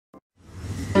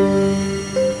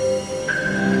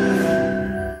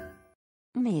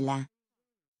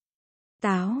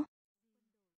Táo.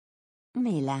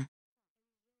 Mela.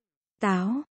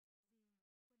 Táo.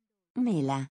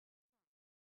 Mela.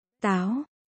 Táo.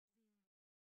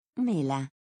 Mela.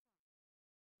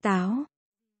 Táo.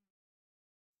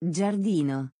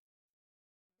 Giardino.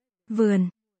 Vườn.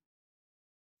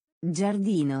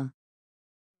 Giardino.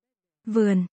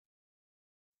 Vườn.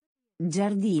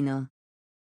 Giardino.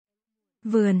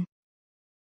 Vườn.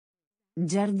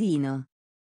 Giardino.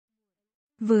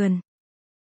 Vườn.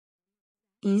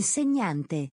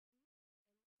 Insegnante.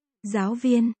 Giáo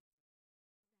viên.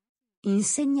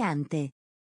 Insegnante.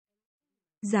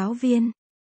 Giáo viên.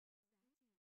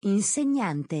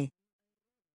 Insegnante.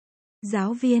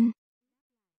 Giáo viên.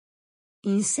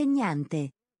 Insegnante.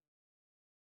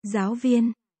 Giáo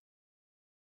viên.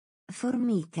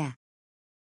 Formica.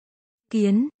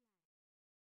 Kiến.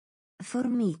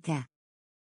 Formica.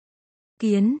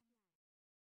 Kiến.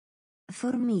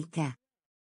 Formica.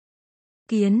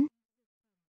 Kiến.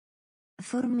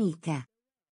 Formica.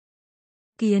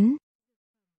 Kiến.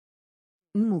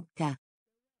 Mucca.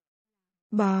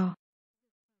 Bò.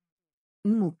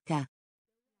 Mucca.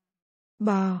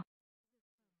 Bò.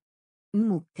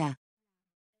 Mucca.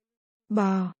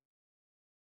 Bò.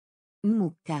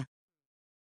 Mucca.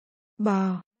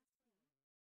 Bò.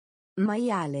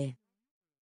 Maiale.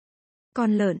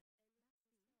 Con lợn.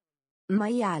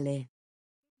 Maiale.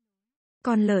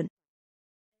 Con lợn.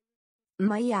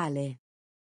 Maiale.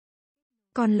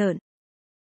 Con lợn.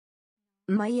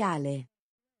 Maiale.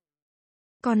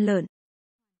 Con lợn.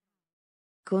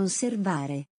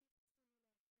 Conservare.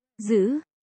 Giữ.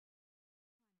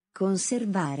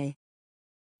 Conservare.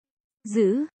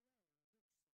 Giữ.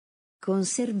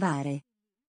 Conservare.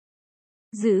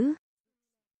 Giữ.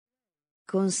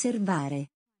 Conservare.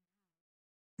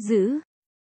 Giữ.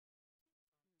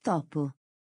 Topo.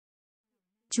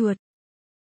 Chuột.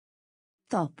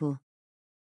 Topo.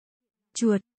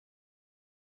 Chuột.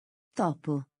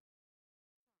 Topo.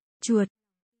 Chuột.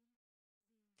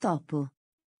 Topo.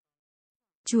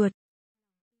 Chuột.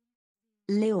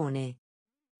 Leone.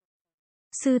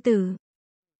 Sư tử.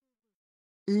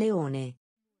 Leone.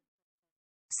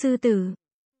 Sư tử.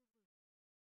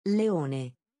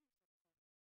 Leone.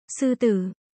 Sư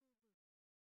tử.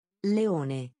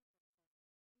 Leone.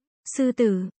 Sư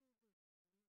tử.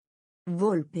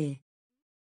 Volpe.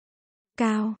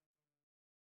 Cao.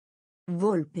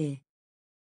 Volpe.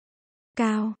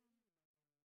 Cao.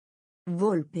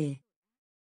 Volpe.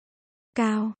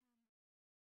 Cao.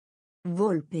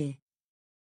 Volpe.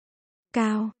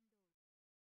 Cao.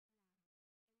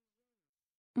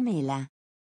 Mela.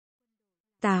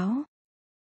 Táo.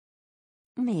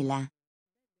 Mela.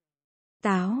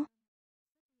 Táo.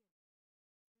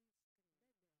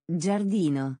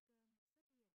 Giardino.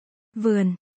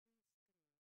 Vườn.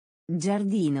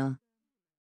 Giardino.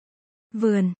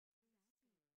 Vườn.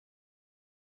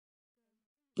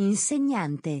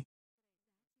 Insegnante.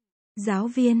 Giáo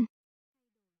viên.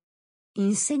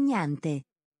 Insegnante.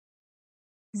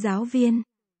 Giáo viên.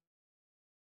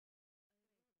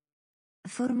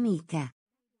 Formica.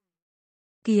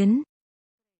 Kiến.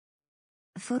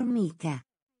 Formica.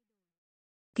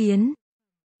 Kiến.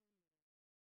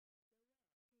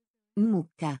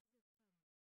 Mucca.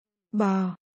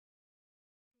 Bò.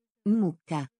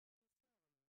 Mucca.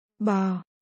 Bò.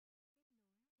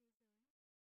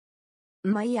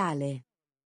 Maiale.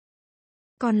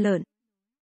 Con lợn.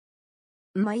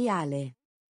 Maiale.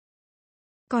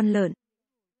 Con lợn.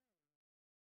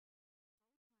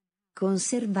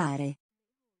 Conservare.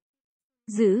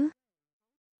 Giữ.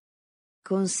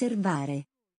 Conservare.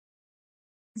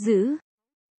 Giữ.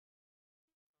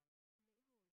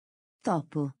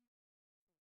 Topo.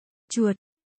 Chuột.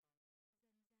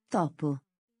 Topo.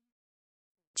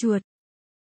 Chuột.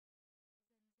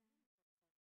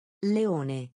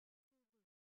 Leone.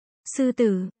 Sư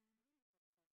tử.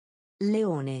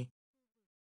 Leone.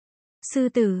 Sư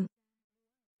tử.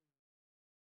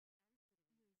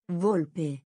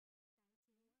 Volpe.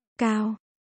 Cao.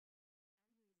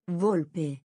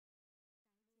 Volpe.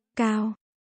 Cao.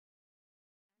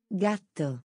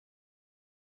 Gatto.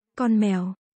 Con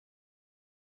mèo.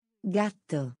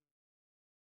 Gatto.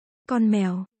 Con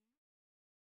mèo.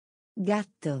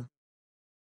 Gatto.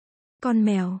 Con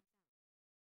mèo.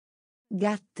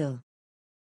 Gatto.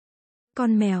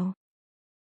 Con mèo.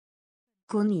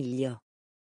 Coniglio.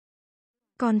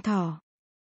 Con thỏ.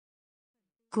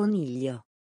 Coniglio.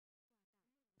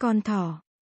 Con thỏ.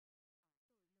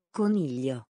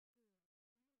 Coniglio.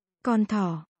 Con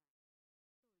thỏ.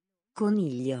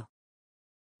 Coniglio.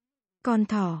 Con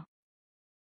thỏ.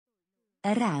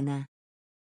 Rana.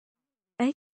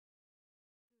 Ếch.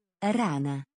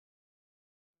 Rana.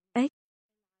 Ếch.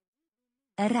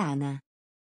 Rana.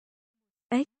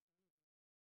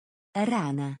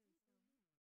 Rana.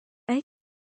 Ếch.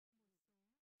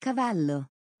 Cavallo.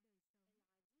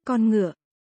 Con ngựa.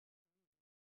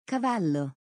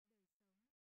 Cavallo.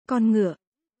 Con ngựa.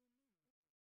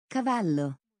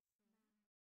 Cavallo.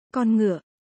 Con ngựa.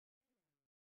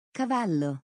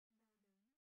 Cavallo.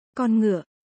 Con ngựa.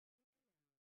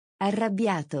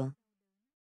 Arrabbiato.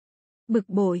 Bực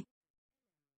bội.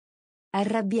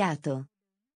 Arrabbiato.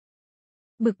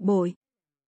 Bực bội.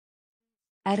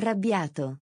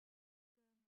 Arrabbiato.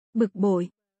 Bực bội.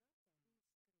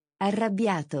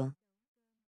 Arrabbiato.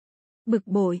 Bực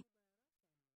bội.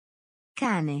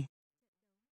 Cane.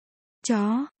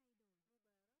 Chó.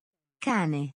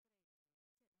 Cane.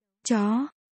 Chó.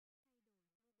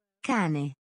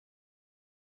 Cane.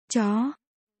 Chó.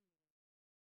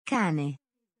 Cane.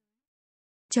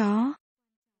 Chó.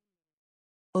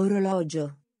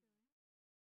 Orologio.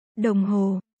 Đồng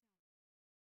hồ.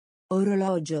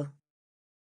 Orologio.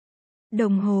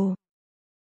 Đồng hồ.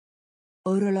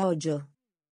 Orologio.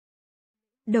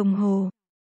 Đồng hồ.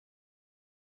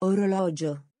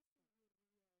 Orologio.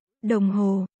 Đồng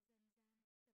hồ.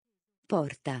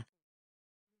 Porta.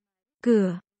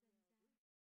 Cửa.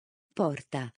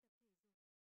 Porta.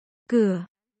 Cửa.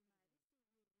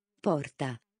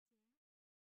 Porta.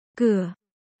 Cửa.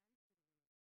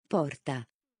 Porta.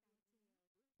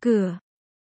 Cửa.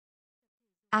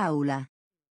 Aula.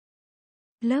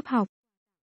 Lớp học.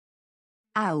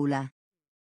 Aula.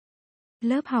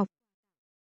 Lớp học.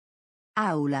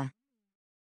 Aula.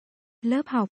 Lớp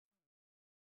học.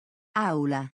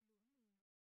 Aula.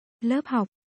 Lớp học.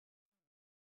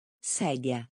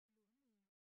 Sedia.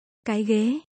 Cái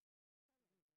ghế.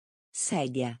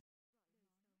 Sedia.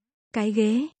 Cái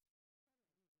ghế.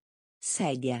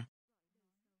 Sedia.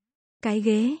 Cái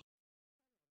ghế.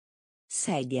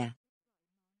 Sedia.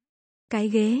 Cái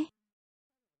ghế.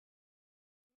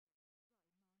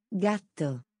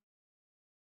 Gatto.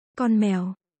 Con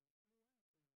mèo.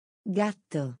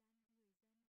 Gatto.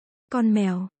 Con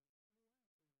mèo.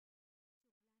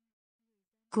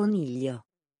 Coniglio.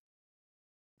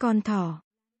 Con thỏ.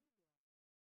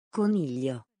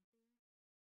 Coniglio.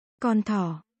 Con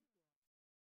thỏ.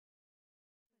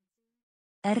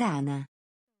 Rana.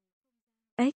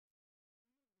 Ếch.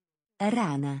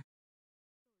 Rana.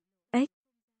 Ếch.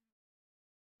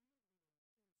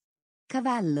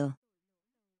 Cavallo.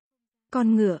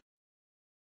 Con ngựa.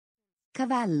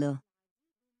 Cavallo.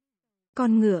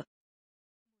 Con ngựa.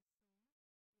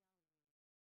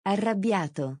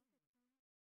 Arrabbiato.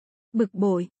 Bực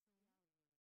bội.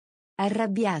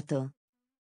 Arrabbiato.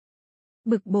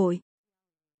 Bực bội.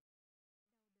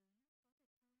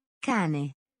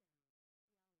 Cane.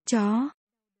 Chó.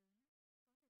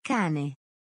 Cane.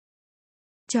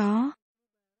 Chó.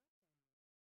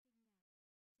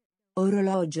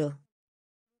 Orologio.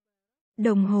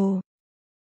 Đồng hồ.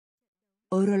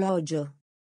 Orologio.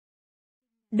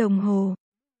 Đồng hồ.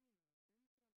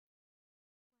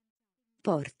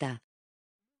 Porta.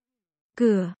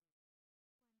 Cửa.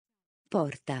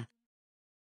 Porta.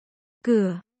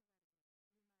 Cửa.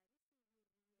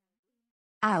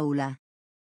 Aula.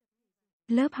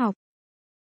 Lớp học.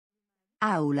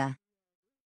 Aula.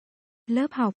 Lớp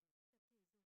học.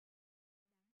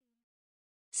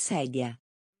 Sedia.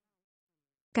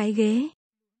 Cái ghế.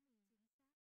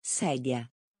 Sedia.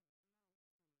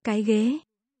 Cái ghế.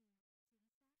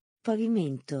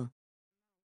 Pavimento.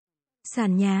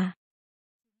 Sàn nhà.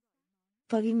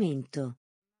 Pavimento.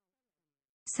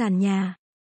 Sàn nhà.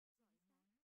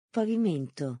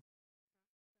 Pavimento.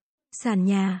 Sàn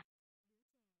nhà.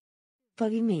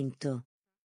 Pavimento.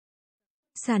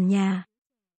 Sàn nhà.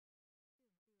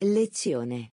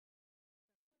 Lezione.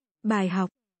 Bài học.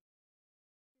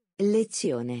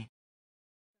 Lezione.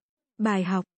 Bài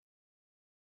học.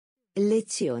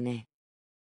 Lezione.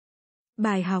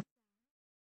 Bài học.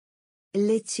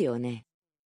 Lezione.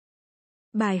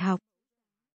 Bài học.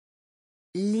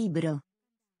 Libro.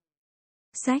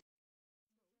 Sách.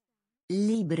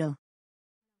 Libro.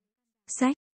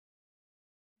 Sách.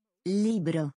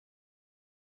 Libro.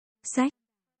 Sách.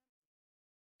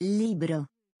 Libro.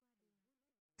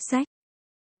 Sách.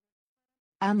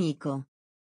 Amico.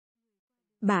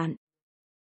 Bạn.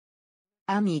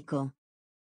 Amico.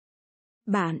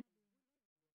 Bạn.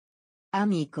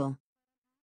 Amico.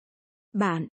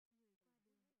 Bạn.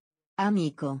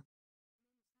 Amico.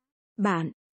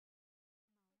 Bạn.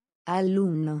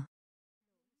 Alunno.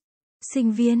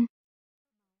 Sinh viên.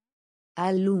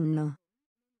 Alunno.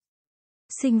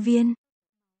 Sinh viên.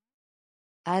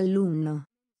 Alunno.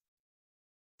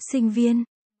 Sinh viên.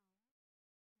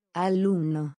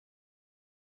 Alunno.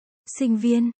 Sinh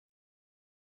viên.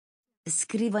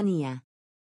 Scrivania.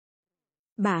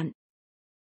 Bạn.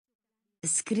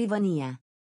 Scrivania.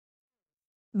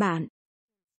 Bạn.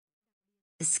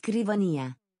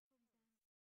 Scrivania.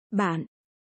 Bạn.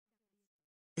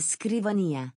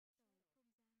 Scrivania.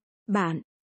 Bạn.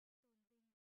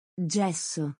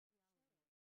 Gesso.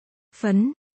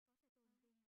 Phấn.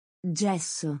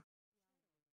 Gesso.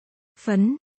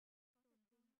 Phấn.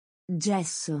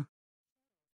 Gesso.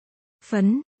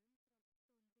 Phấn.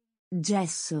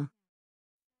 Gesso.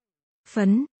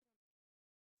 Phấn.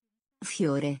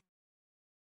 Fiore.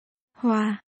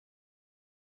 Hoa.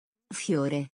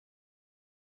 Fiore.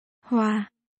 Hoa.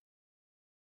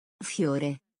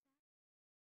 Fiore.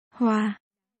 Hoa.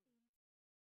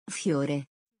 Fiore.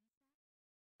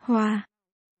 Hoa.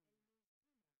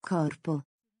 Corpo.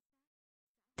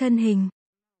 Thân hình.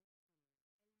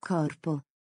 Corpo.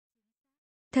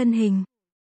 Thân hình.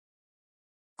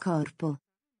 Corpo.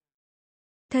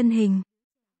 Thân hình.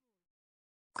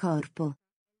 Corpo.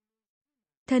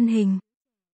 Thân hình.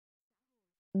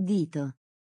 Dito.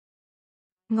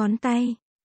 Ngón tay.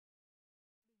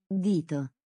 Dito.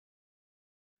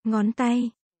 Ngón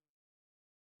tay.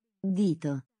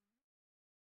 Dito.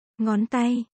 Ngón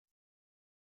tay.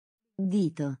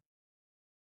 Dito.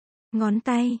 Ngón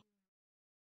tay.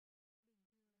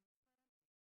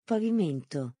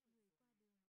 Pavimento.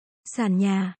 Sàn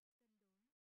nhà.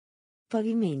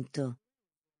 Pavimento.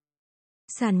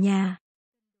 Sàn nhà.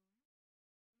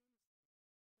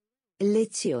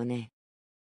 Lezione.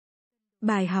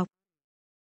 Bài học.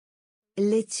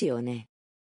 Lezione.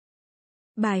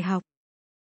 Bài học.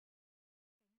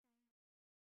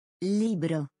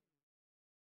 Libro.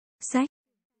 Sách.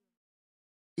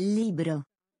 Libro.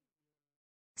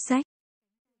 Sách.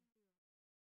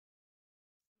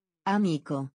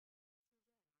 Amico.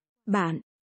 Bạn.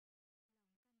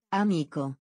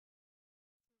 Amico.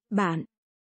 Bạn.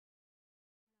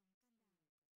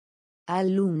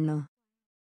 Alunno.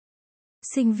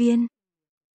 Sinh viên.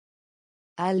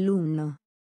 Alunno.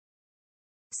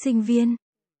 Sinh viên.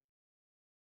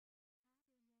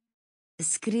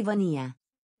 Scrivania.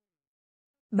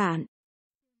 Bạn.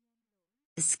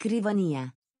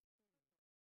 Scrivania.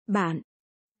 Bạn.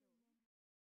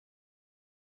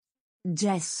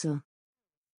 Gesso.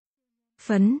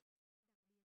 Phấn.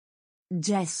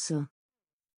 Gesso.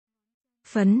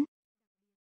 Phấn.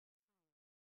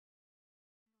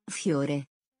 Fiore.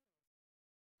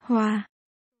 Hoa.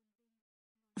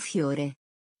 Fiore.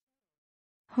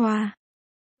 Hoa.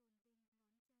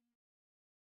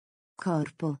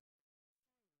 Corpo.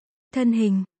 Thân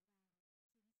hình.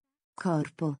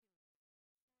 Corpo.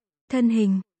 Thân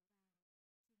hình.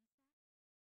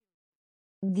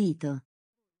 Dito.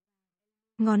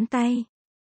 Ngón tay.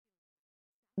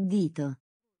 Dito.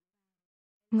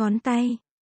 Ngón tay.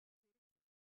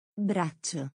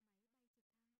 Braccio.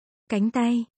 Cánh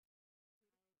tay.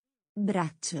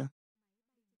 Braccio.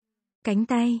 Cánh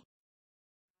tay.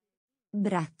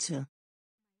 Braccio.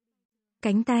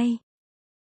 Cánh tay.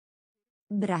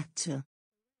 Braccio.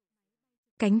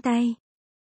 Cánh tay.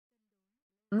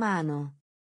 Mano.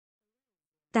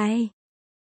 Tay.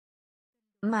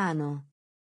 Mano.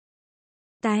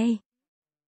 Tay.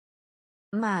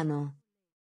 Mano.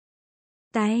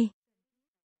 Tay.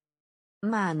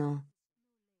 Mano.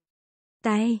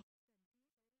 Tay.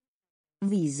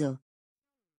 Viso.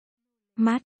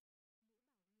 Mắt.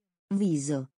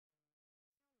 Viso.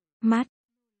 Mắt.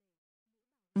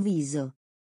 Viso.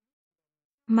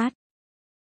 Mắt.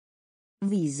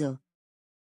 Viso.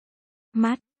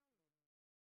 Mắt.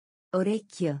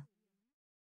 Orecchio.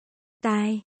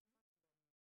 Tai.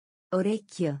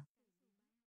 Orecchio.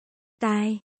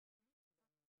 Tai.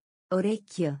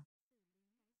 Orecchio.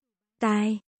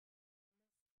 Tai.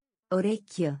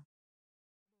 Orecchio.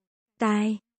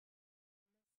 Tai.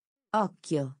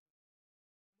 Occhio.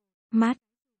 Mắt.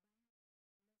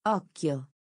 Occhio.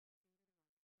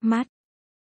 Mắt.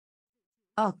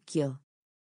 Occhio.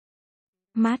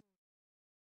 Mắt.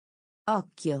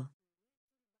 Occhio.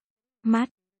 Mắt.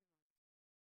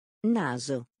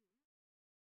 Naso.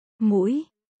 Mũi.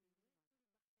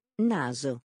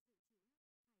 Naso.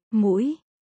 Mũi.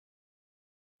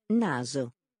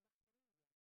 Naso.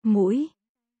 Mũi.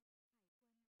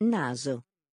 Naso.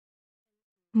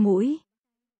 Mũi.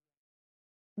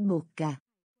 Bocca.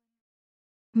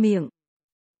 Miệng.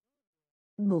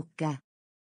 Bocca.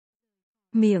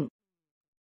 Miệng.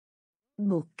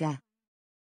 Bocca.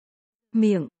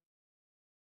 Miệng.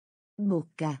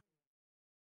 Bocca.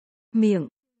 Miệng.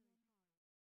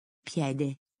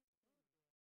 Piede.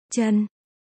 Chân.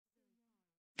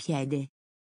 Piede.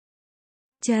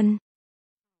 Chân.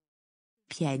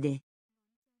 Piede.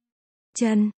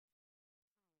 Chân.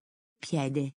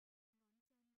 Piede.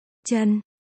 Chân.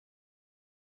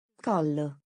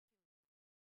 Collo.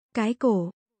 Cái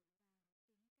cổ.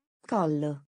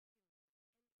 Collo.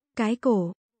 Cái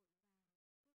cổ.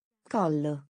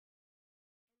 Collo.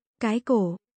 Cái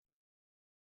cổ.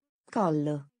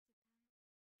 Collo.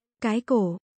 Cái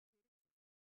cổ.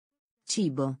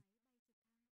 Cibo.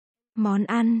 Món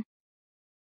ăn.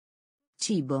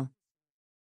 Cibo.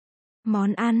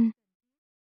 Món ăn.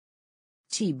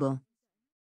 Cibo.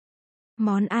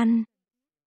 Món ăn.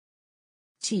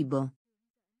 Cibo.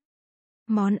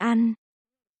 Món ăn.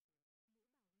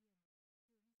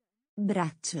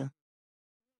 Braccio.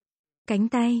 Cánh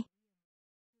tay.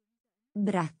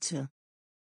 Braccio.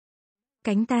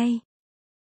 Cánh tay.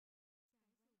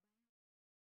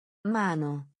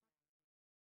 Mano.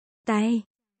 Tay.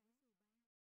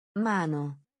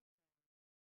 Mano.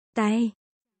 Tay.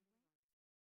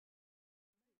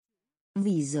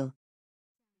 Viso.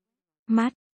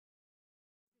 Mắt.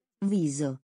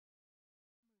 Viso.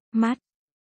 Mắt.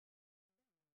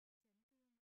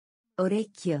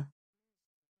 Orecchio.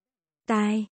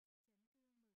 Tai.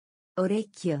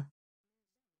 Orecchio.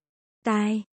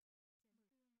 Tai.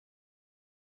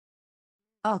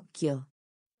 Occhio.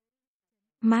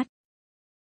 Mắt.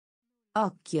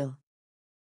 Occhio.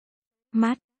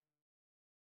 Mắt.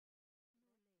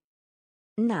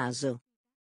 Naso.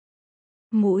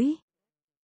 Mũi.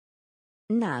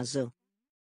 Naso.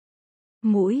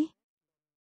 Mũi.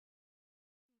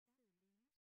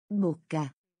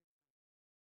 Bocca.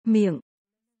 Miệng.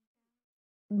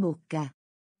 Bocca.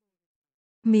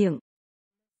 Miệng.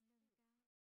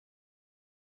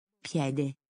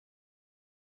 Piede.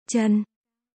 Chân.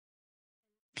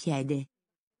 Piede.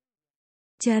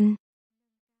 Chân.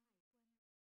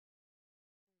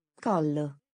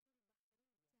 Collo.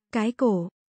 Cái cổ.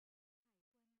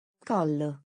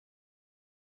 Collo.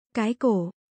 Cái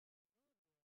cổ.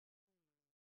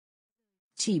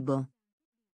 Cibo.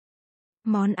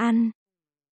 Món ăn.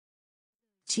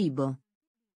 Cibo.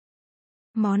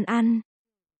 Món ăn.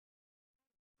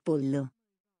 Pollo.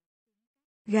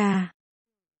 Gà.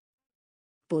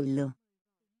 Pollo.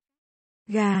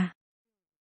 Gà.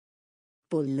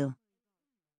 Pollo.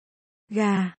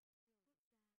 Gà.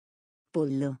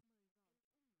 Pollo.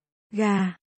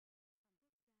 Gà.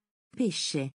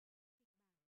 Pesce.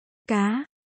 Cá.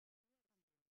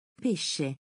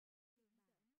 Pesce.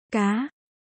 Cá.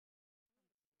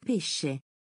 Pesce.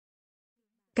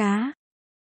 Cá.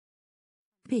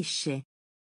 Pesce.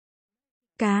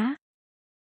 Cá.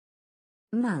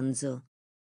 Manzo.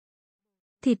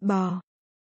 Thịt bò.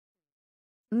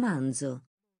 Manzo.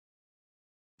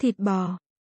 Thịt bò.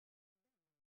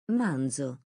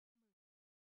 Manzo.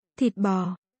 Thịt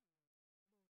bò.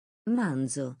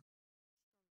 Manzo.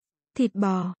 Thịt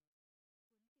bò.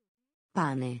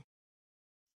 Pane.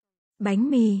 Bánh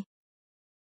mì.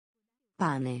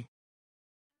 Pane.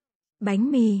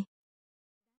 Bánh mì.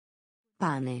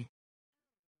 Pane.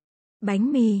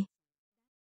 Bánh mì.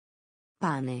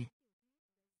 Pane.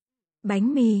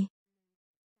 Bánh mì.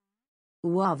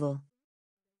 Uovo.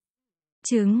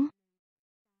 Trứng.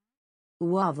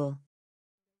 Uovo.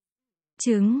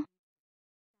 Trứng.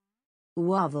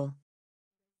 Uovo.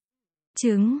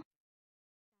 Trứng.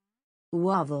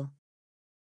 Uovo.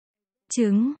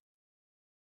 Trứng.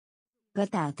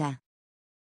 Patata.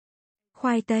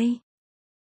 Khoai tây.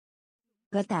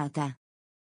 Patata.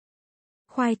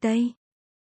 Khoai tây.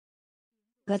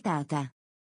 Patata.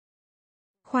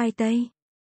 Khoai tây.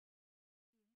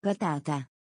 Patata.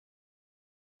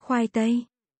 Khoai tây.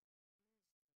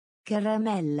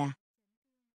 Caramella.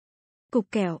 Cục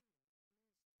kẹo.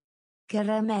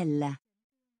 Caramella.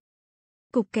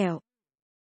 Cục kẹo.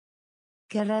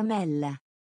 Caramella.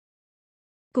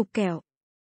 Cục kẹo.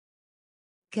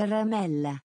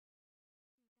 Caramella.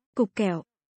 Cục kẹo.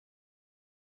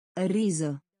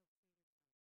 Riso.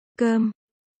 Cơm.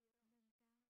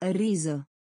 Riso.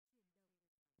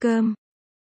 Cơm.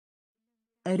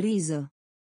 Riso.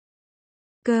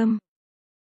 Cơm.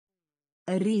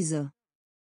 Riso.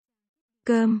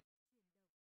 Cơm.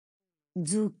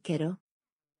 Zucchero.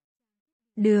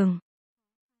 Đường.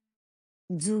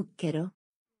 Zucchero.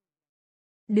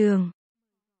 Đường.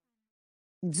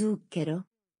 Zucchero.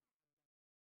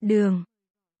 Đường.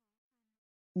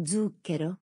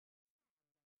 Zucchero.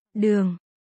 Đường.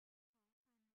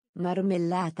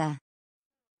 Marmellata.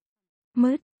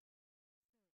 Mứt.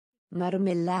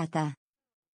 Marmellata.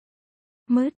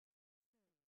 Mứt.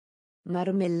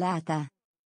 Marmellata.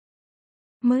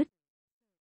 Mứt.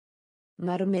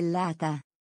 Marmellata.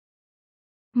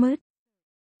 Mứt.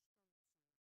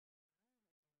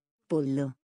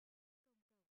 Pollo.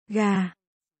 Gà.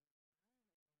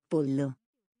 Pollo.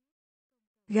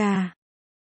 Gà.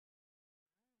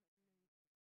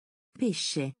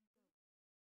 Pesce.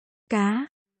 Cá.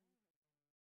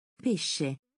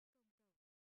 Pesce.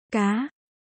 Cá.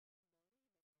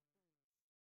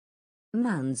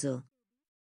 Manzo.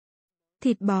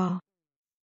 Thịt bò.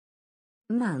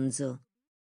 Manzo.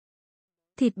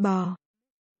 Thịt bò.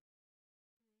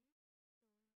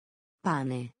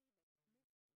 Pane.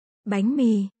 Bánh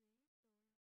mì.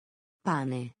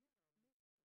 Pane.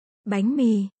 Bánh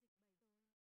mì.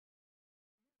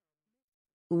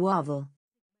 Uovo.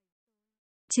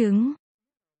 Trứng.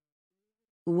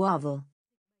 Uovo.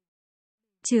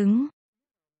 Trứng.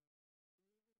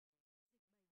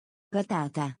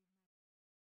 Patata.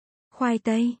 Khoai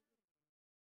tây.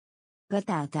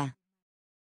 Patata.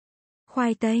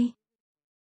 Khoai tây.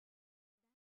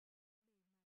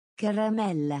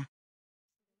 Caramella.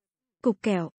 Cục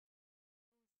kẹo.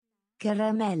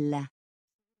 Caramella.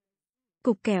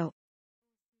 Cục kẹo.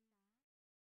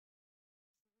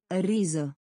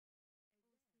 Riso.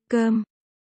 Cơm.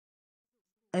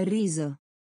 Riso.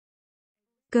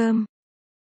 Cơm.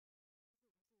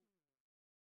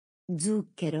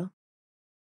 Zucchero.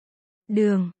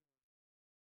 Đường.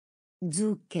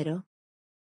 Zucchero.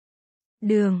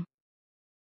 Đường.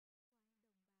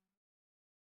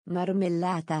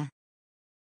 Marmellata.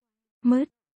 Mứt.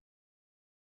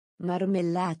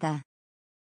 Marmellata.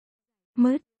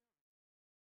 Mứt.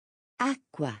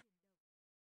 Acqua.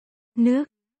 Nước.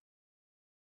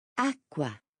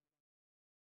 Acqua.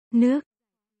 Nước.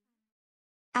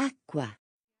 Acqua.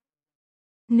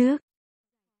 Nước.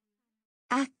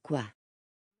 Acqua.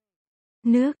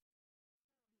 Nước.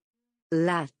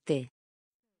 Latte.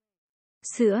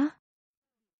 Sữa.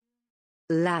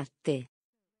 Latte.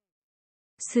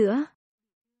 Sữa.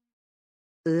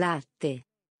 Latte.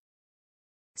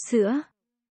 Sữa.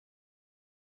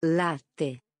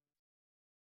 Latte.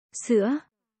 Sữa.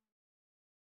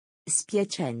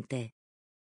 Spiacente.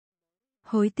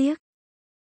 Hối tiếc.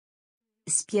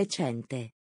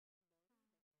 Spiacente.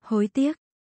 Hối tiếc.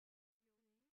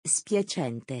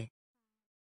 Spiacente.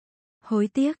 Hối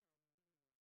tiếc.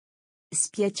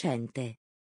 Spiacente.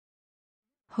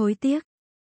 Hối tiếc.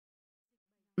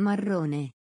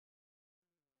 Marrone.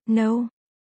 Nâu.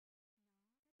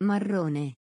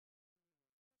 Marrone.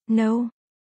 Nâu.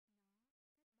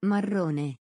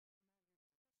 Marrone.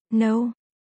 Nâu.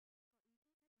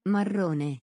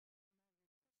 Marrone.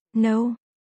 Nâu.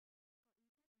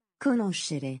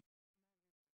 Conoscere.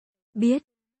 Biết.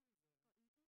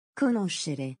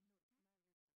 Conoscere.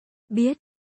 Biết.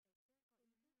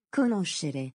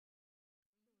 Conoscere.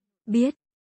 Biết.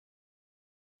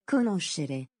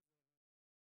 Conoscere.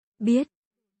 Biết.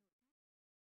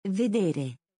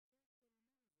 Vedere.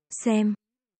 Xem.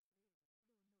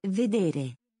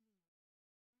 Vedere.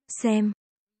 Xem.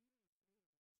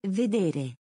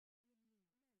 Vedere.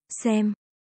 Xem.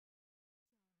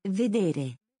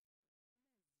 Vedere.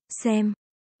 Xem.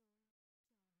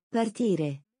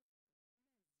 Partire.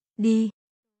 Đi.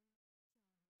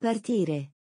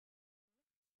 Partire.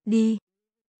 Đi.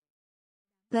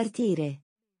 Partire.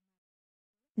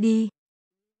 Đi.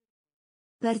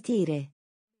 Partire.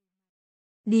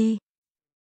 Đi.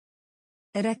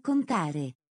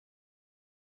 Raccontare.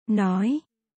 Nói.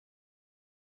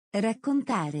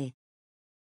 Raccontare.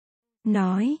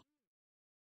 Nói.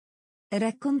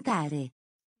 Raccontare.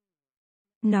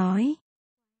 Nói.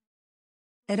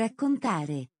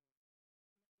 Raccontare.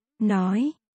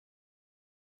 Nói.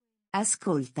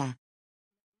 Ascolta.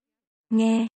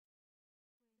 Nghe.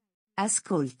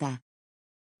 Ascolta.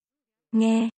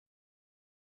 Nghe.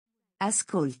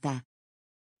 Ascolta.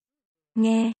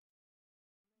 Nghe.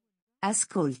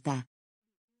 Ascolta.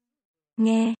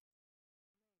 Nghe.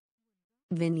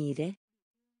 Venire.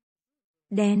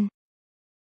 Đen.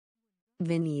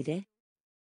 Venire.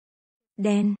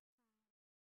 Đen.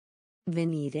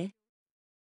 Venire.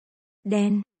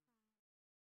 Đen.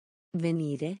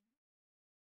 Venire.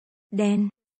 Đen.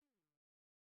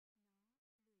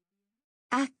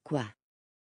 Acqua.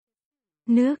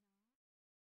 Nước.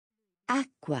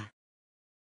 Acqua.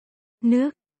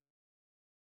 Nước.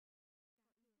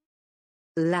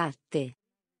 Latte.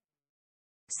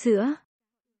 Sữa.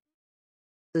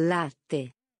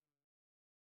 Latte.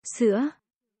 Sữa.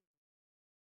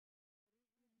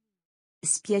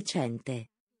 Spiacente.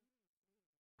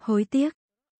 Hối tiếc.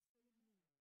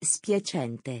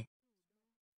 Spiacente.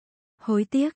 Hối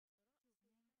tiếc.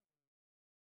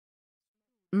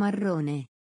 Marrone.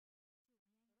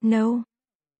 Nâu.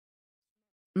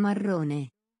 Marrone.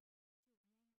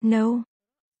 Nâu.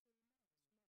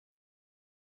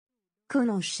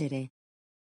 Conoscere.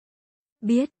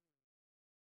 Biết.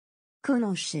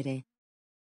 Conoscere.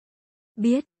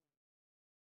 Biết.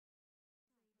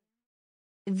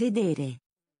 Vedere.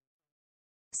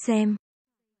 Xem.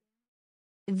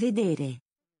 Vedere.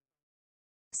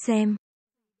 Xem.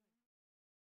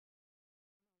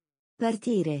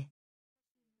 Partire.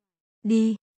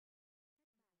 Đi.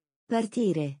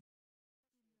 Partire.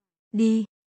 Đi.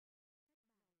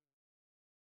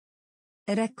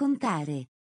 Raccontare.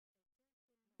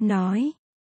 Nói.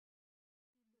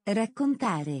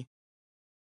 Raccontare.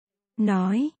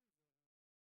 Nói.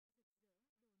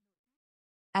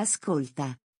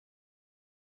 Ascolta.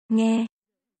 Nghe.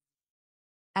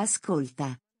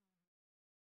 Ascolta.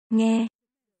 Nghe.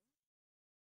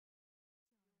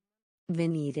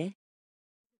 Venire.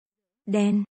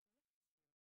 Đen.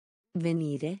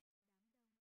 Venire.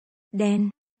 Đen.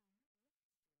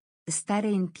 Stare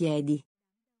in piedi.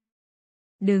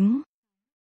 Đứng.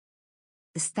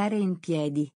 Stare in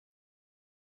piedi.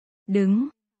 Đứng.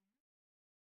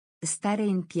 Stare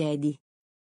in piedi.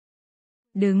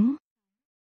 Đứng.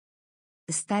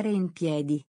 Stare in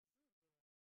piedi.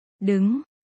 Đứng.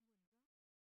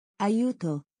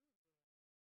 Aiuto.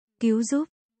 Cứu giúp.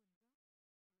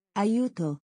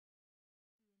 Aiuto.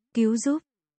 Cứu giúp.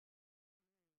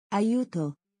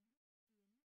 Aiuto.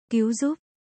 Cứu giúp.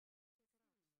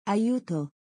 Aiuto.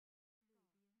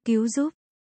 Cứu giúp.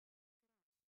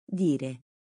 Dire.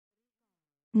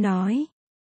 Nói.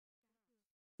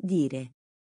 Dire.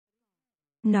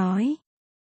 Nói.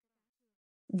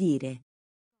 Dire.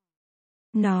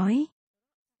 Nói.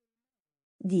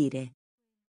 Dire.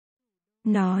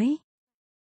 Nói.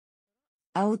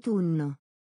 Autunno.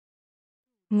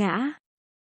 Ngã.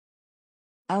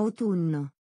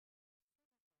 Autunno.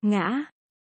 Ngã.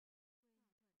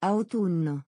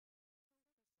 Autunno.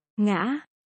 Ngã.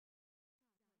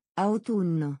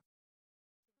 Autunno.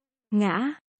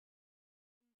 Ngã.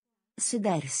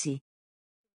 Sedersi.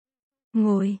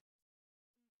 Ngồi.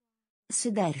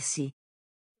 Sedersi.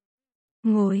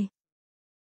 Ngồi.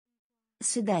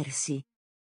 Sedersi.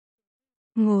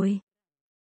 Ngồi.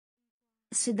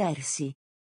 Sedersi.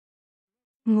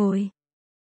 Ngồi.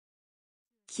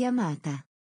 Chiamata.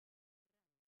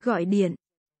 Gọi điện.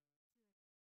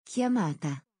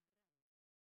 Chiamata.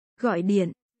 Gọi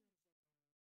điện.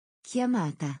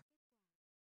 Chiamata.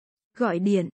 Gọi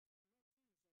điện.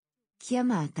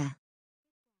 Chiamata.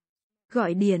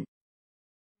 Gọi điện.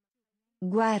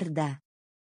 Guarda.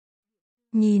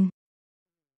 Nhìn.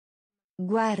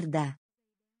 Guarda.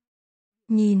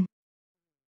 Nhìn.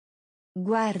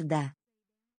 Guarda.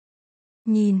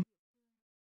 Nhìn.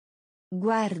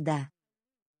 Guarda.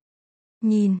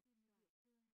 Nhìn.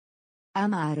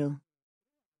 Amaro.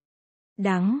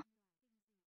 Đắng.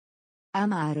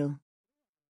 Amaro.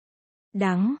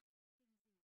 Đắng.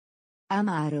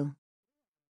 Amaro.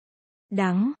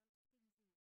 Đắng.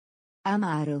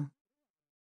 Amaro.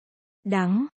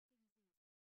 Đắng.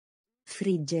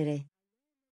 Friggere.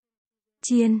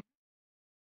 Chiên.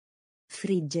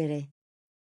 Friggere.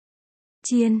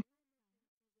 Chiên.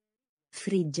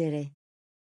 Friggere.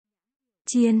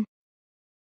 Chiên.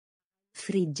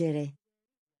 Friggere.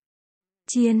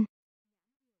 Chiên.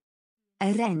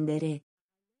 Rendere.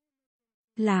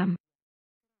 Làm.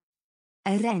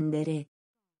 Rendere.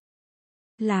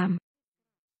 Làm.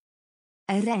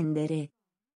 Rendere.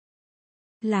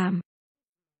 Làm.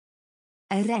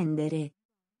 Rendere.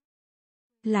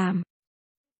 Làm.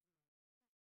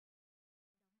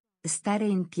 Stare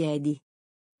in piedi.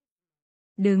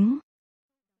 Đứng.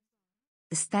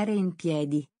 Stare in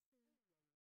piedi.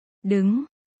 Đứng.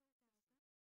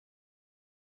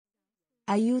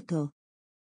 Aiuto.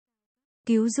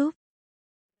 Cứu giúp.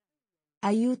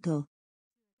 Aiuto.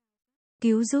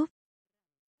 Cứu giúp.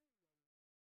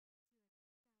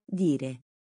 Dire.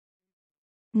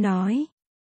 Nói.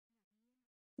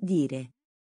 Dire.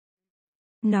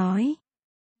 Nói.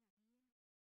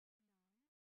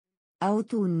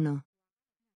 Autunno.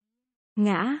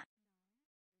 Ngã.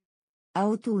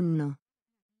 Autunno.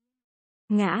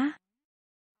 Ngã.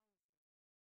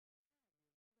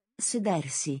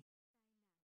 Sedersi.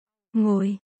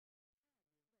 Ngồi.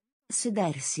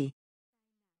 Sedersi.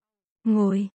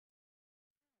 Ngồi.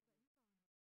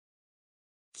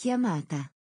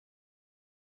 Chiamata.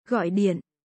 Gọi điện.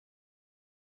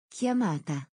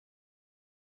 Chiamata.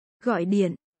 Gọi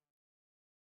điện.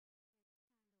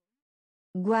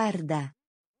 Guarda.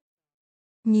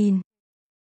 Nhìn.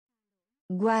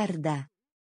 Guarda.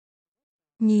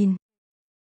 Nhìn.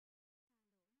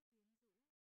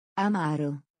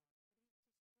 Amaro.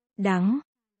 Đắng.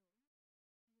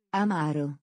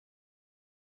 Amaro.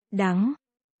 Đắng.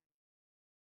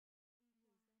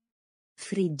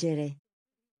 Friggere.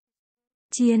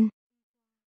 Chiên.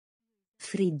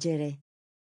 Friggere.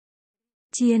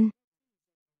 Chiên.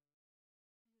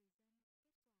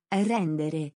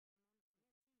 Rendere.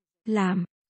 Làm.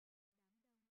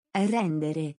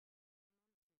 Rendere.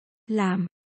 Làm.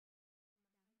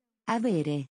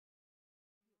 Avere.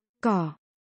 Cỏ.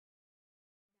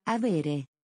 Avere.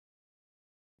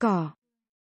 Cỏ.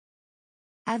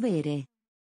 Avere.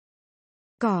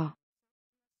 Cỏ.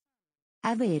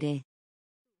 Avere.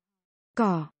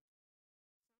 Cỏ.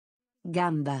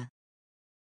 Gamba.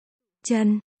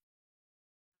 Chân.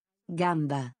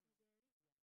 Gamba.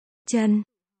 Chân.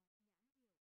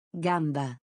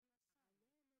 Gamba.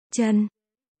 Chân.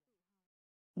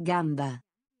 Gamba.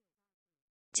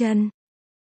 Chân.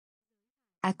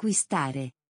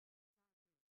 Acquistare.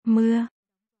 Mưa.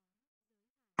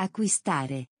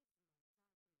 Acquistare.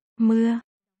 Mưa.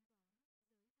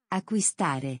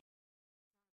 Acquistare.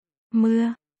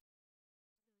 Mưa.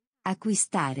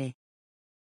 Acquistare.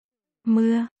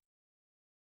 Mưa.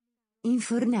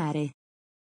 Infornare.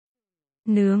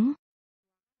 Nướng.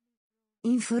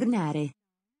 Infornare.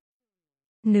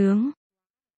 Nướng.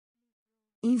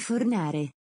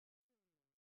 Infornare.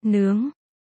 Nướng.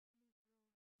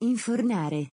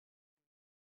 Infornare.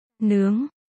 Nướng.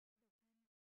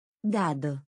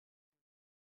 Dado.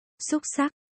 Xúc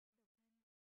xắc.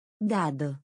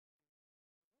 Dado.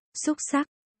 Xúc xắc.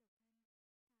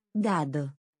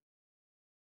 Dado.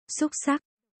 Xúc xắc.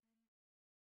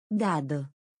 Dado.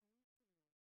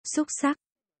 Xúc xắc.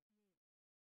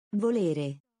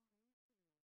 Volere.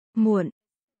 Muộn.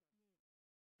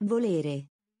 Volere.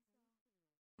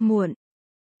 Muộn.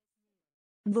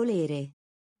 Volere.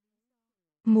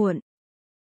 Muộn.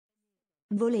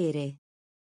 Volere.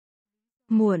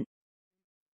 Muộn.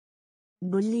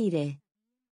 Bollire.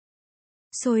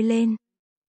 Sôi lên.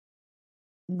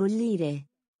 Bollire.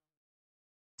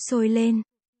 Sôi lên.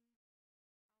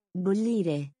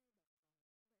 Bollire.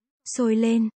 Sôi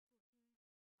lên.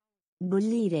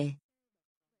 Bollire.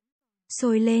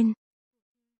 Sôi lên.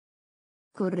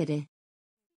 Correre.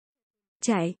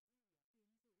 Chạy.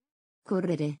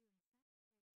 Correre.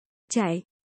 Chạy.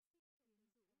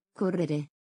 Correre.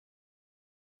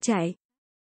 Chạy.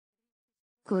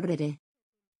 Correre.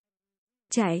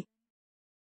 Chạy.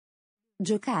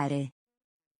 Giocare.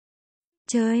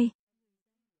 Chơi.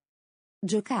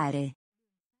 Giocare.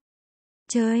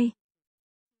 Chơi.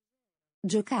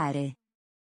 Giocare.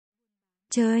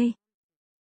 Chơi.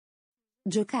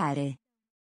 Giocare.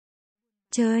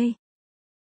 Chơi.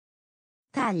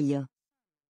 Taglio.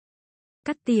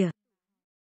 Cắt tỉa.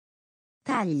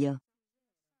 Taglio.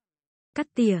 Cắt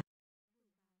tỉa.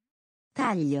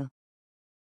 Taglio.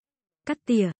 Cắt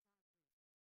tỉa.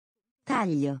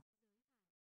 Taglio.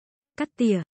 Cắt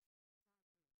tỉa.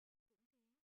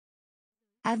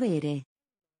 Avere.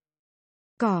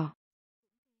 Cỏ.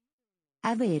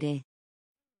 Avere.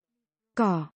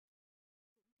 Cỏ.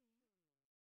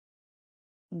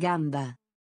 Gamba.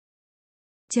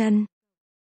 Chân.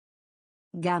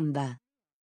 Gamba.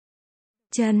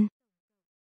 Chân.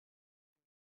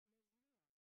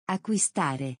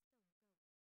 Acquistare.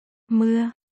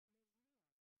 Mưa.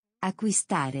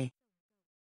 Acquistare.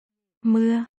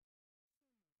 Mưa.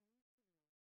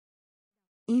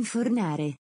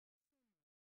 Infornare.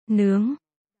 Nướng.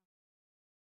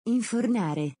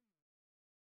 Infornare.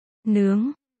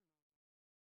 Nướng.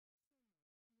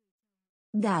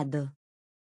 Dado.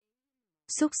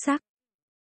 Xúc xắc.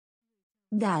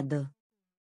 Dado.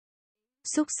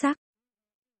 Xúc xắc.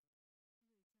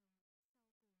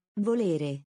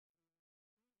 Volere.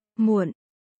 Muộn.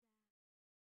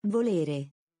 Volere.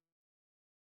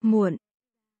 Muộn.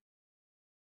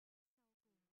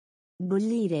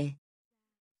 Bollire.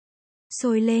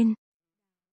 Sôi lên.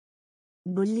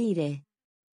 Bollire.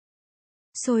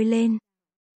 Sôi lên.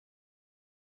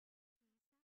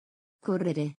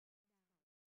 Correre.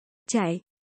 Chạy.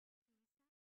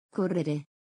 Correre.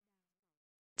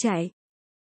 Chạy.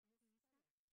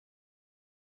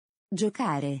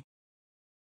 Giocare.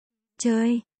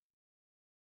 Chơi.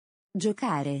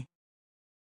 Giocare.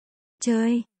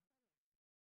 Chơi.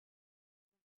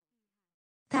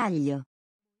 Taglio.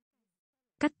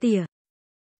 Cắt tỉa.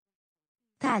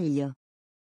 Taglio.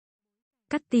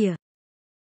 Cắt tỉa.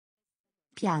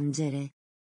 Piangere.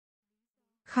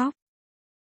 Khóc.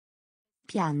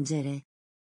 Piangere.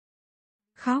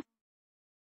 Khóc.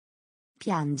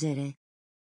 Piangere.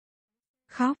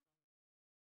 Khóc.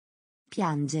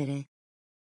 Piangere.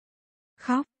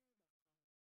 Khóc.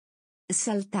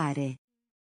 Saltare.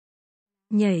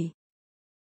 Nhảy.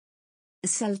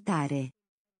 Saltare.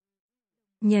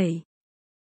 Nhảy.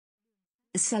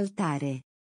 Saltare.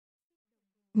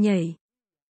 Nhảy.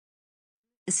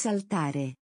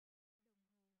 Saltare.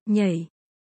 Nhảy.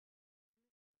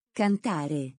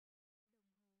 Cantare.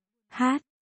 Hát.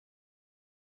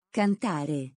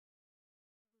 Cantare.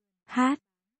 Hát.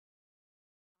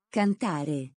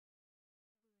 Cantare.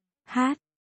 Hát.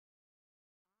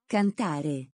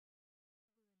 Cantare.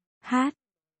 Hát.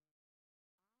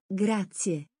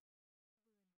 Grazie.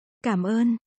 Cảm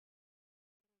ơn.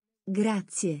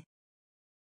 Grazie.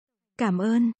 Cảm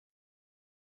ơn.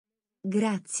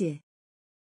 Grazie.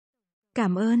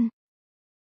 Cảm ơn.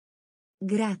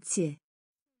 Grazie.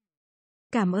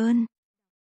 Cảm ơn.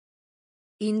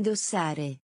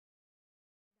 Indossare.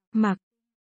 Mặc.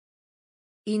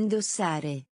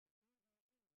 Indossare.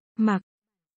 Mặc.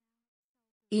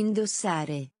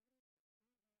 Indossare.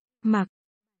 Mặc.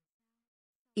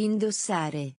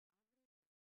 Indossare.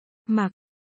 Mặc.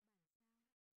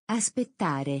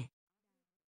 Aspettare.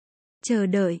 Chờ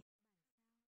đợi.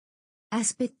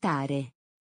 Aspettare.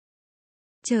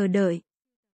 Chờ đợi.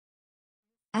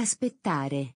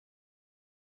 Aspettare.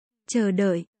 Chờ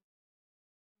đợi.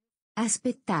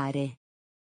 Aspettare.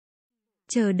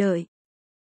 Chờ đợi.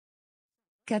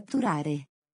 Catturare.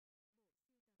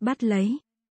 Bắt lấy.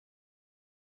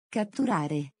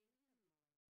 Catturare.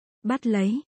 Bắt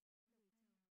lấy.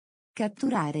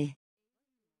 Catturare.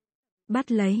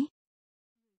 Bắt lấy.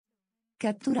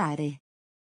 Catturare.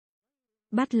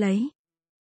 Bắt lấy.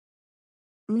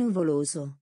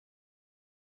 Nuvoloso.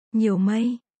 Nhiều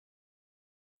mây.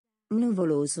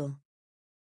 Nuvoloso.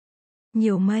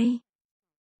 Nhiều mây.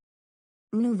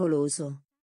 Nuvoloso.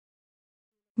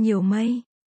 Nhiều mây.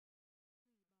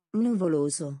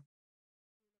 Nuvoloso.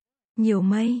 Nhiều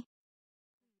mây.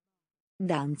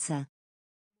 Danza.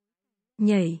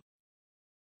 Nhảy.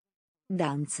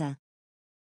 Danza.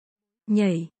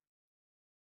 Nhảy.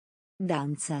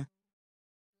 Danza.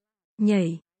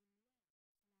 Nhảy.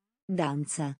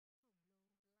 Danza.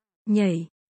 Nhảy.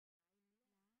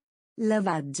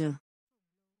 Lavaggio.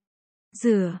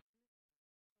 Rửa.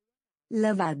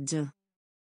 Lavaggio.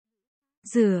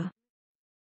 Rửa.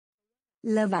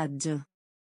 Lavaggio.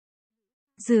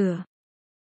 Rửa.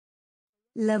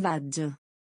 Lavaggio.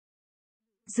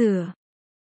 Rửa.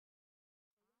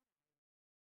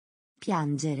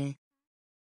 Piangere.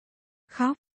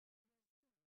 Khóc.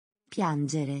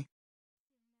 Piangere.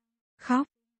 Khóc.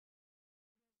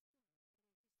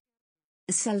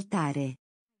 Saltare.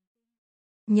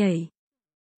 Nhảy.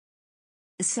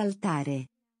 Saltare.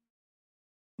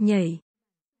 Nhảy.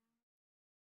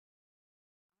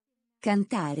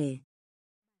 Cantare.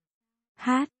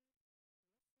 Hát.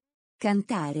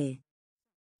 Cantare.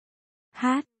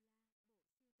 Hát.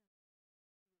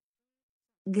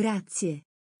 Grazie.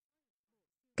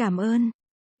 Cảm ơn.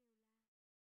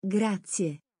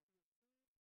 Grazie.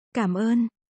 Cảm ơn.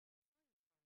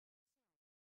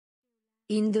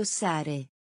 Indossare.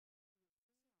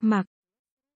 Mặc.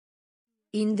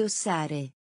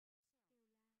 Indossare.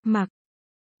 Mặc.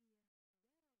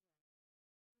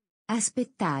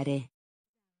 Aspettare.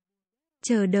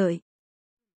 Chờ đợi.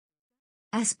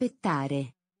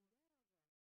 Aspettare.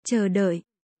 Chờ đợi.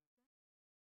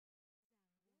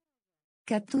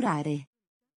 Catturare.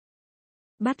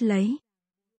 Bắt lấy.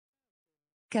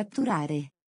 Catturare.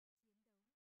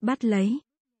 Bắt lấy.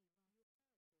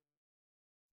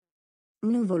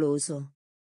 Nuvoloso.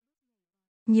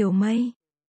 Nhiều mây.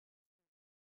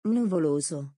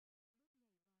 Nuvoloso.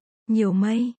 Nhiều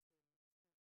mây.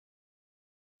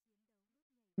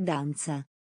 Danza.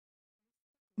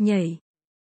 Nhảy.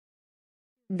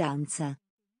 Danza.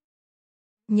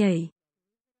 Nhảy.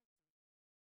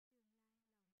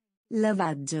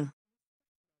 Lavaggio.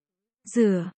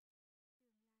 Rửa.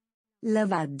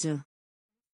 Lavaggio.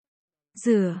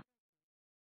 Rửa.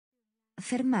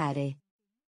 Fermare.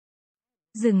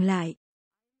 Dừng lại.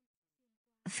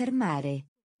 Fermare.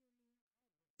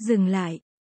 Dừng lại.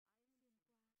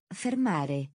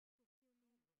 Fermare.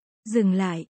 Dừng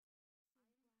lại.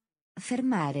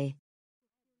 Fermare.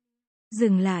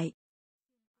 Dừng lại.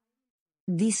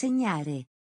 Disegnare.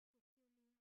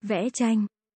 Vẽ tranh.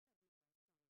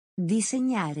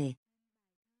 Disegnare.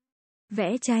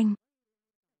 Vẽ tranh.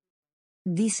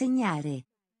 Disegnare.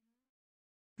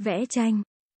 Vẽ tranh.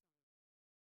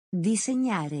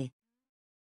 Disegnare.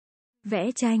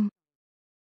 Vẽ tranh.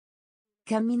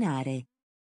 Camminare.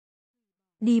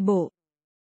 Đi bộ.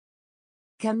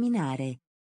 Camminare.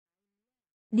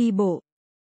 Đi bộ.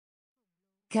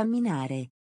 Camminare.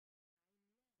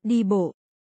 Đi bộ.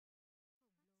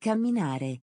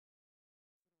 Camminare.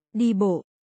 Đi bộ.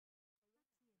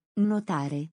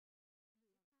 Nuotare.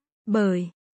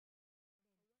 Bơi.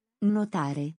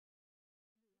 Nuotare.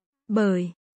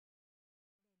 Bơi.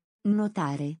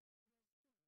 Nuotare.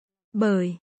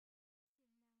 Bơi.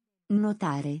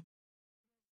 Nuotare.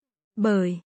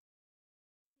 Bơi.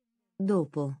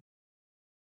 Dopo.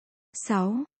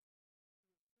 6.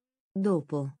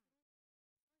 Dopo.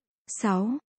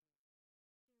 6.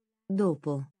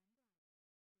 Dopo.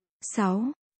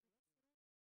 6.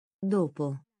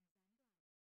 Dopo.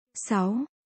 6.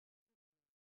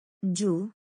 Giù.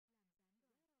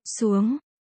 Xuống.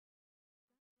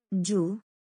 Giù.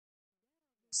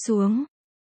 Xuống.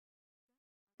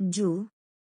 Giù.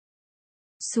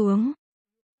 Xuống.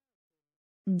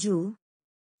 Giù.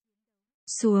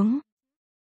 Xuống.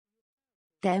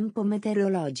 Tempo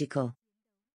meteorologico.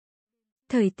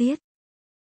 Thời tiết.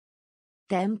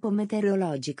 Tempo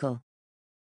meteorologico.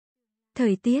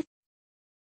 Thời tiết.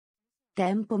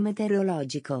 Tempo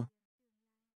meteorologico.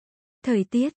 Thời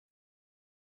tiết.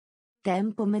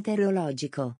 Tempo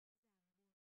meteorologico.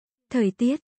 Thời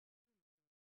tiết.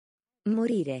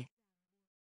 Morire.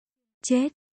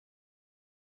 Chết.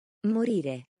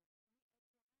 Morire.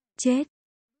 Chết.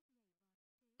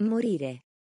 Morire.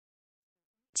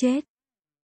 Chết.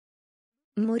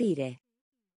 Morire.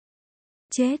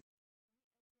 Chết.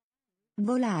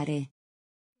 Volare.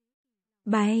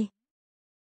 Bay.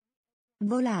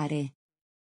 Volare.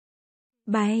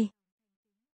 Bay.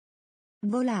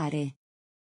 Volare.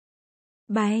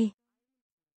 Bay.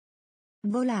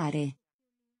 Volare.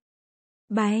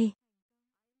 Bay.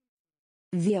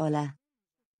 Viola.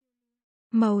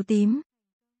 Màu tím.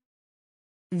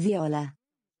 Viola.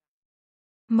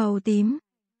 Màu tím.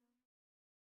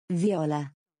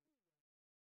 Viola.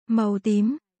 Màu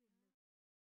tím.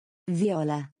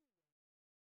 Viola.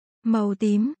 Màu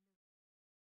tím.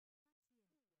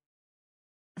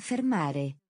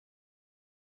 Fermare.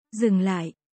 Dừng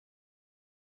lại.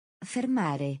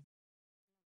 Fermare.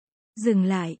 Dừng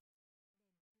lại.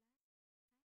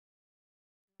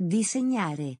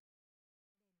 Disegnare.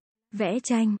 Vẽ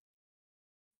tranh.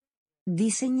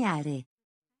 Disegnare.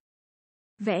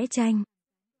 Vẽ tranh.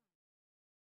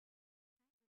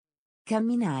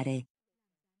 Camminare.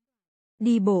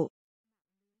 Đi bộ.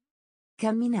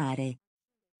 Camminare.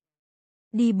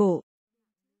 Đi bộ.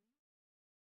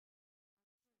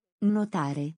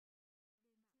 Nuotare.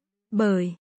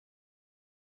 Bơi.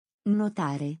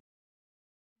 Nuotare.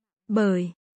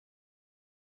 Bơi.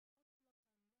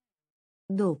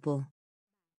 Dopo.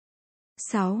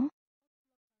 6.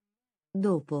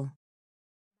 Dopo.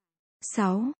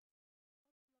 6.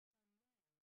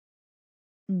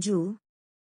 Giù.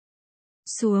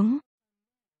 Xuống.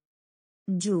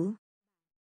 Giù.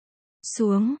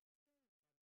 Xuống.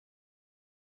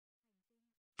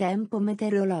 Tempo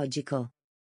meteorologico.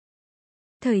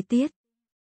 Thời tiết.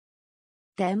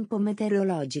 Tempo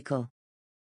meteorologico.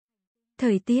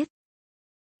 Thời tiết.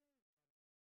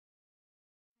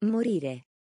 Morire.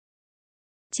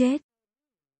 Chết.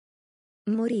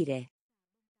 Morire.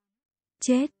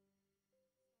 Chết.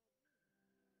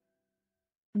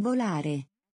 Volare.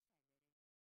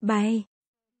 Bay.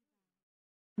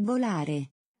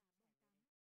 Volare.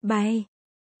 Bay.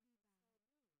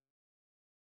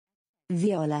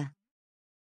 Viola.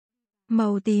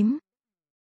 Màu tím.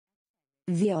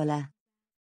 Viola.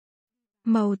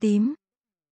 Màu tím.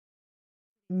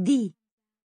 Di.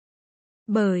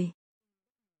 Bơi.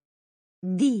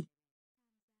 Di.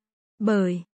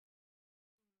 Bơi.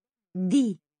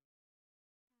 Di.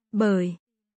 Bơi.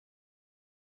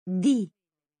 Di.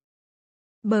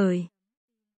 Bơi.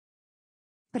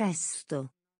 Presto.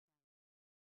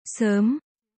 Sớm.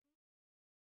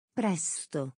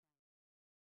 Presto.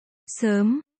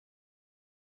 Sớm.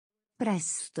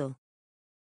 Presto.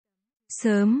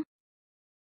 Sớm.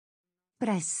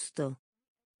 Presto.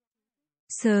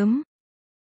 Sớm.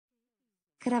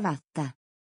 Cravatta.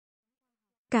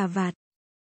 Cà vạt.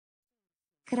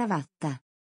 Cravatta.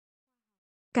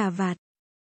 Cà vạt.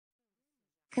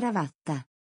 Cravatta.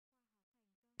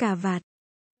 Cà vạt.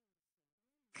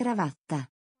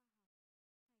 Cravatta.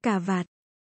 Cà vạt.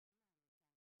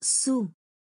 Su.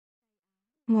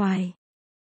 Ngoài.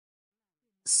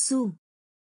 Su.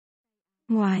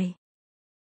 Ngoài.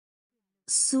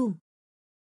 Su.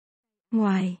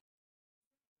 Ngoài.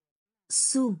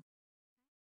 Su.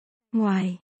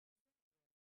 Ngoài.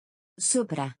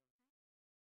 Sopra.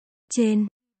 Trên.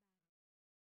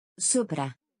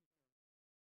 Sopra.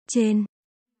 Trên.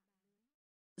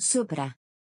 Sopra.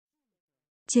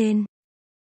 Trên.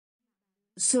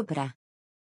 Sopra.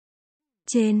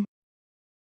 Trên.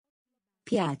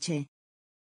 Piace.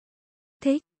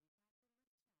 Thích.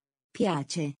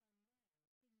 Piace.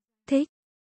 Thích.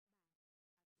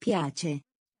 Piace.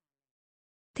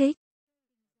 Thích.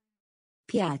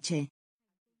 Piace.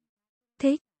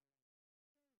 Thích.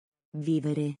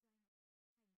 Vivere.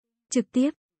 Trực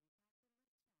tiếp.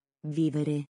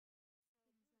 Vivere.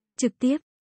 Trực tiếp.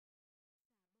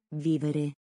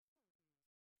 Vivere.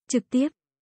 Trực tiếp.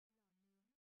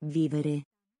 Vivere.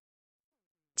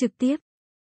 Trực tiếp.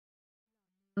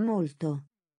 Molto.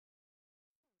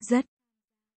 Rất.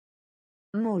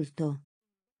 Molto.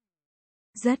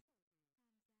 Rất.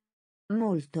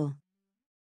 Molto.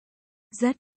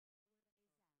 Rất.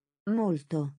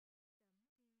 Molto.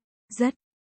 Rất.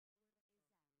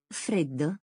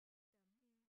 Freddo.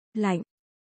 Lạnh.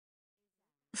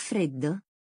 Freddo.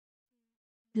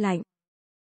 Lạnh.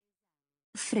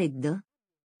 Freddo.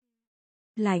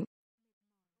 Lạnh.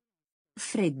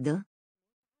 Freddo.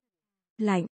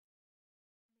 Lạnh.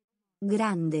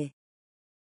 Grande.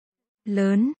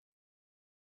 Lớn.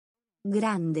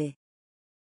 Grande.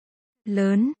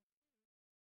 Lớn.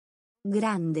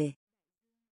 Grande.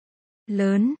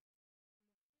 Lớn.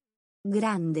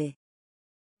 Grande.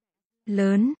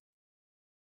 Lớn.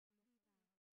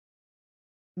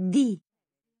 Di.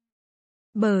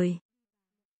 Bởi.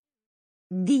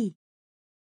 Di.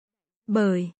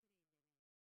 Bởi.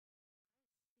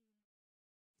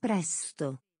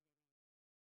 Presto.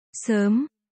 Sớm.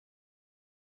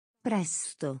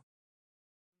 Presto.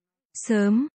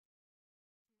 Sớm.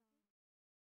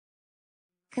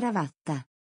 Cravatta.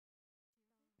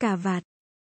 Cà vạt.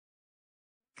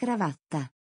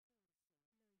 Cravatta.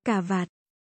 Cà vạt.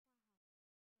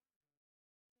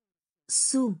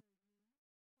 Su.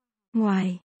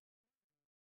 Ngoài.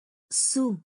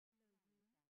 Su.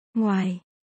 Ngoài.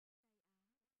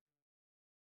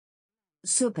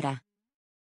 Sopra.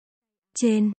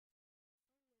 Trên.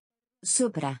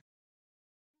 Sopra.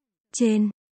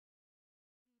 Trên.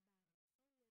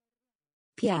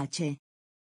 Piace.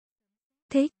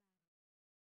 Thích.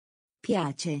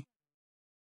 Piace.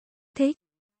 Thích.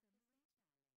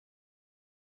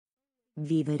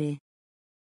 Vivere.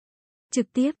 Trực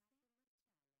tiếp.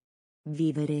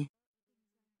 Vivere.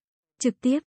 Trực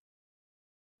tiếp.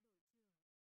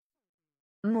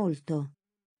 Molto.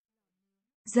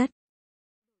 Rất.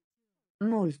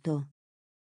 Molto.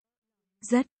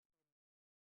 Rất.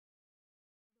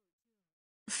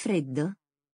 Freddo.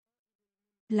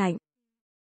 Lạnh.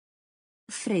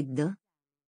 Freddo.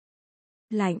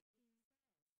 Lạnh.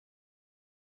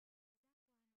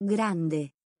 Grande.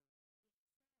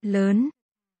 Lớn.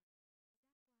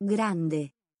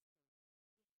 Grande.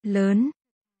 Lớn.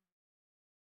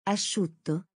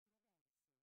 Asciutto.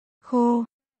 Khô.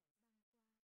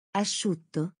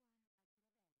 Asciutto.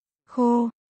 Khô.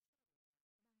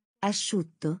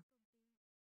 Asciutto.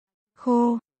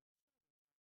 Khô.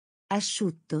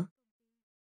 Asciutto.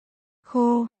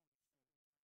 Khô.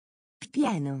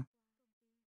 Pieno.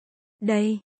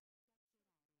 Đầy.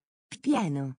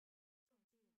 Pieno.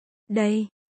 Đầy.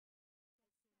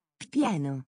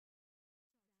 Pieno.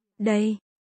 Đầy.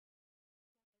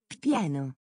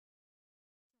 Pieno.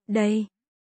 Đầy.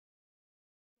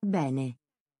 Bene.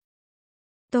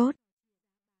 Tốt.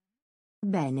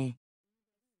 Bene.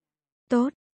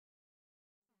 Tốt.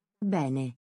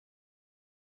 Bene.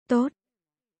 Tốt.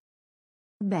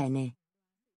 Bene.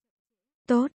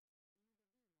 Tốt.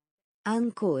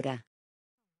 Ancora.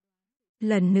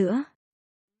 Lần nữa.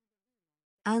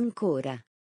 Ancora.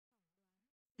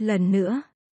 Lần nữa.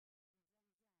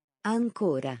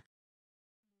 Ancora.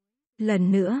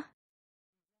 Lần nữa.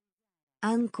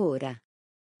 Ancora.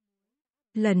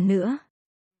 Lần nữa.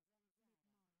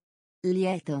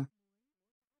 Lieto.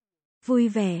 Vui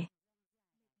vẻ.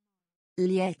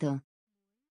 Lieto.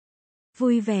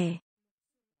 Vui vẻ.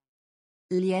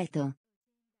 Lieto.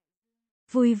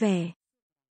 Vui vẻ.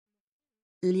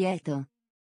 Lieto.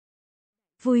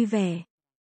 Vui vẻ.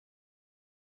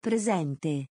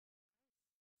 Presente.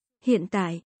 Hiện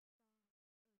tại.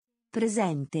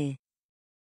 Presente.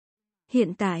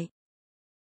 Hiện tại.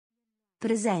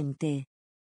 Presente.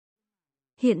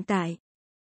 Hiện tại.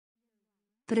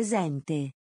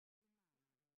 Presente.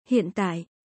 Hiện tại.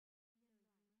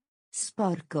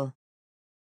 Sporco.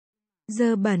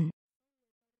 Dơ bẩn.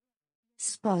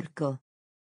 Sporco.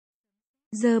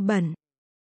 Dơ bẩn.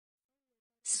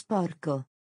 Sporco.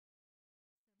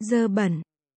 Dơ bẩn.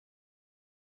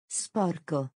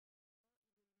 Sporco.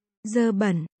 Dơ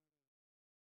bẩn.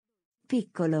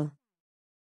 Piccolo.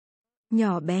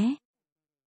 Nhỏ bé.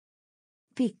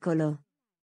 Piccolo.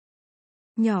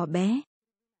 Nhỏ bé.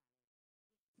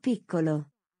 Piccolo.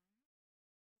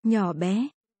 Nhỏ bé.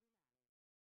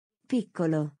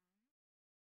 Piccolo.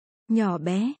 Nhỏ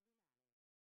bé.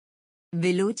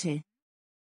 Veloce.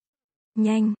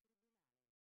 Nhanh.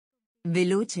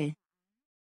 Veloce.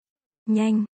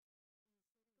 Nhanh.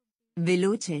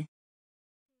 Veloce.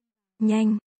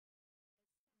 Nhanh.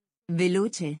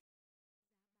 Veloce.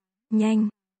 Nhanh.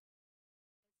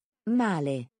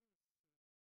 Male.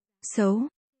 Xấu.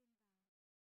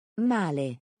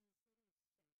 Male.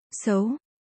 Xấu.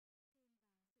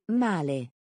 Male.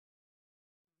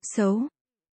 Xấu.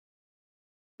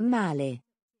 Male.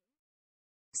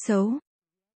 Xấu.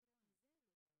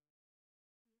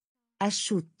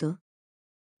 Asciutto.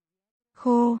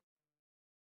 Khô.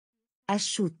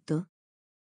 Asciutto.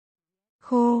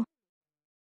 Khô.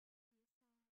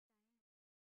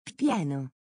 Pieno.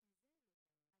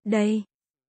 Đây.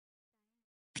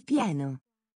 Pieno.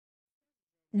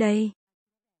 Đây.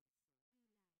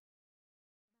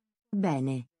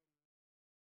 Bene.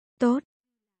 Tốt.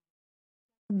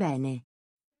 Bene.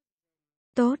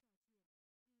 Tốt.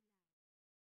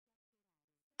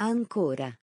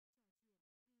 Ancora.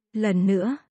 Lần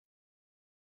nữa.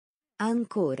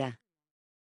 Ancora.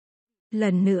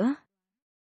 Lần nữa.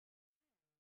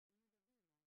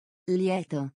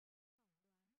 Lieto.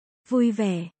 Vui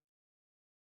vẻ.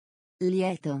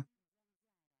 Lieto.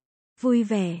 Vui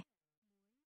vẻ.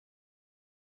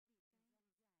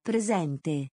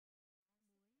 Presente.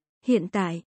 Hiện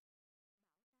tại.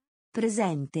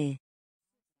 Presente.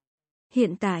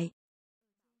 Hiện tại.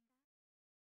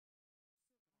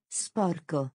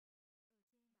 Sporco.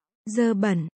 Dơ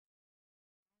bẩn.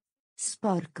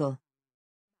 Sporco.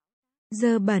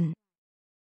 Dơ bẩn.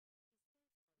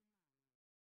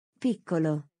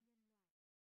 Piccolo.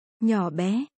 Nhỏ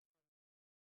bé.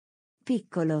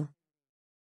 Piccolo.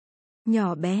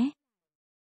 Nhỏ bé.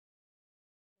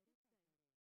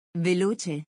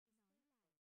 Veloce.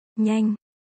 Nhanh.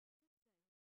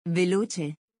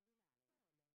 Veloce.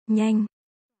 Nhanh.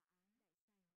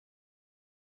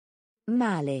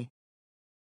 Male.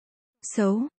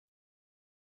 Xấu.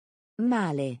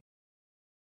 Male.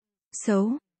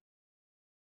 Xấu.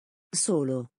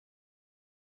 Solo.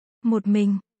 Một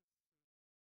mình.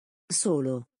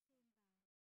 Solo.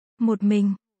 Một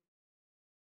mình.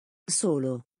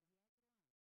 Solo.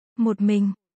 Một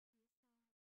mình.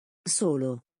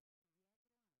 Solo.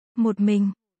 Một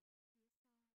mình.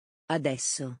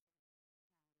 Adesso.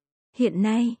 Hiện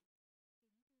nay.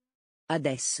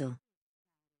 Adesso.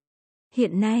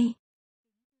 Hiện nay.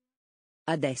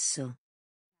 Adesso.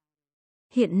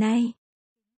 Hiện nay.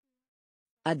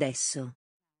 Adesso.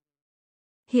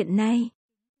 Hiện nay.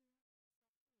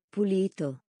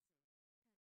 Pulito.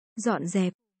 Dọn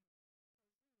dẹp.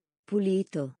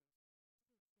 Pulito.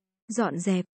 Dọn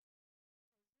dẹp.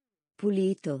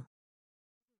 Pulito.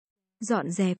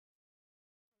 Dọn dẹp.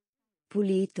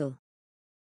 Pulito.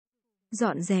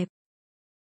 Dọn dẹp.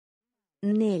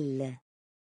 Nel.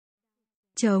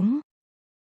 Trống.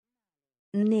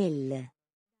 Nel.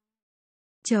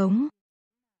 Trống.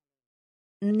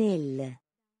 Nel.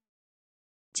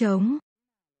 Trống.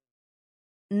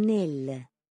 Nel.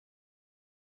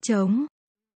 Trống.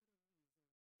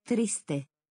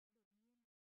 Triste.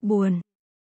 Buồn.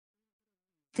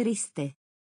 Triste.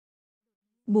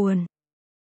 Buồn.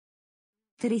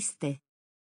 Triste.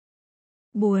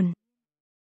 Buồn.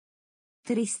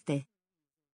 Triste.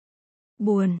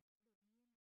 Buồn.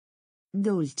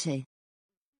 Dolce.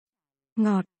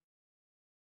 Ngọt.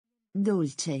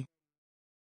 Dolce.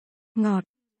 Ngọt.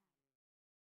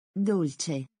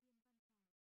 Dolce.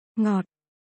 Ngọt.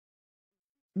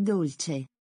 Dolce.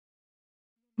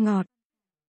 Ngọt.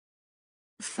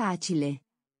 Facile.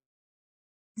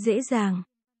 Dễ dàng.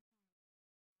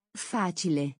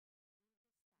 Facile.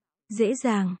 Dễ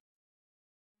dàng.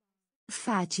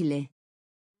 Facile.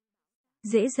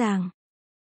 Dễ dàng.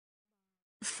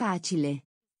 Facile.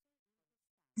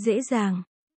 Dễ dàng.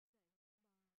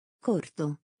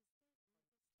 Corto.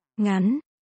 Ngắn.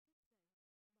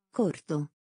 Corto.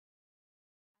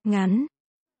 Ngắn.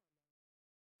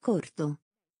 Corto.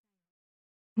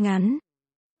 Ngắn.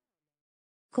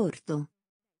 Corto.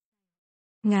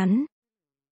 Ngắn.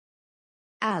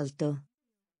 Alto.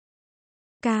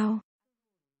 Cao.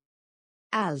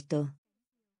 Alto.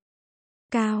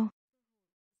 Cao.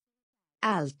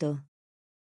 Alto.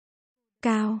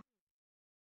 Cao.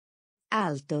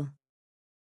 Alto.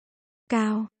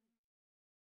 Cao.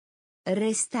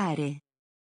 Restare.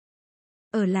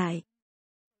 Ở lại.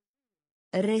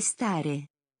 Restare.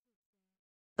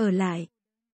 Ở lại.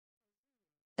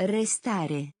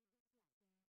 Restare.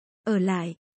 Ở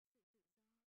lại.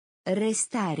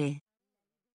 Restare.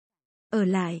 Ở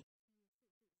lại.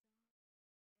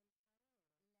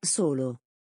 Solo.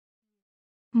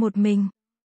 Một mình.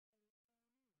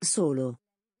 Solo.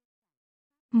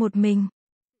 Một mình.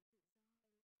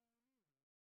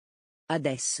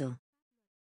 Adesso.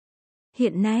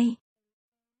 Hiện nay.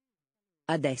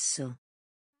 Adesso.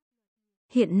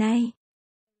 Hiện nay.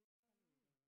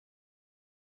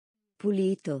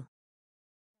 Pulito.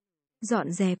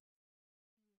 Dọn dẹp.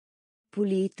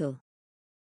 Pulito.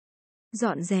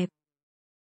 Dọn dẹp.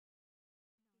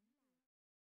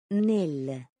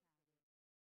 Nel.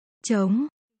 Trống.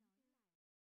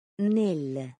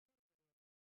 Nel.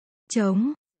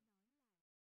 Trống.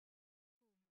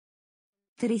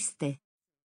 Triste.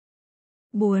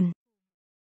 Buồn.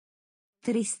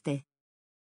 Triste.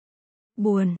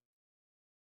 Buồn.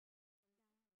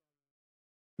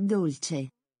 Dolce.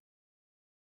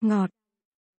 Ngọt.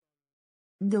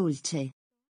 Dolce.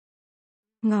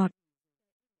 Ngọt.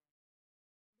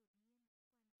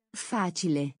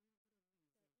 Facile.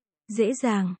 Dễ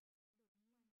dàng.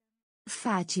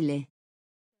 Facile.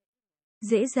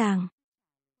 Dễ dàng.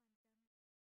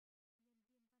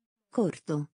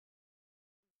 Corto.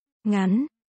 Ngắn.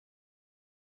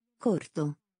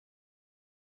 Corto.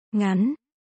 Ngắn.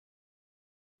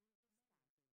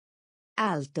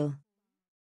 Alto.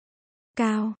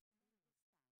 Cao.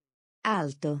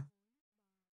 Alto.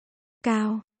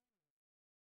 Cao.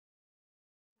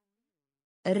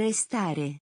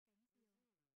 Restare.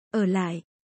 Ở lại.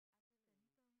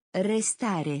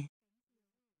 Restare.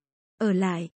 Ở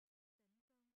lại.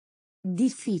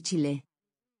 Difficile.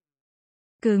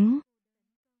 Cứng.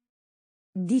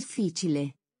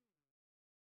 Difficile.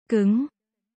 Cứng.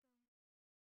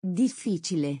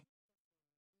 Difficile.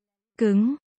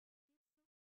 Cứng.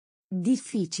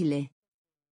 Difficile.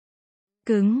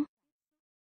 Cứng.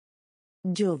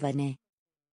 Giovane.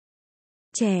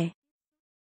 Trẻ.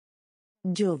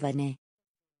 Giovane.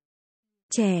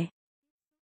 Trẻ.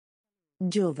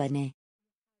 Giovane.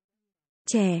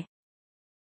 Trẻ.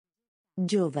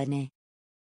 Giovane.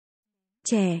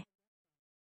 Trẻ.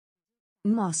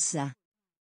 Mossa.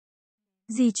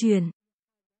 Di chuyển.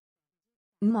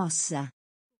 Mossa.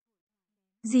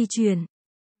 Di chuyển.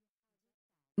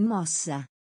 Mossa.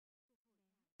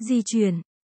 Di chuyển.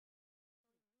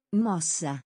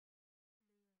 Mossa.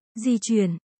 Di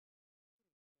chuyển.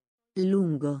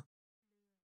 Lungo.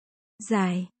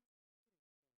 Dài.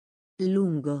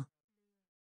 Lungo.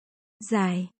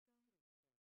 Dài.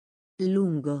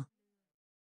 Lungo.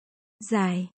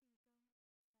 Dài.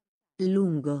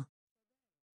 Lungo.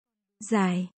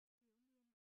 Dài.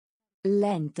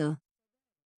 Lento.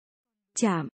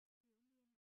 Chạm.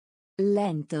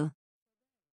 Lento.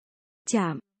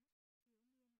 Chạm.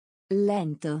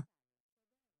 Lento.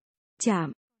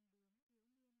 Chạm.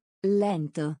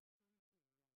 Lento.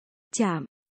 Chạm.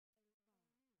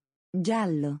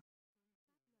 Giallo.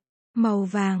 Màu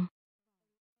vàng.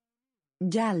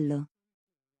 Giallo.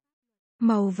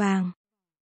 Màu vàng.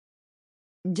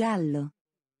 Giallo.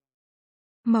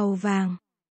 Màu vàng.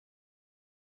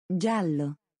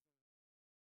 Giallo.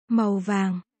 Màu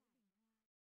vàng.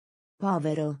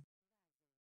 Povero.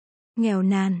 Nghèo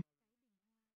nàn.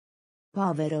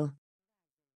 Povero.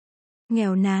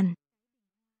 Nghèo nàn.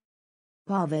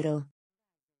 Povero.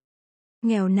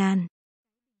 Nghèo nàn.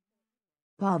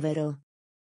 Povero.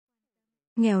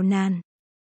 Nghèo nàn.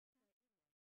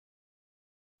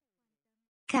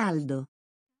 Caldo.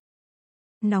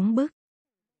 Nóng bức.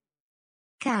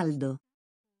 Caldo.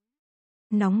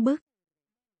 Nóng bức.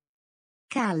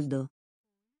 Caldo.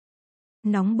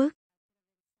 Nóng bức.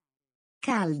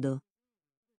 Caldo.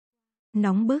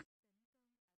 Nóng bức.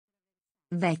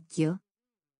 Vecchio.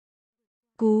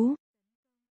 Cú.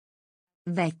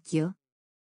 Vecchio.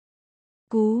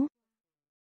 Cú.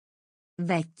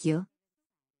 Vecchio.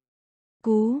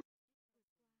 Cú.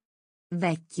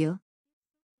 Vecchio.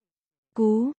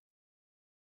 Cú.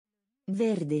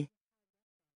 Verde.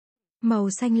 Màu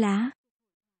xanh lá.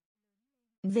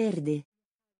 Verde.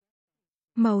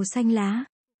 Màu xanh lá.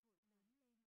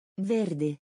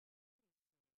 Verde.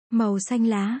 Màu xanh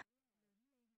lá.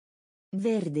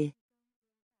 Verde.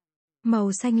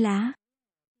 Màu xanh lá.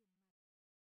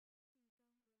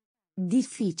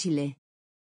 Difficile.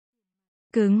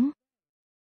 Cứng.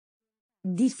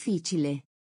 Difficile.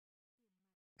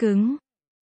 Cứng.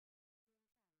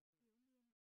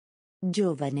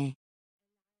 Giovane.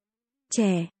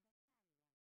 Trẻ.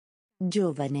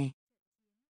 Giovane.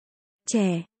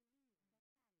 Trẻ.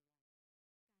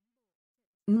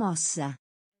 Mossa.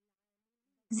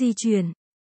 Di chuyển.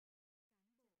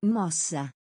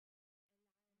 Mossa.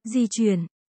 Di chuyển.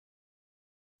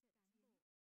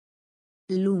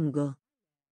 Lungo.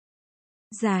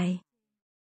 Dài.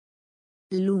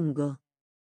 Lungo.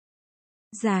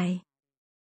 Dài.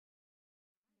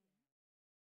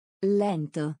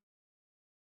 Lento.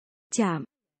 Chạm.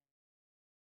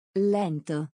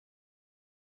 Lento.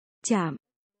 Chạm.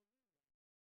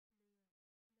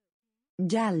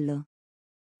 Giallo.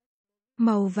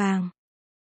 Màu vàng.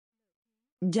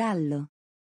 Giallo.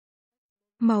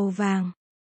 Màu vàng.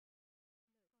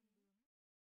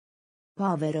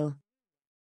 Povero.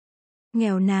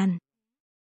 Nghèo nàn.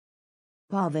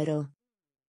 Povero.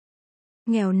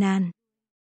 Nghèo nàn.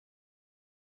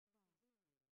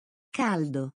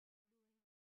 Caldo.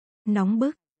 Nóng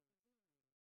bức.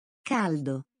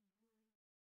 Caldo.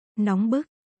 Nóng bức.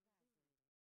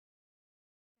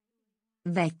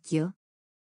 Vecchio.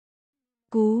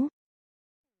 Cú.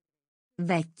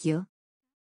 Vecchio.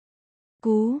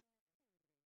 Cú.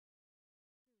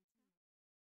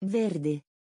 Verde.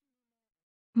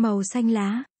 Màu xanh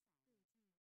lá.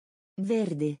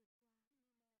 Verde.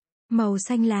 Màu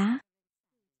xanh lá.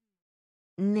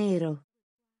 Nero.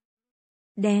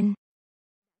 Đen.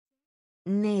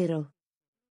 Nero.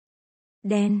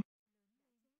 Đen.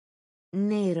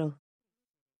 Nero.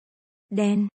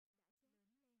 Đen.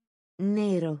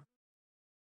 Nero.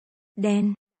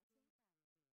 Đen.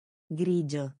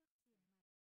 Grigio.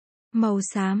 Màu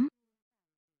xám.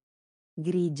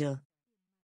 Grigio.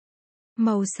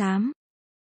 Màu xám.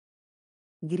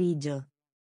 Grigio.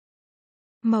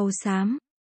 Màu xám.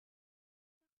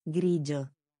 Grigio.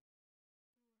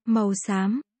 Màu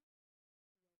xám.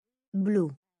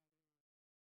 Blu.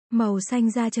 Màu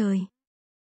xanh da trời.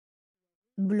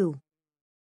 Blu.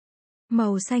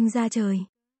 Màu xanh da trời.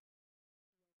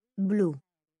 Blu.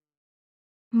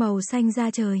 Màu xanh da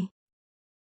trời.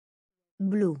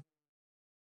 Blu.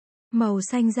 Màu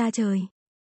xanh da trời.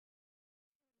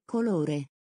 Colore.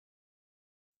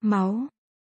 Máu.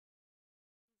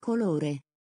 Colore.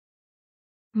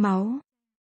 Máu.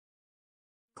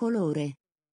 Colore.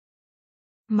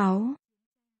 Máu.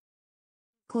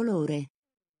 Colore.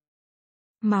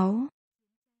 Máu.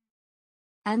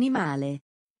 Animale.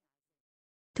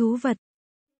 Thú vật.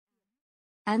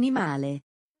 Animale.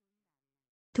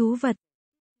 Thú vật.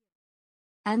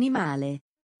 Animale.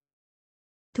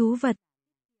 Thú vật.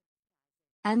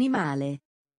 Animale.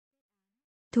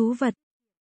 Thú vật.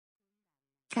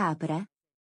 Capra.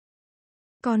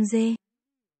 Con dê.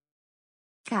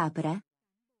 Capra.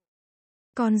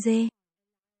 Con dê.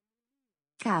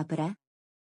 Capra.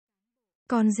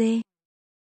 Con dê.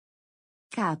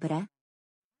 Capra.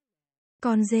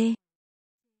 Con dê.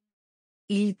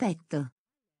 Il petto.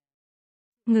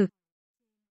 Ngực.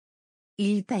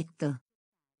 Il petto.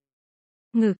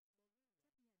 Ngực.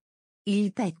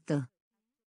 Il petto.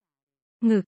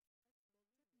 Ngực.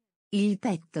 Il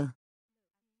petto.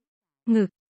 Ngực.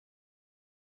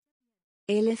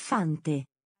 Elefante.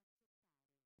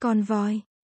 Con voi.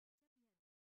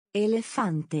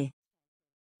 Elefante.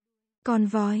 Con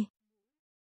voi.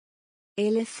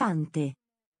 Elefante.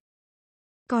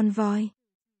 Con voi.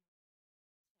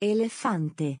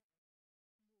 Elefante.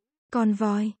 Con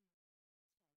voi.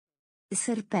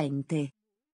 Serpente.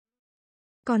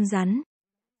 Con rắn.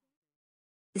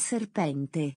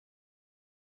 Serpente.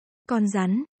 Con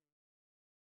rắn.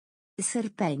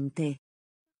 Serpente.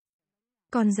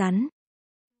 Con rắn.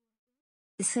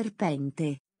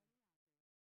 Serpente.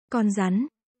 Con rắn.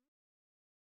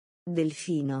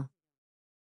 Delfino.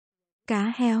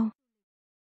 Cá heo.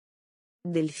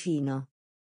 Delfino.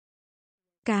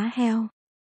 Cá heo.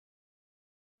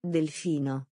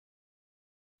 Delfino.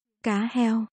 Cá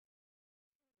heo.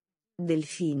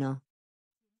 Delfino.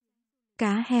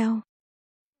 Cá heo.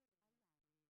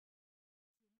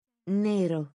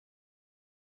 Nero.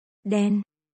 Đen.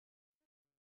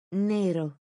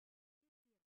 Nero.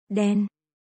 Đen.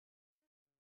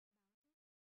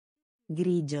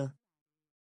 Grigio.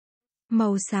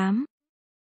 Màu xám.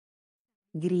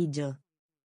 Grigio.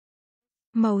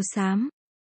 Màu xám.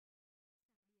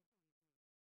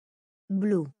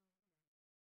 Blu.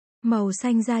 Màu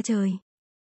xanh da trời.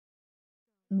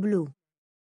 Blu.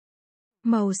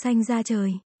 Màu xanh da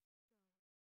trời.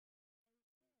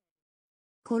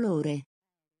 Colore.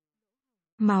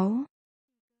 Máu.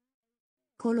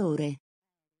 Colore.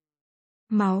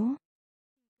 Máu.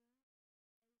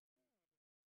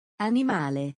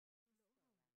 Animale.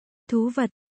 Thú vật.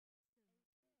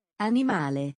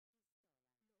 Animale.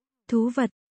 Thú vật.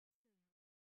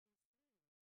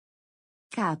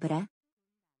 Capra.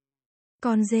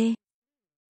 Con dê.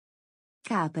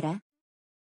 Capra.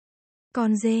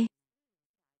 Con dê.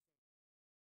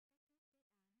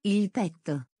 Il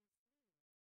petto.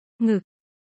 Ngực.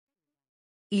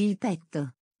 Il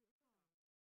petto.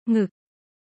 Ngực.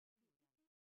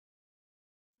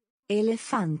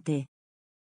 Elefante.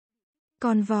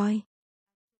 Con voi.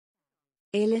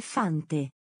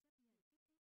 Elefante.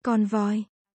 Con voi.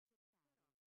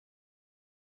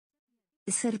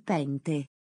 Serpente.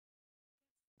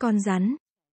 Con rắn.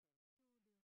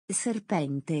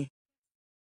 Serpente.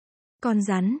 Con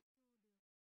rắn.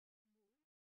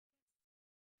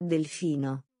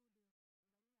 Delfino.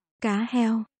 Cá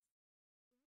heo.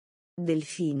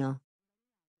 Delfino.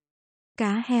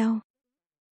 Cá heo.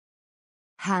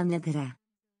 Anatra.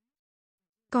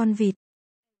 Con vịt.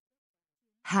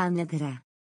 Anatra.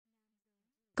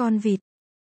 Con vịt.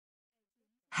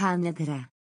 Anatra.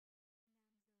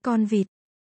 Con vịt.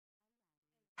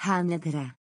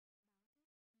 Anatra.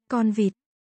 Con vịt.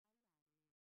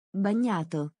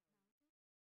 Bagnato.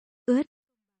 Ướt.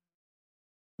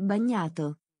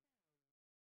 Bagnato.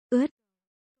 Ướt.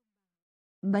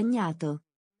 Bagnato.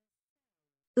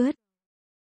 Ướt.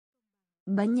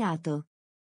 Bagnato.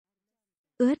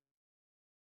 Ướt.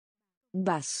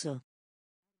 Basso.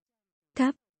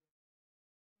 Thấp.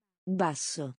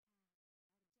 Basso.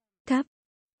 Thấp.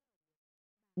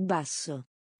 Basso.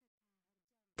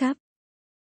 Thấp.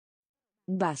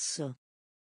 Basso.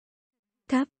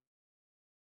 Thấp.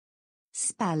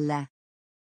 Spalla.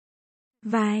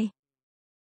 Vai.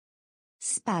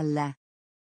 Spalla.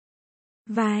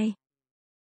 Vai.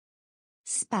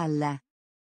 Spalla.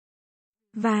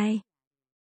 Vai.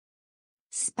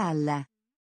 Spalla.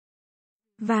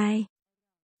 Vai.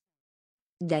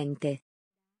 Dente.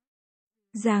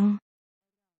 Răng.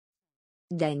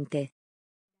 Dente.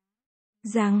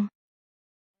 Răng.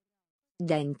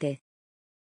 Dente.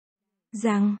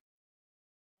 Răng.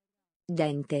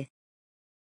 Dente.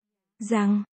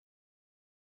 Răng.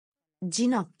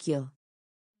 Ginocchio.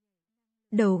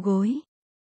 Đầu gối.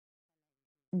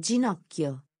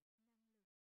 Ginocchio.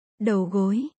 Đầu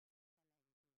gối.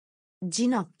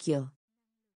 Ginocchio.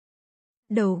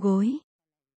 Đầu gối.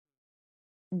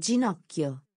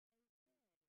 Ginocchio.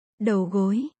 Đầu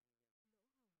gối.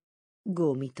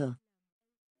 Gomito.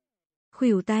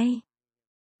 Khuỷu tay.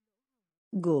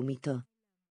 Gomito.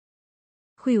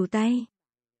 Khuỷu tay.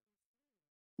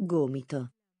 Gomito.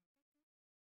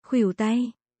 Khuỷu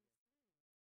tay.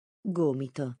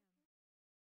 Gomito.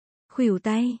 Khuỷu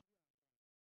tay.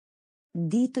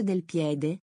 Dito del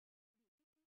piede.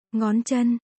 Ngón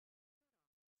chân.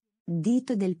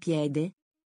 Dito del piede.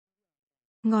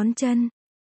 Ngón chân.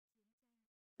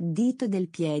 Dito del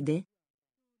piede.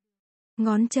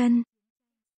 Ngón chân.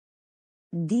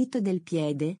 Dito del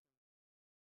piede.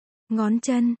 Ngón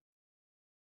chân.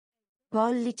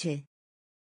 Pollice.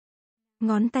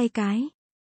 Ngón tay cái.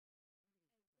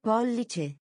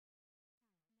 Pollice.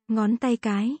 Ngón tay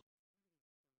cái.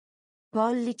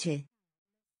 Pollice.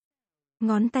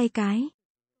 Ngón tay cái.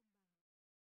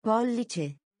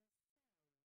 Pollice.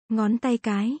 Ngón tay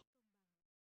cái.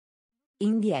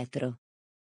 Indietro.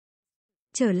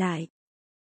 Trở lại.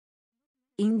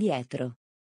 Indietro.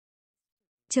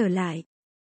 Trở lại.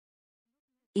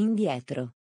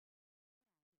 Indietro.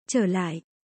 Trở lại.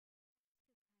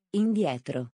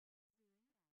 Indietro.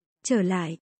 Trở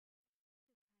lại.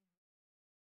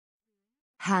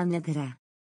 Hanedra.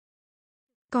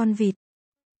 Con vịt.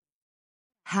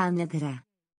 Hanedra.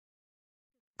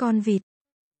 Con vịt.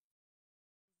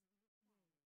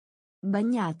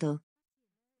 Bagnato.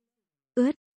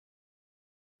 Ướt.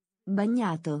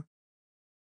 Bagnato.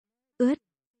 Ướt.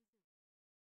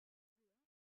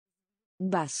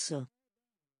 Basso.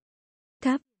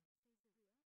 Thấp.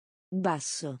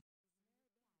 Basso.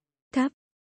 Thấp.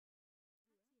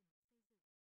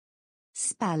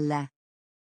 Spalla.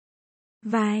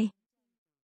 Vai.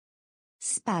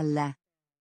 Spalla.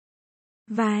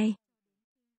 Vai.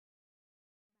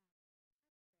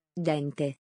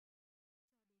 Dente.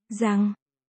 Răng.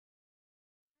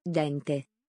 Dente.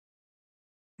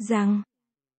 Răng.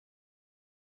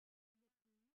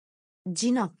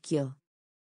 Ginocchio.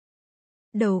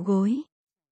 Đầu gối.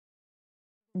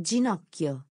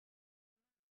 Ginocchio.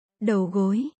 Đầu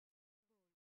gối.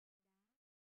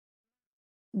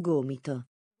 Gomito.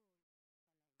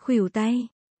 Khuỷu tay.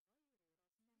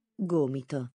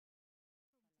 Gomito.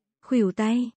 Khuỷu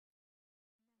tay.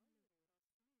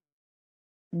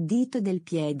 Dito del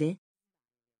piede.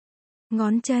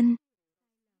 Ngón chân.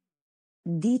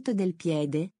 Dito del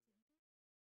piede.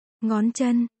 Ngón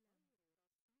chân.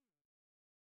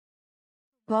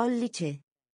 Pollice.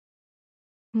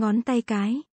 Ngón tay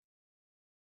cái.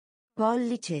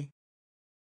 Pollice.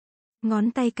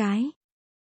 Ngón tay cái.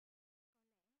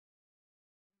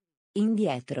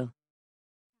 Indietro.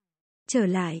 Trở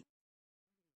lại.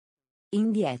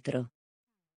 Indietro.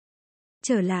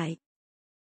 Trở lại.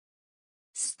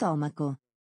 Stomaco.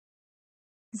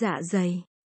 Dạ dày.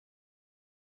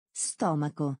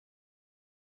 Stomaco.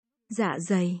 Dạ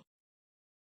dày.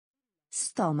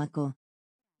 Stomaco.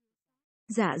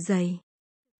 Dạ dày.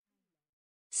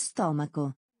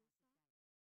 Stomaco.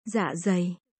 Dạ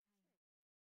dày.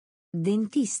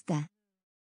 Dentista.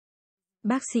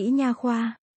 Bác sĩ nha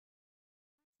khoa.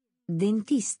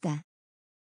 Dentista.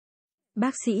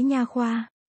 Bác sĩ nha khoa.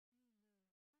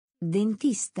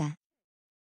 Dentista.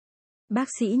 Bác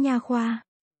sĩ nha khoa.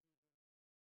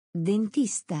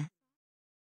 Dentista.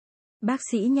 Bác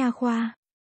sĩ nha khoa.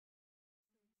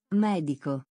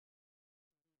 Medico.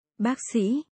 Bác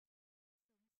sĩ.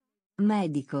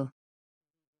 Medico.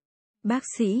 Bác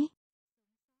sĩ.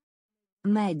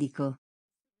 Medico.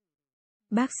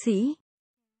 Bác sĩ.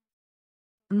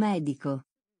 Medico.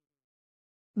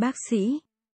 Bác sĩ.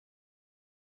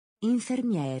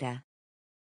 Infermiera.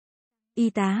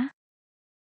 Y tá.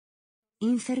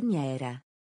 Infermiera.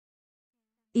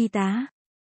 Y tá.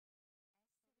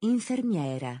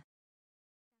 Infermiera.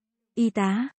 Y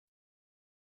tá.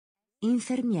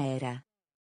 Infermiera.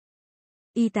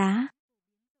 Y tá.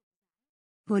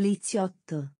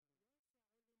 Poliziotto.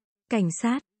 Cảnh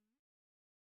sát.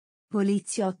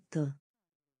 Poliziotto.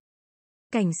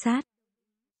 Cảnh sát.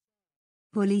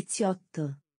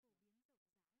 Poliziotto.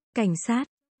 Cảnh sát.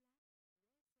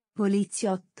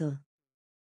 Poliziotto.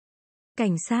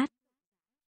 Cảnh sát.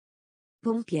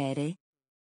 Pompiere.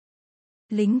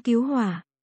 Lính cứu hỏa.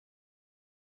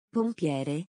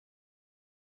 Pompiere.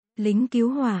 Lính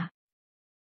cứu hỏa.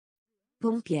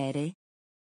 Pompiere.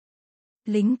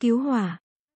 Lính cứu hỏa.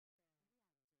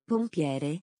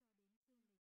 Pompiere.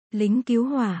 Lính cứu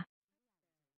hỏa.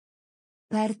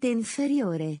 Parte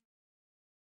inferiore.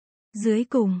 Dưới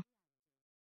cùng.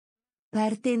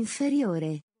 Parte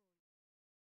inferiore.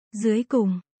 Dưới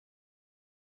cùng.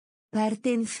 Parte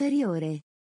inferiore.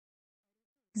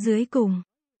 Dưới cùng.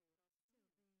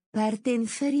 Parte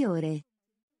inferiore.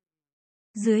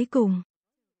 Dưới cùng.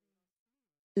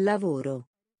 Lavoro.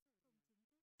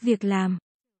 Việc làm.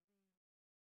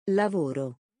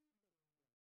 Lavoro.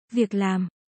 Việc làm.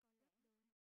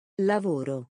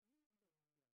 Lavoro.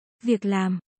 Việc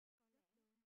làm.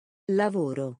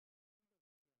 Lavoro.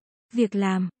 Việc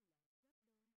làm.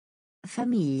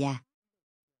 Famiglia.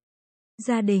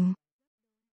 Gia đình.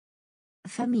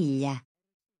 Famiglia.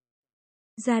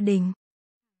 Gia đình.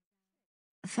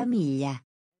 Famiglia.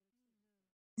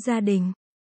 Gia đình.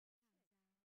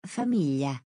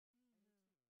 Famiglia.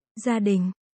 Gia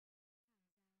đình.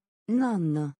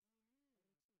 Nonno.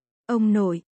 Ông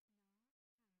nội.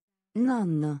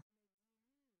 Nonno.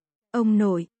 Ông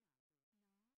nội.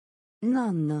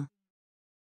 Nonno.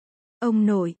 Ông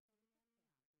nội.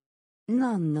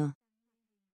 Nonno.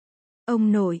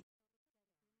 Ông nội.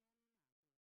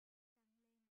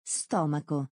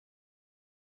 Stomaco.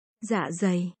 Dạ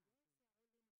dày.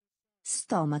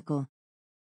 Stomaco.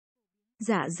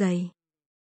 Dạ dày.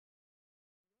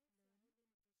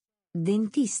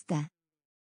 Dentista.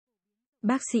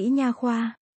 Bác sĩ nha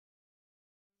khoa.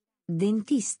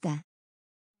 Dentista.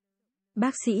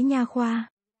 Bác sĩ nha khoa.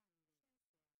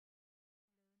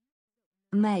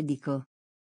 Medico.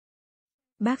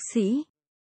 Bác sĩ.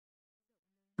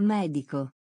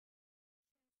 Medico.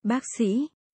 Bác sĩ.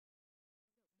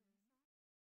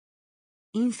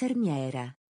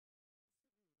 Infermiera.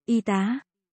 Y tá.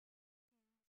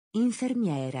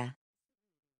 Infermiera.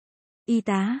 Y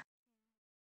tá.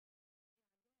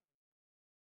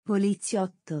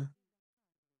 Poliziotto.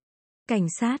 Cảnh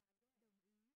sát.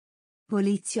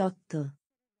 Poliziotto.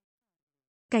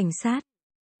 Cảnh sát.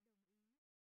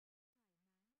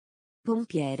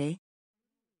 Pompiere.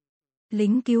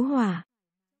 Lính cứu hỏa.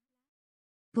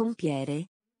 Pompiere.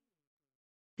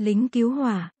 Lính cứu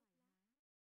hỏa.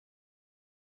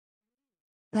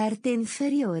 Parte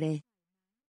inferiore.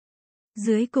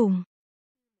 Dưới cùng.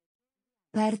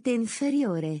 Parte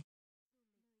inferiore.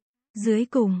 Dưới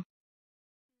cùng.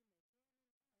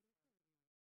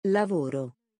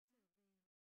 Lavoro.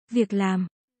 Việc làm.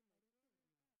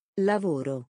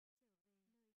 Lavoro.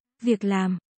 Việc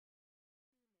làm.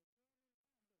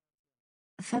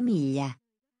 Famiglia.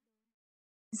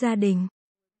 Gia đình.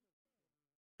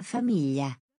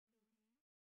 Famiglia.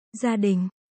 Gia đình.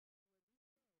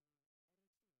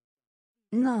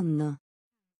 Nonno.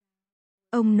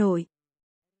 Ông nội.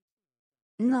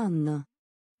 Nonno.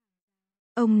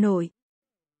 Ông nội.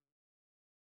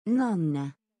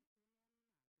 Nonna.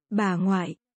 Bà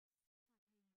ngoại.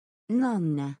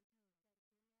 Nonna.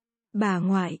 Bà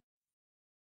ngoại.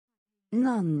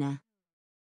 Nonna.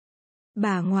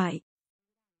 Bà ngoại.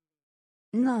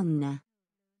 Nonna.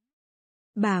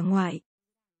 Bà ngoại.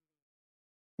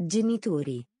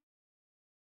 Genitori.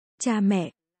 Cha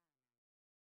mẹ.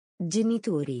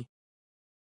 Genitori.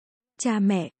 Cha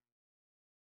mẹ.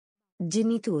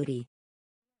 Genitori.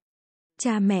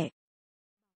 Cha mẹ.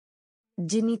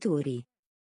 Genitori.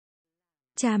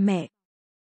 Cha mẹ.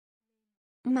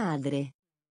 Madre.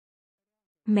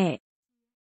 Mẹ.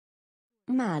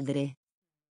 Madre.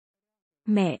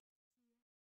 Mẹ.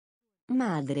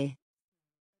 Madre.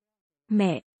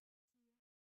 Mẹ.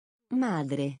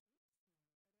 Madre.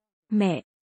 Mẹ.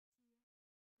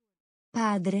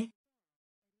 Padre.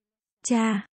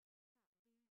 Cha.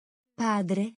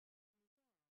 Padre.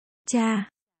 Cha.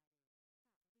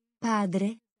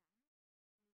 Padre.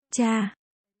 Cha.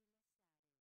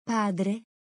 Padre.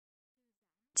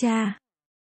 Cha.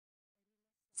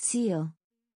 Zio.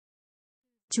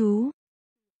 Chú.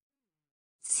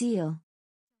 Zio.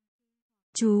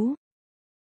 Chú.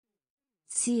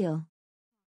 Zio.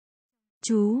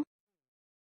 Chú.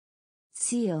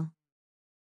 Zio.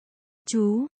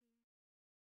 Chú.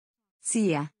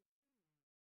 Sia.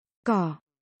 Cỏ.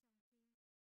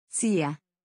 Sia.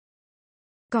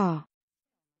 Cỏ.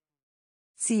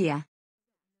 Sia.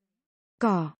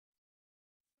 Cỏ.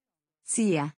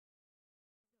 Sia.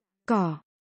 Cỏ.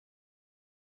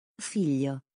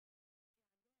 Figlio.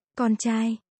 Con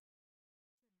trai.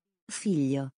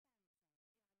 Figlio.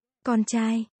 Con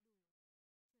trai.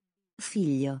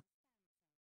 Figlio.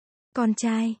 Con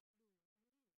trai.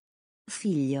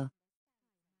 Figlio.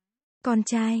 Con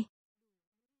trai.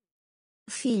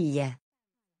 Figlia.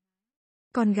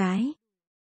 Con gái.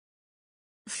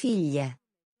 Figlia.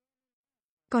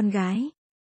 Con gái.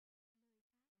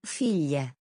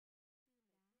 Figlia.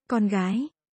 Con gái.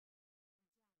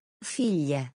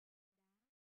 Figlia.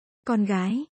 Con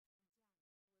gái.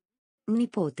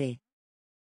 Nipote.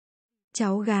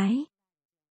 Cháu gái.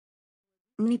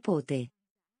 Nipote.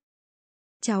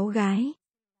 Cháu gái.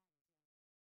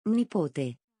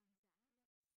 Nipote.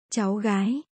 Cháu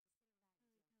gái.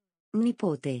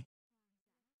 Nipote.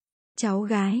 Cháu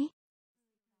gái.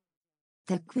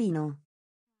 Taccuino.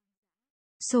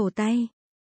 Sổ tay.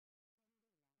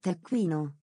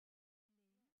 Taccuino.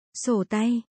 Sổ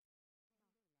tay.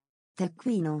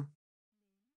 Taccuino.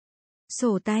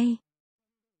 Sổ tay.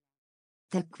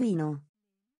 Taccuino.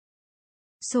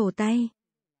 Sổ tay.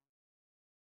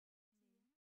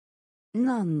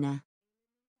 Nonna.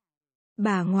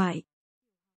 Bà ngoại.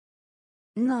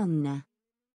 Nonna.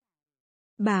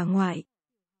 Bà ngoại.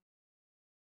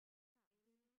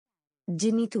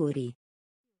 Genitori.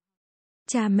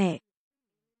 Cha mẹ.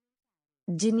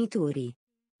 Genitori.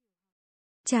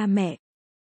 Cha mẹ.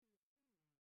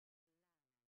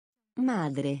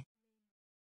 Madre.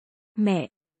 Mẹ.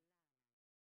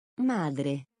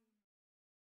 Madre.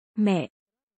 Mẹ.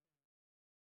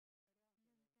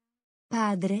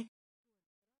 Padre.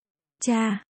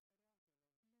 Cha.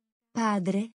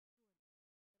 Padre.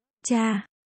 Cha.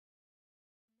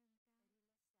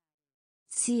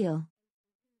 Zio.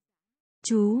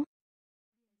 Chú.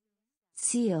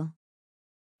 Zio.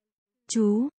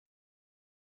 Chú.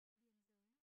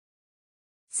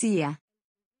 Sia.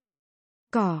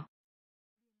 Cỏ.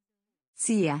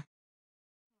 Sia.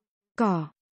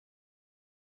 Cỏ.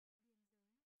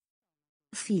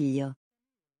 Figlio.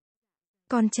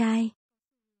 Con trai.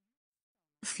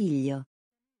 Figlio.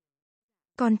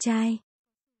 Con trai.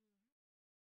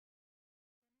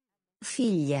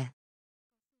 Figlia.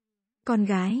 Con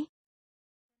gái.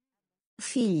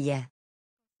 Figlia.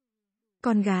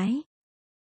 Con gái.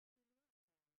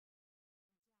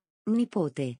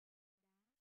 Nipote.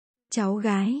 Cháu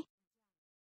gái.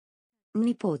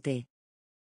 Nipote.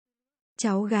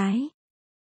 Cháu gái.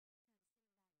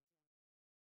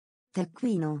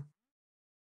 Taccuino.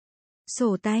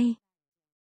 Sổ tay.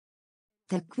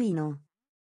 Taccuino.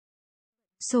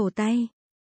 Sổ tay.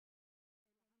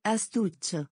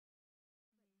 Astuccio.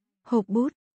 Hộp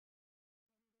bút.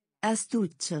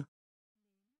 Astuccio.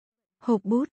 Hộp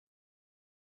bút.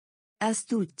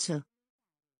 Astuccio.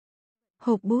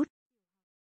 Hộp bút.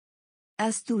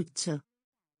 Astuccio.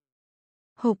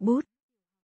 Hộp bút.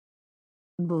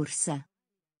 Borsa.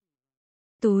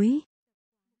 Túi.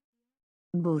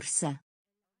 Borsa.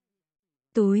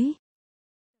 Túi.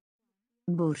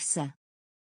 Borsa.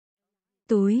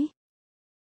 Túi.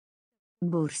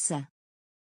 Borsa.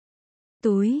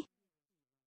 Túi.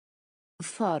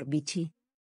 Forbici.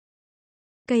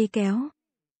 Cây kéo.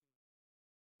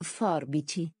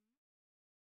 Forbici.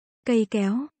 Cây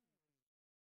kéo.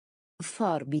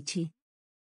 Forbici.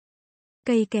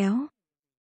 Cây kéo.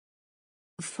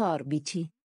 Forbici.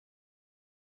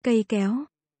 Cây kéo.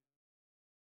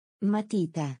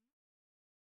 Matita.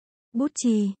 Bút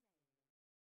chì.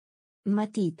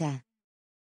 Matita.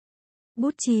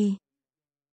 Bút chì.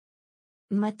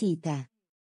 Matita.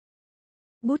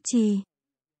 Bút chì.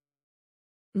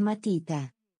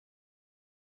 Matita.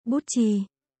 Bút chì.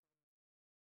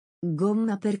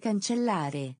 Gomma per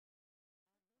cancellare.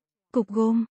 Cục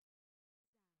gôm.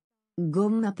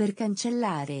 Gomma per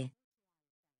cancellare.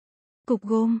 Cục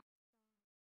gôm.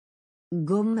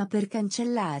 Gomma per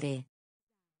cancellare.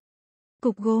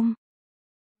 Cục gôm.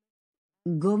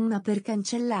 Gomma per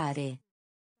cancellare.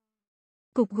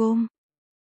 Cục gôm.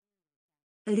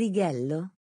 Righello.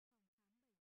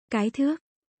 Cái thước.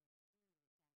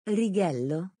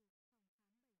 Righello.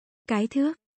 Cái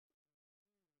thước.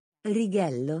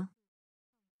 Righello.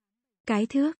 Cái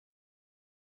thước.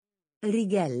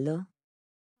 Righello.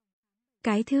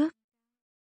 Cái thước.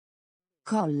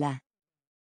 Colla.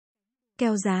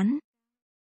 Keo dán.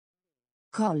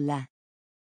 Colla.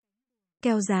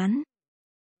 Keo dán.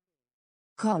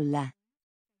 Colla.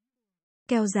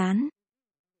 Keo dán.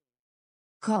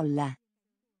 Colla.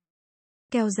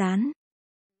 Keo dán.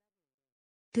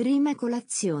 Prima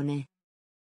colazione.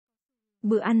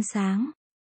 Bữa ăn sáng.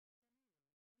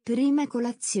 Prima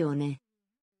colazione.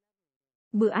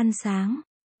 Bữa ăn sáng.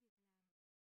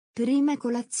 Prima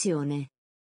colazione.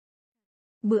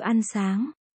 Bữa ăn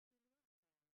sáng.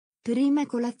 Prima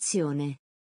colazione.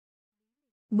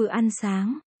 Bữa ăn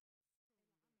sáng.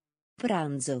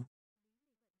 Pranzo.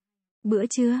 Bữa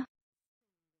trưa.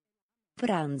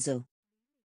 Pranzo.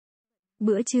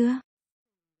 Bữa trưa.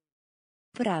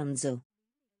 Pranzo.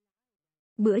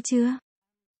 Bữa trưa.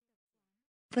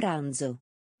 Pranzo.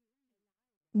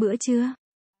 Bữa trưa.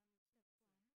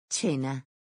 Cena.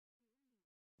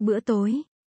 Bữa tối.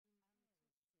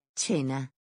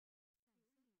 Cena.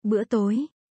 Bữa tối.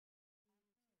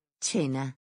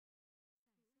 Cena.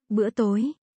 Bữa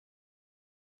tối.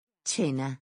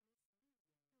 Cena.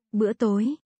 Bữa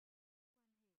tối.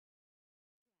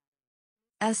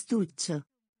 Astuccio.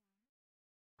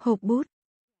 Hộp bút.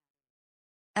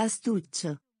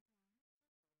 Astuccio.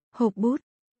 Hộp bút.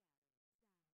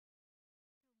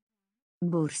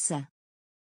 Borsa.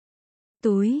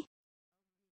 Túi.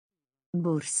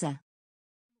 Borsa.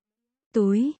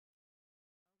 Túi.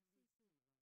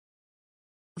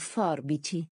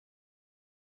 Forbici.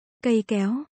 Cây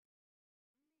kéo.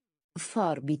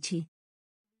 Forbici.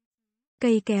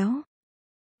 Cây kéo.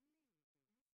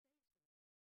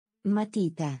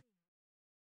 Matita.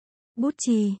 Bút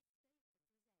chì.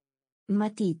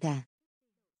 Matita.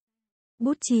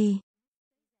 Bút chì.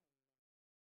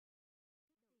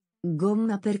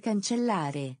 Gomma per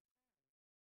cancellare.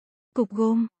 Cục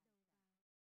gôm.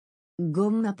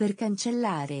 Gomma per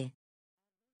cancellare.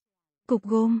 Cục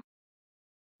gôm.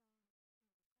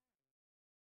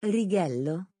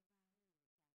 Righello.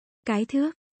 Cái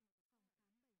thước.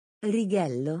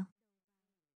 Righello.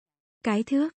 Cái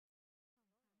thước.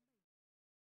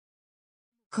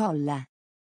 Colla.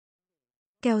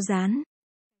 Keo dán.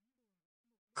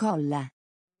 Colla.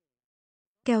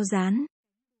 Keo dán.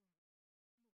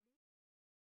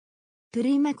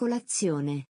 Prima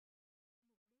colazione.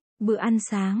 Bữa ăn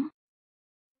sáng.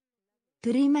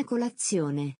 Prima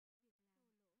colazione.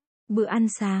 Bữa ăn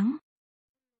sáng.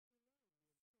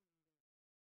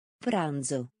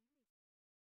 Pranzo.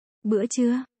 Bữa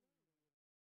trưa.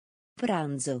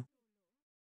 Pranzo.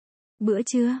 Bữa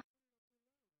trưa.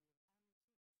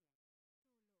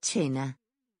 Cena.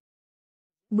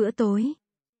 Bữa tối.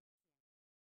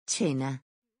 Cena.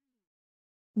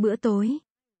 Bữa tối.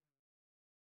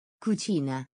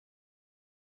 Cucina.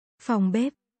 Phòng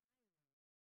bếp.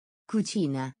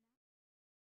 Cucina.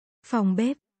 Phòng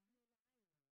bếp.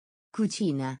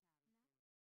 Cucina.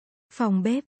 Phòng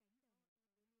bếp.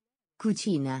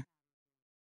 Cucina.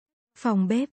 Phòng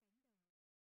bếp.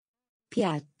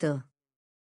 Piatto.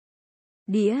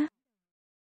 Đĩa.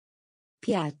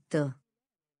 Piatto.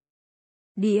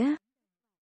 Đĩa.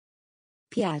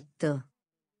 Piatto.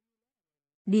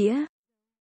 Đĩa.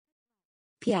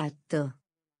 Piatto.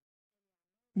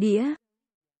 Đĩa.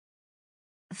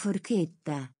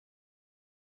 Forchetta.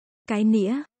 Cái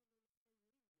nĩa.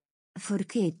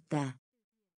 Forchetta.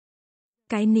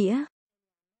 Cái nĩa.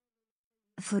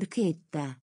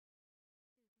 Forchetta.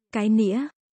 Cái nĩa.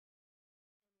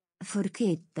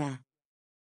 Forchetta.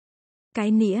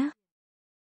 Cái nĩa.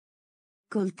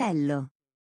 Coltello.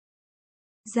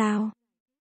 Dao.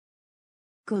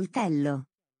 Coltello.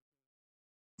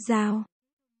 Dao.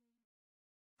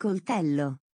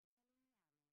 Coltello.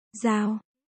 Dao.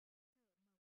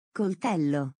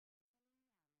 Coltello.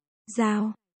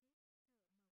 Dao.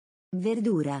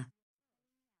 Verdura.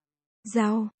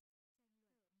 Rau.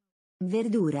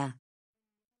 Verdura.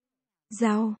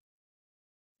 Rau.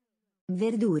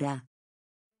 Verdura.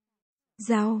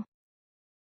 Rau.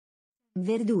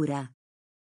 Verdura.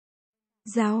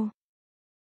 Rau.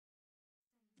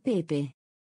 Pepe.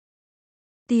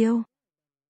 Tiêu.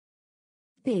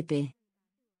 Pepe.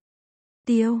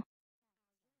 Tiêu.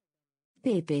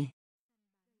 Pepe.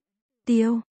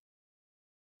 Tiêu.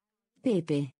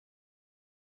 Pepe.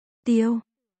 Tiêu.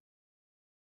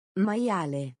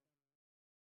 Maiale.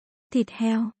 Thịt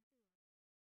heo.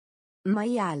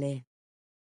 Maiale.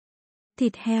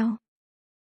 Thịt heo.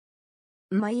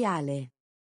 Maiale.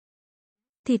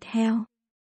 Thịt heo.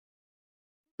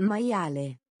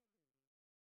 Maiale.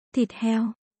 Thịt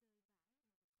heo.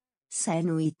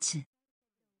 Sandwich.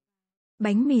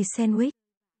 Bánh mì sandwich.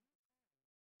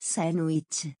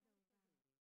 Sandwich.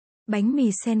 Bánh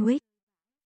mì sandwich.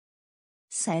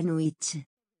 Sandwich.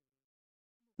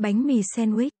 Bánh mì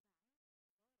sandwich.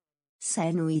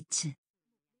 Sandwich.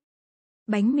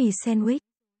 Bánh mì sandwich.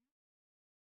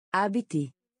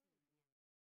 Abiti.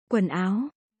 Quần áo.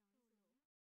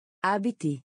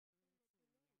 Abiti.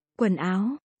 Quần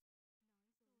áo.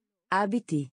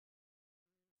 Abiti.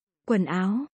 Quần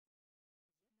áo.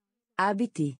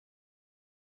 Abiti.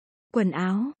 Quần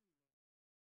áo.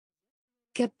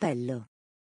 Cappello.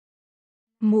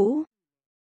 Mũ.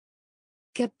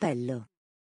 Cappello.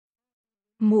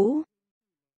 Mũ.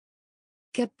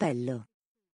 Cappello.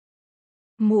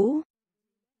 Mũ.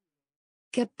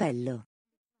 Cappello.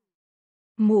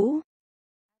 Mũ.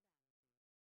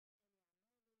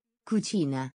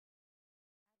 Cucina.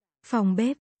 Phòng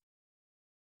bếp.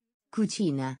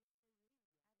 Cucina.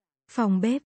 Phòng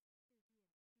bếp.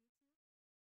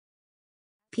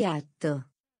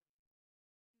 Piatto.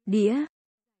 Đĩa.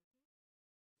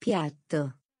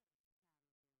 Piatto.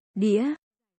 Đĩa.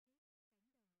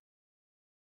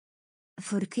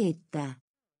 Forchetta.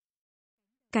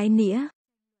 Cái nĩa.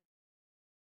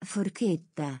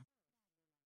 Forchetta.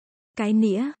 Cái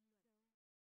nĩa.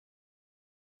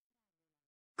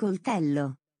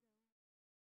 Coltello.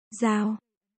 Dao.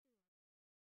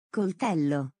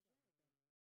 Coltello.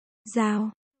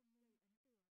 Dao.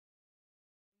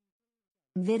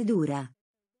 Verdura.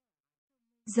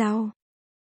 Rau.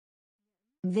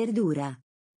 Verdura.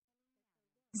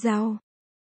 Rau.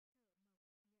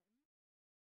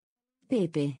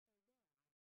 Pepe.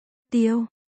 Tiêu.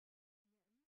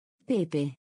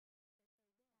 Pepe.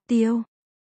 Tiêu.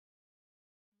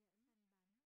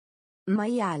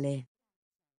 Maiale.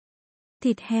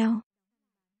 Thịt heo.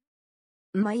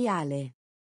 Maiale.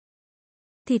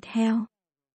 Thịt heo.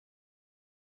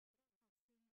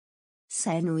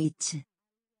 Sandwich.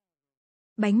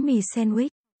 Bánh mì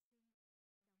sandwich.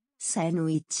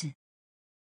 Sandwich.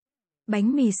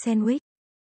 Bánh mì sandwich.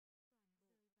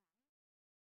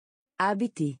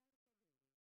 Abiti.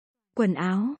 Quần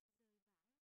áo.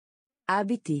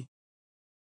 Abiti.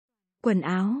 Quần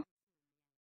áo.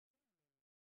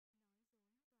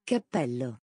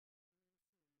 Cappello.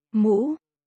 Mũ.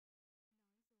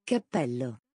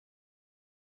 Cappello.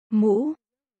 Mũ.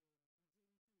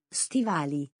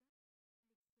 Stivali.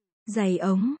 Giày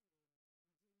ống.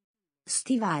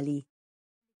 Stivali.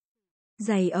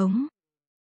 Giày ống.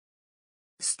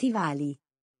 Stivali.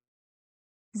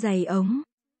 Giày ống.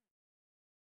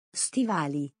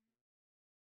 Stivali.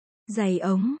 Giày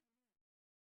ống.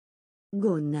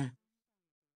 Gonna.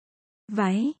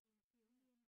 Váy.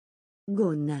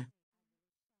 Gonna.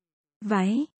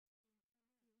 Váy.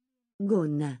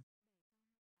 Gonna.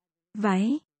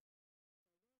 Váy.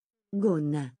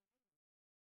 Gonna.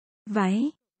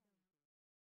 Váy.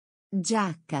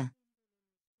 Giacca.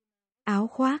 Áo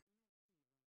khoác.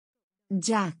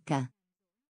 Giacca.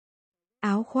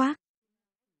 Áo khoác.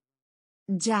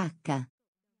 Giacca.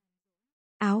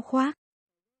 Áo khoác.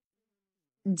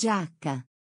 Giacca.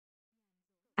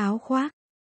 Áo khoác.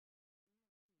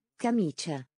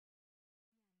 Camicia.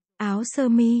 Áo sơ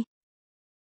mi.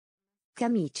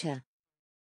 Camicia.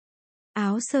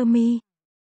 Áo sơ mi.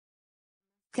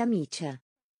 Camicia.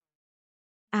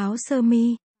 Áo sơ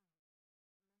mi.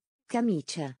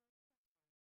 Camicia.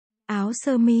 Áo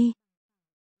sơ mi.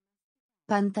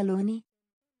 Pantaloni.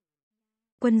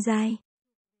 Quần dài.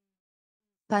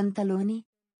 Pantaloni.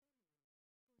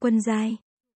 Quần dài.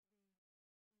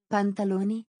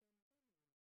 Pantaloni.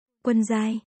 Quần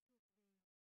dài.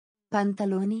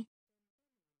 Pantaloni.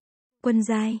 Quần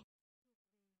dài.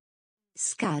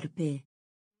 Scarpe.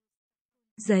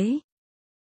 Giấy.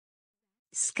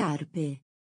 Scarpe.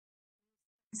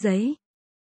 Giấy.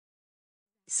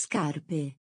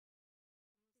 Scarpe.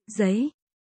 Giấy.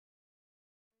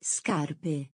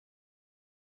 Scarpe.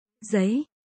 Giấy.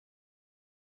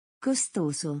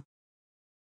 Costoso.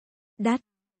 Đắt.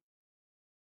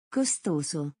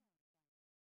 Costoso.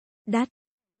 Đắt.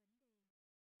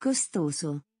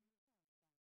 Costoso.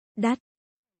 Đắt.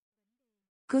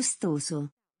 Costoso.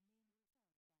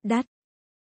 Đắt.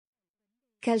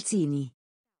 Calzini.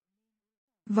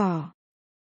 Vỏ.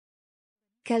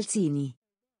 Calzini.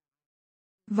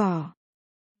 Vỏ.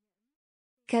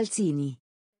 Calzini.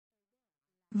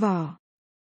 Vỏ.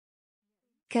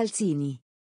 Calzini.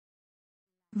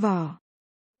 Vỏ.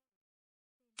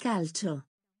 Calcio.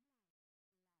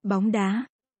 Bóng đá.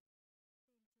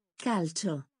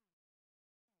 Calcio.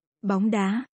 Bóng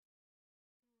đá.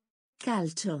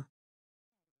 Calcio.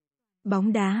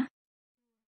 Bóng đá.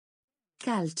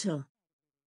 Calcio.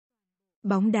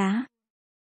 Bóng đá.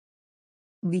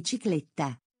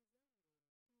 Bicicletta.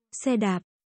 Xe đạp.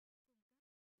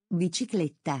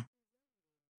 Bicicletta.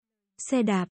 Xe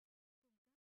đạp.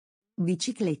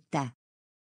 Bicicletta.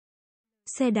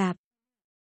 Xe đạp.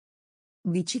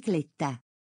 Bicicletta.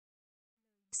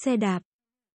 Xe đạp.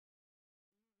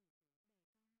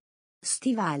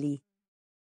 Stivali.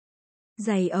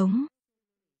 Giày ống.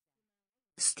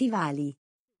 Stivali.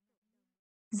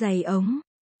 Giày ống.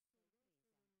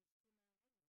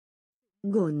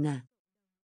 Gonna.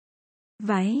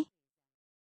 Váy.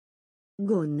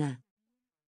 Gonna.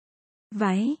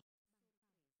 Váy.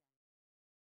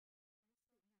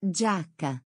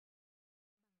 Giacca.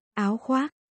 Áo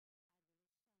khoác.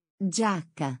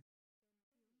 Giacca.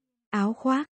 Áo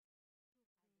khoác.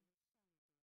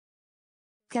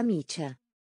 Camicia.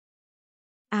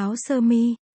 Áo sơ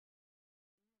mi.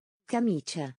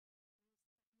 Camicia.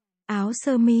 Áo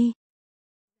sơ mi.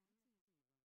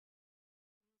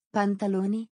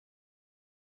 Pantaloni.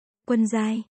 Quần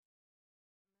dài.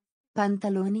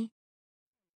 Pantaloni.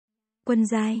 Quần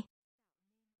dài.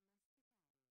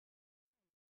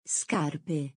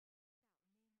 Scarpe.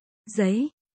 Giấy.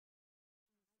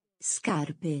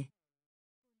 Scarpe.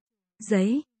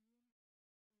 Giấy.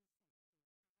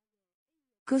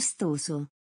 Costoso.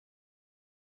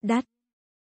 Đắt.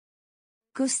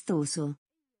 Costoso.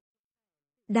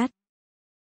 Đắt.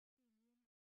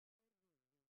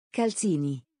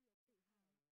 Calzini.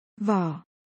 Vỏ.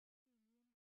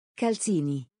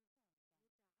 Calzini.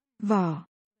 Vỏ.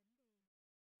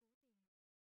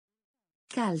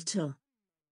 Calcio.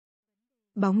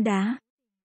 Bóng đá.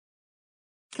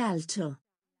 Calcio.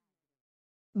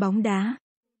 Bóng đá.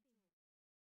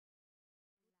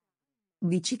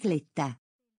 Bicicletta.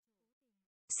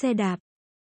 Xe đạp.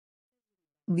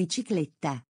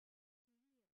 Bicicletta.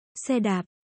 Xe đạp.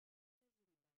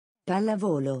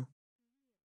 Pallavolo.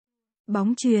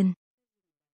 Bóng chuyền.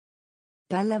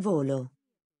 Pallavolo.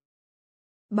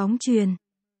 Bóng chuyền.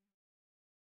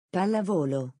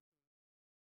 Pallavolo.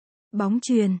 Bóng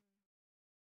chuyền.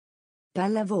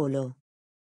 Pallavolo.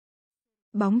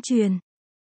 Bóng chuyền.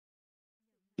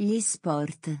 Gli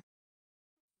sport.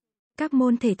 Các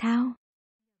môn thể thao.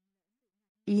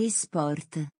 Gli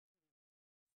sport.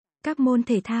 Các môn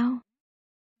thể thao.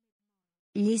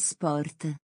 Gli sport.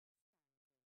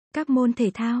 Các môn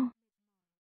thể thao.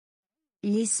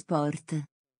 Gli sport.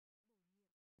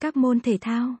 Các môn thể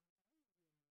thao.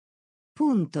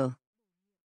 Punto.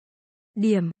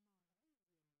 Điểm.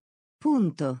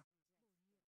 Punto.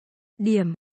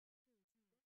 Điểm.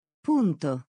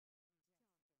 Punto.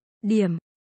 Điểm.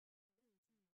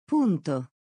 Punto.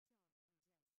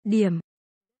 Điểm.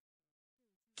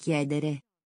 Chiedere.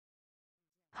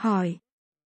 Hỏi.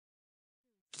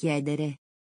 Chiedere.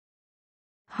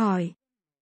 Hỏi.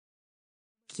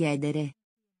 Chiedere.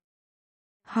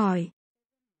 Hỏi.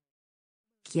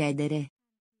 Chiedere.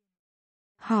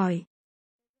 Hỏi.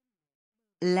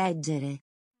 Leggere.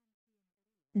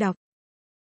 Đọc.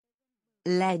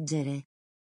 Leggere.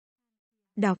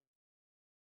 Đọc.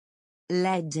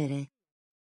 Leggere.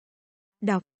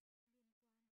 Đọc.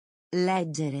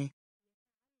 Leggere.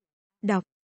 Đọc.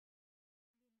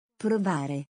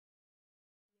 Provare.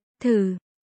 Thử.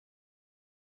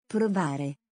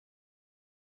 Provare.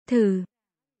 Thử.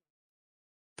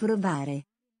 Provare.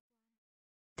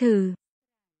 Thử.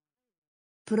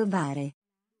 Provare.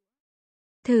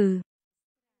 Thử.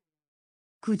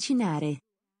 Cucinare.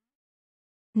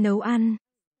 Nấu ăn.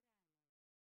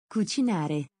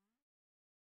 Cucinare.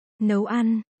 Nấu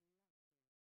ăn.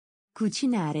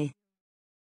 Cucinare.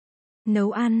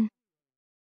 Nấu ăn.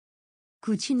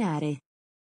 Cucinare.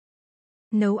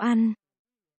 Nấu ăn.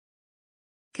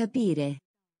 Capire.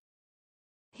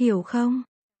 Hiểu không?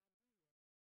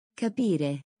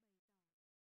 Capire.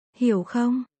 Hiểu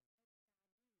không?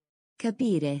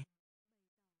 Capire.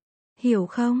 Hiểu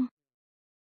không?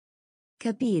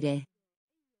 Capire.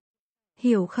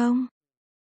 Hiểu không?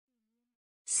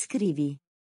 Scrivi.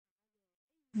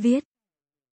 Viết.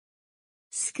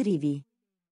 Scrivi.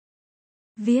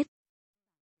 Viết.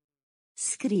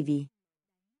 Scrivi.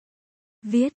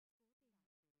 Viết.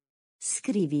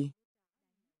 Scrivi.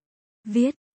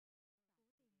 Viết.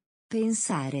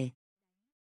 Pensare.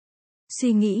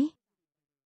 Suy nghĩ.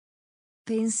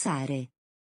 Pensare.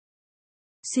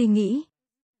 Suy nghĩ.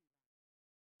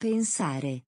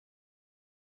 Pensare.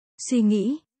 Suy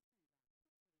nghĩ.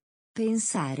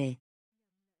 Pensare.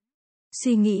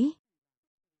 Suy nghĩ.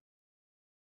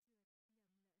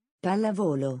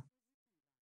 Pallavolo.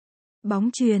 Bóng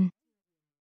chuyền.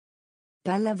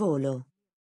 Pallavolo.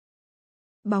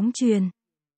 Bóng chuyền.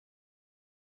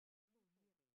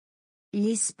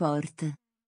 Gli sport.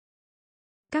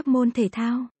 Các môn thể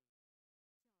thao.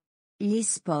 Gli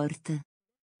sport.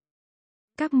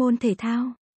 Các môn thể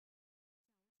thao.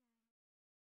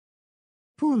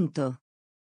 Punto.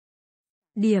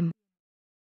 Điểm.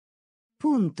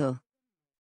 Punto.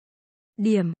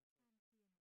 Điểm.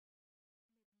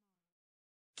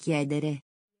 Chiedere.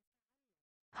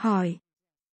 Hỏi.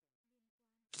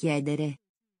 Chiedere.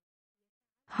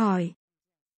 Hỏi.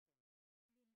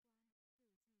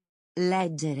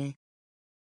 Leggere.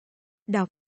 Đọc.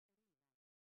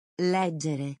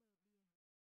 Leggere.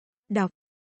 Đọc.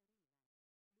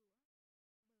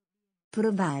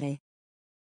 Provare.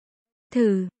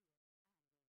 Thử.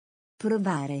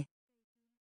 Provare.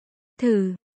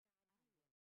 Thử.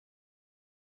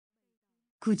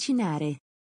 Cucinare.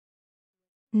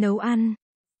 Nấu ăn.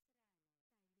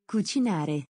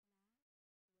 Cucinare.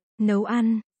 Nấu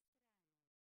ăn.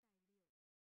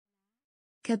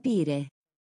 Capire.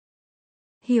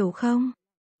 Hiểu không?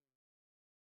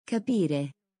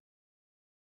 Capire.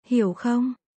 Hiểu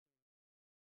không?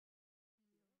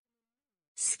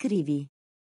 Scrivi.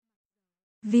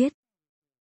 Viết.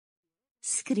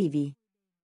 Scrivi.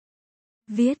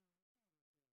 Viết.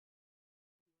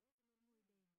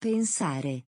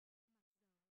 Pensare.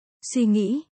 Suy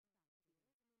nghĩ.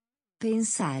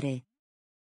 Pensare.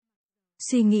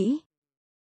 Suy nghĩ.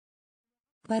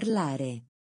 Parlare.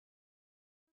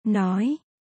 Nói.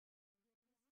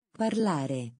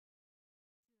 Parlare.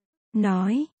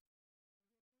 Nói.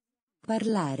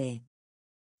 Parlare.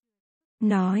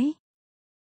 Nói.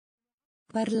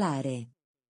 Parlare.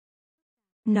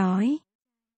 Nói.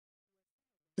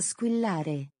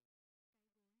 Squillare.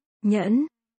 Nhẫn.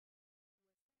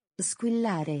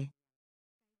 Squillare.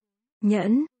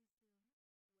 Nhẫn.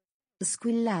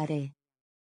 Squillare.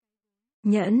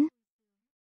 Nhẫn.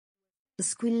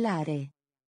 Squillare.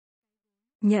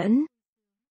 Nhẫn.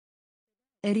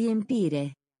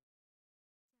 Riempire.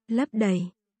 Lấp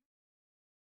đầy.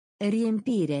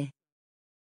 Riempire.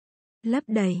 Lấp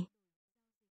đầy.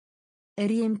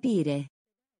 Riempire.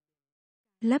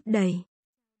 Lấp đầy.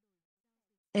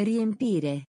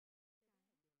 Riempire.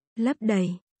 Lấp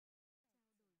đầy.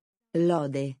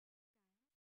 Lode.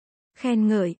 Khen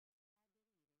ngợi.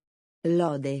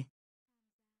 Lode.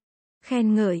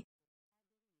 Khen ngợi.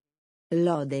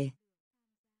 Lode.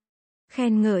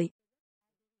 Khen ngợi.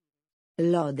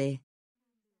 Lode.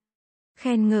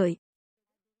 Khen ngợi.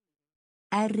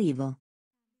 Arrivo.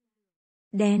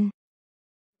 Đen.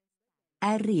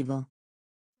 Arrivo.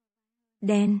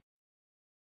 Đen.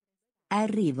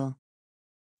 Arrivo.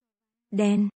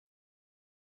 Đen.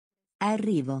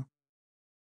 Arrivo.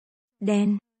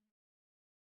 Đen.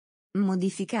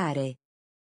 Modificare.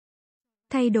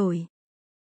 Thay đổi.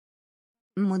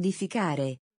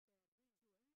 Modificare.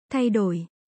 Thay đổi.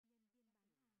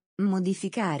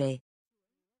 Modificare.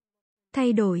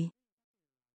 Thay đổi.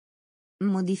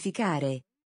 Modificare.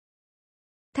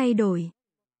 Thay đổi.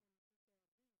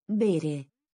 Bere.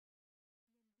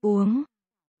 Uống.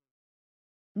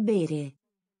 Bere.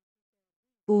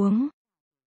 Uống.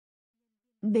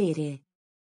 Bere.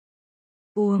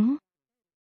 Uống.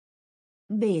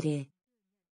 Bere.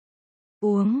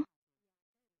 Uống.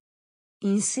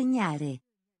 Insegnare.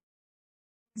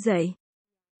 Dạy.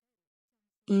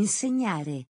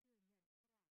 Insegnare.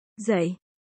 Dạy.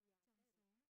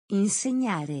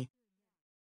 Insegnare.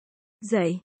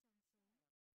 Dạy.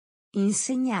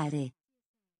 Insegnare.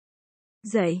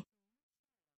 Dạy.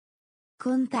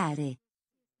 Contare.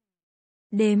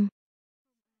 Đêm.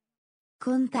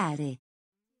 Contare.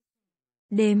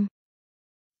 Đêm.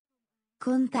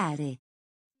 Contare.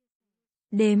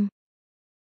 Đêm.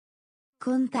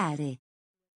 Contare.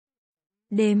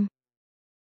 Đêm.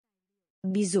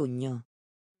 Bisogno.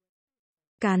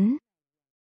 Cắn.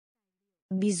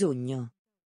 Bisogno.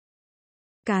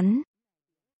 Cắn.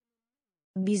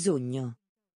 Bisogno.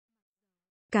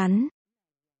 Cắn.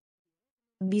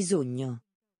 Bisogno.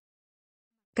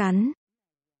 Cắn.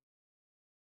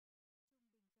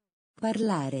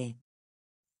 Parlare.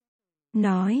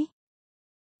 Nói.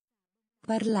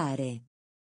 Parlare.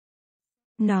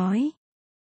 Nói.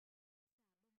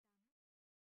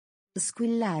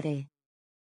 Squillare.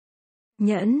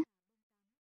 Nhẫn.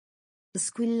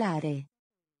 Squillare.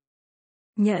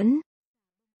 Nhẫn.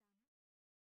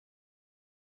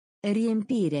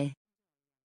 Riempire.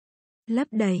 Lấp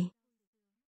đầy.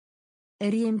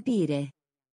 Riempire.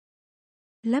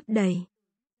 Lấp đầy.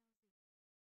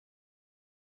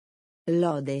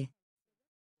 Lode.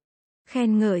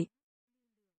 Khen ngợi.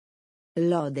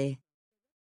 Lode.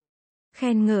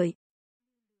 Khen ngợi.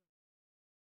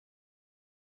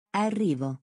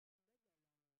 Arrivo.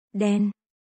 Đen.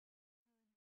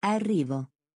 Arrivo.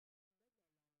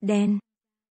 Đen.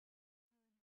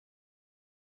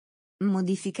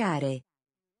 Modificare.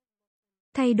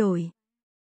 Thay đổi.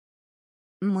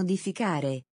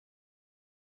 Modificare.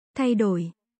 Thay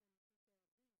đổi.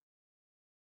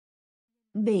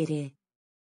 Bere.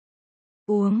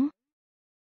 Uống.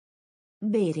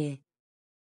 Bere.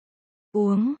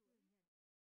 Uống.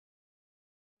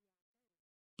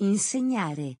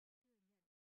 Insegnare.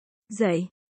 Dạy.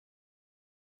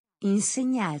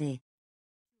 Insegnare.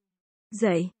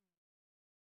 Dạy.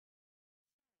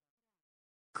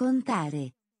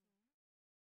 Contare.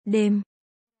 Đêm.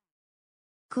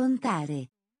 Contare.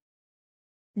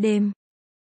 Đêm.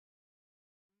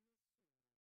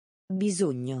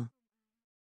 Bisogno.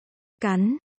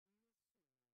 Cắn.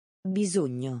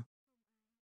 Bisogno.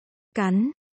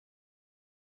 Cắn.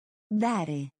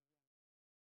 Dare.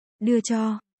 Đưa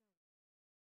cho.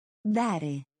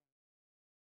 Dare.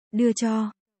 Đưa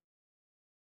cho.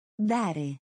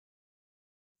 Dare.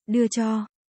 Đưa cho.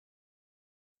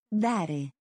 Dare.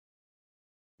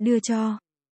 Đưa cho.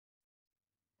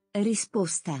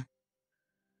 Risposta.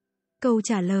 Câu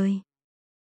trả lời.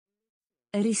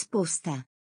 Risposta.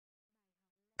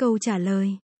 Câu trả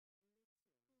lời.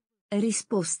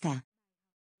 Risposta.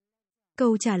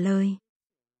 Câu trả lời.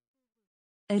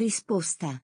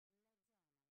 Risposta.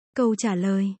 Câu trả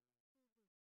lời.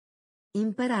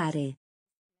 Imparare.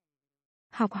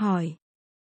 Học hỏi.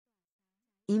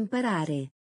 Imparare.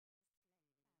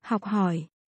 Học hỏi.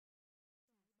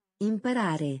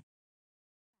 Imparare.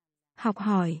 Học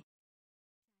hỏi.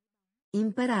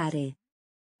 Imparare.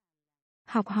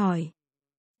 Học hỏi.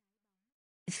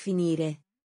 Finire.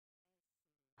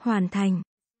 Hoàn thành.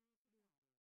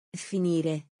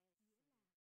 Finire.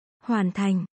 Hoàn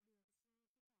thành.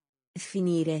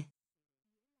 Finire.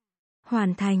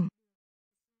 Hoàn thành.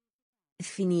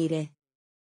 Finire.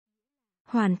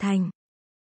 Hoàn thành.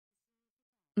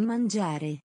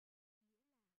 Mangiare.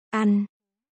 Ăn.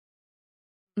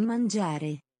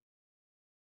 Mangiare.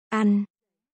 Ăn.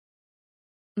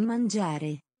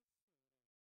 Mangiare.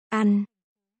 Ăn.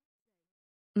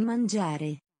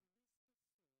 Mangiare.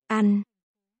 Ăn.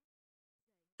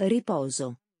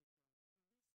 Riposo.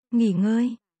 Nghỉ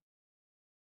ngơi.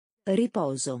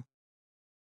 Riposo.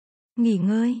 Nghỉ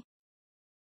ngơi.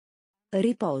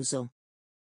 Riposo.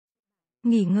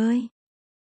 Nghỉ ngơi.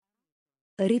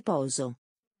 Riposo.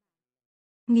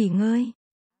 Nghỉ ngơi.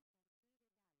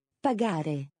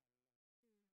 Pagare.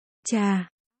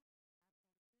 Trà.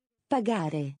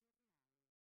 Pagare.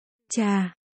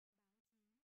 Trà.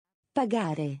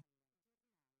 Pagare.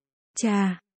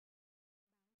 Trà.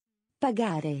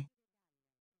 Pagare.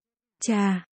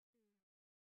 Trà.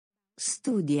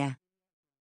 Studia.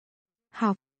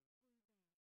 Học.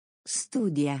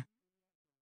 Studia.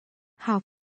 Học.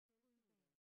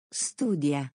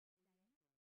 Studia.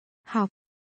 Học.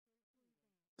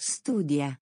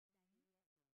 Studia.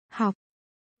 Học.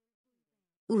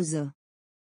 Uso.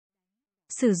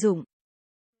 Sử dụng.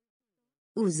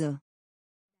 Uso.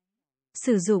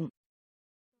 Sử dụng.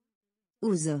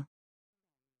 Uso.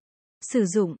 Sử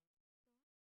dụng.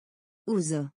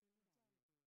 Uso.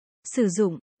 Sử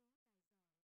dụng.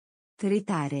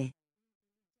 Tritare.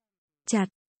 Chặt.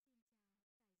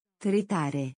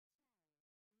 Tritare.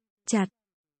 Chặt.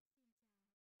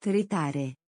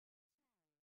 Tritare.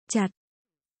 Chặt.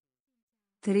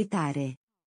 Tritare.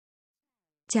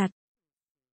 Chặt.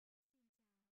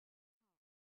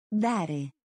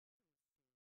 Dare.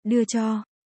 Đưa cho.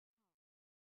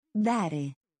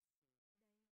 Dare.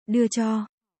 Đưa cho.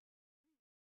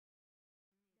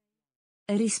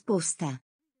 Risposta.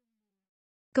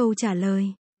 Câu trả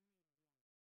lời.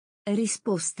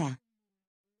 Risposta.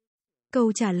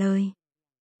 Câu trả lời.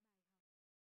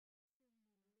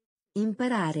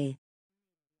 Imparare.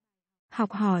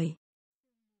 Học hỏi.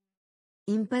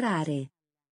 Imparare.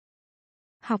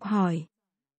 Học hỏi.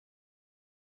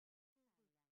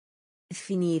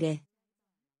 Finire.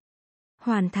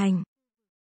 Hoàn thành.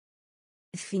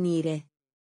 Finire.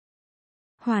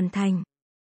 Hoàn thành.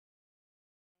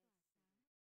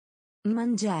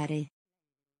 Mangiare.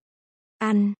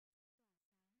 Ăn.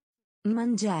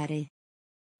 Mangiare.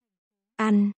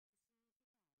 Ăn.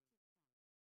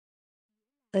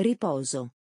 Riposo.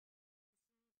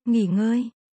 Nghỉ ngơi.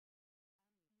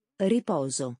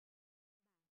 Riposo.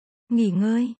 Nghỉ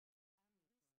ngơi.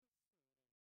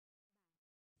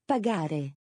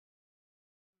 Pagare.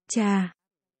 Trà.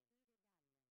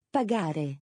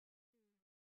 Pagare.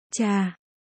 Trà.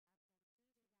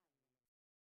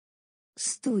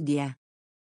 Studia.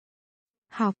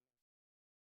 Học.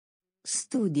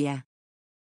 Studia.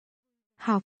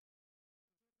 Học.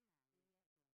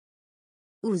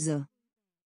 Uso.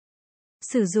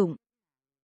 Sử dụng.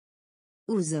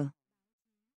 Uso.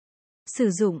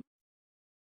 Sử dụng.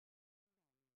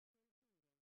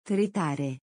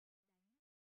 Tritare.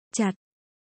 Chặt.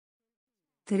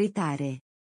 Tritare.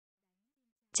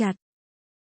 Chặt.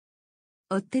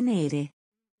 Ottenere.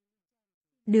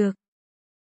 Được.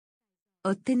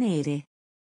 Ottenere.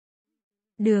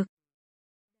 Được.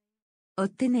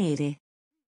 Ottenere.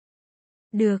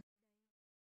 Được.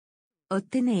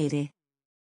 Ottenere.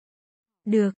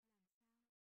 Được.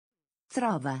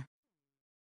 Trova.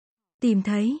 Tìm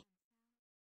thấy.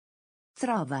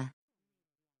 Trova.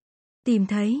 Tìm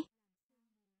thấy.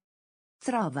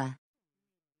 Trova.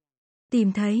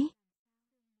 Tìm thấy.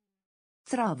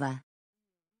 Trova.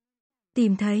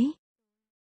 Tìm thấy.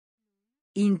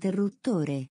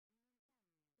 Interruttore.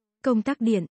 Công tắc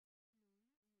điện.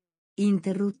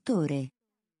 Interruttore.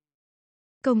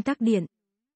 Công tắc điện.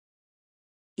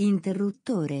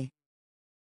 Interruttore.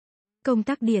 Công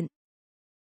tắc điện.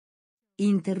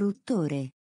 Interruttore.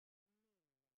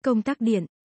 Công tắc điện.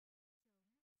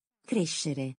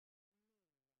 Crescere.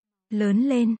 Lớn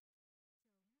lên.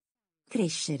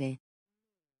 Crescere.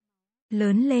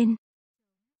 Lớn lên.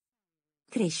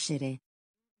 Crescere.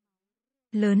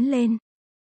 Lớn lên.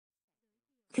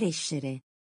 Crescere.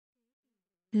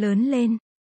 Lớn lên.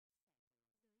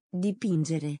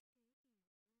 Dipingere.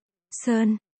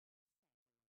 Sơn.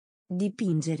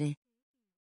 Dipingere.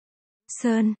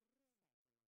 Sơn.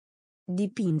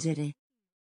 Dipingere.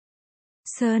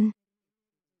 Sơn.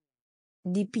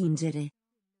 Dipingere.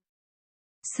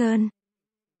 Sơn.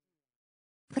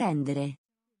 Prendere.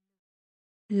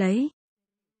 Lấy.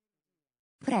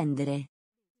 Prendere.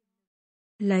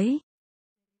 Lấy.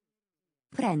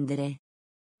 Prendere.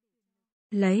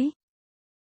 Lấy.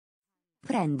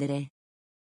 Prendere.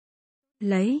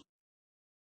 Lấy.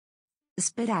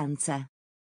 Speranza.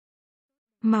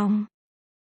 Mong.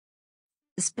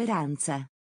 Speranza.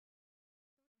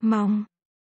 Mong.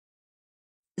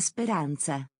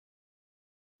 Speranza.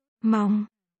 Mong.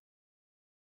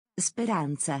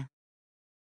 Speranza.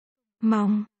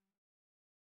 Mong.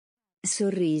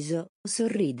 Sorriso,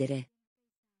 sorridere.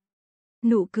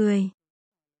 Nụ cười.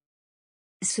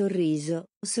 Sorriso,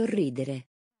 sorridere.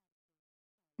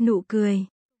 Nụ cười.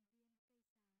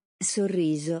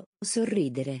 Sorriso,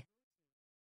 sorridere.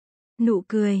 Nụ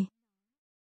cười.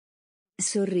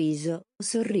 Sorriso,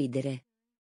 sorridere.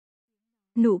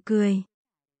 Nụ cười.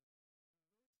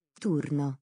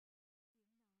 Turno.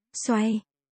 Xoay.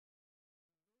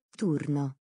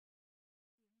 Turno.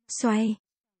 Xoay.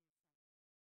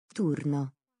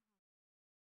 Turno.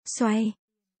 Xoay.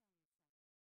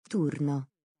 Turno.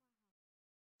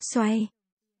 Xoay.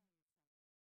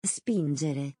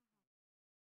 Spingere.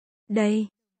 Đây.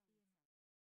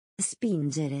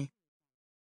 Spingere.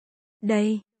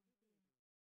 Đây.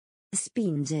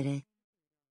 Spingere.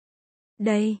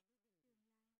 Đây.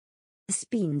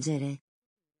 Spingere.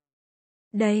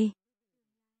 Đây.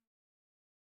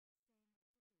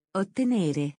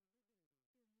 Ottenere.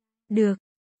 Được.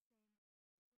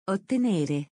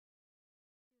 Ottenere.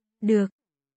 Được.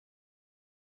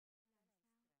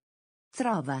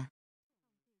 Trova.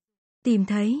 Tìm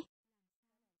thấy.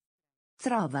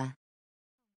 Trova.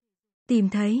 Tìm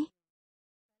thấy.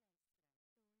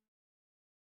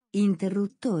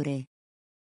 Interruttore.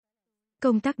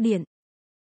 Công tắc điện.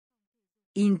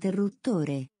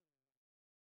 Interruttore.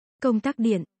 Công tắc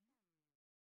điện.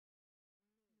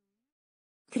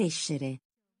 Crescere.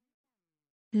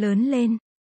 Lớn lên.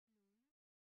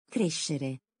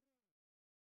 Crescere.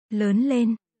 Lớn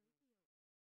lên.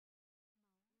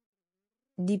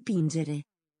 Dipingere.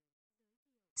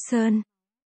 Sơn.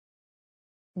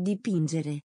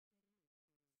 Dipingere.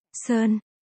 Sơn.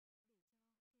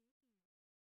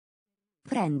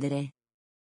 Prendere.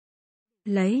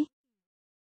 Lấy.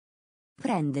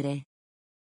 Prendere.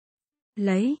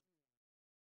 Lấy.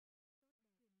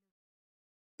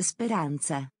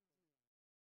 Speranza.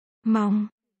 Mong.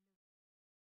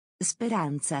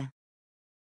 Speranza.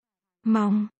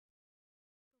 Mong.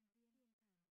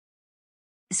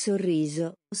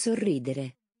 Sorriso,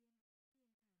 sorridere.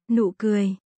 Nụ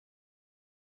cười.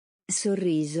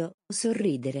 Sorriso,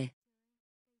 sorridere.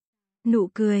 Nụ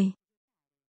cười.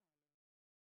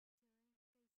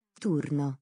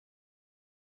 Turno.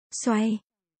 Xoay.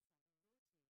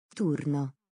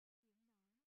 Turno.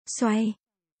 Xoay.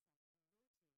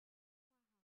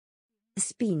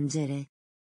 Spingere.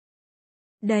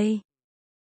 Đây.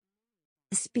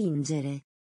 Spingere.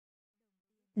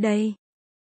 Đây.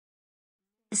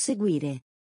 Seguire.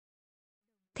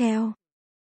 Theo.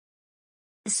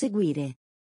 Seguire.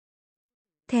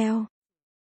 Theo.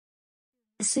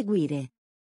 Seguire.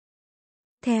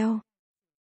 Theo.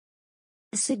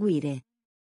 Seguire.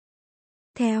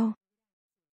 Theo.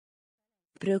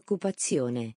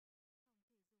 Preoccupazione.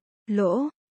 Lỗ.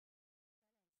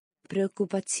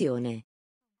 Preoccupazione.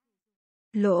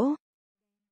 Lỗ.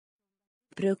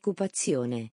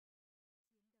 Preoccupazione.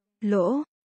 Lỗ.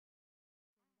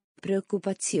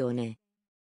 Preoccupazione.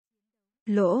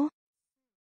 Lỗ.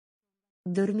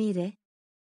 Dormire.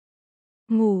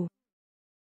 Ngủ.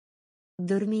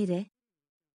 Dormire.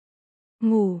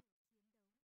 Ngủ.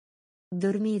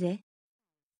 Dormire.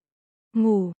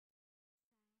 Ngủ.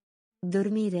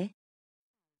 Dormire.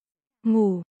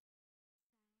 Ngủ.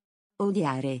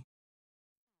 Odiare.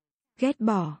 Ghét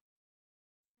bỏ.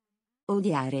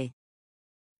 Odiare.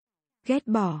 Ghét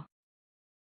bỏ.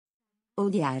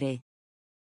 Odiare.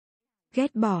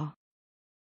 Ghét bỏ.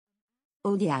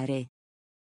 Odiare.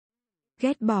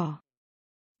 Ghét bỏ.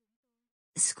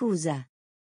 Scusa.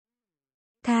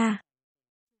 Tha.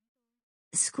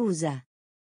 Scusa.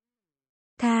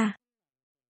 Tha.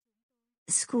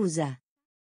 Scusa.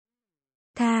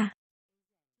 Tha.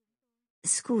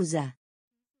 Scusa.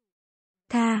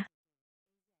 Tha.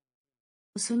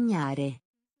 Sognare.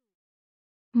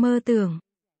 Mơ tưởng.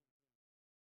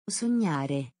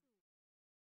 Sognare.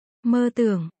 Mơ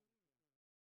tưởng.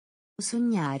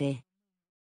 Sognare.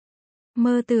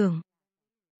 Mơ tưởng.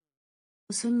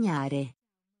 Sognare.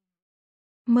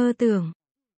 Mơ tưởng.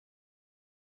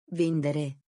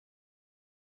 Vendere.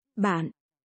 Bạn.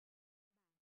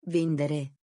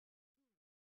 Vendere.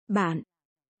 Bạn.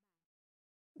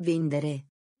 Vendere.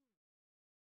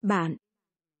 Bạn.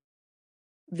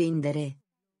 Vendere.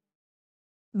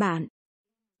 Bạn.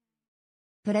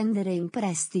 Prendere in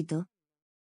prestito.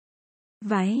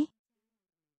 Váy.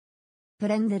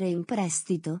 Prendere in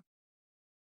prestito.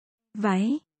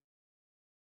 Váy.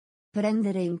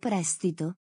 Prendere in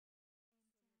prestito.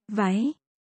 Váy.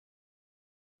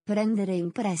 Prendere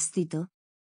in prestito.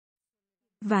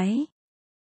 Váy.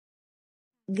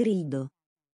 Grido.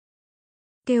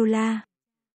 Kêu la.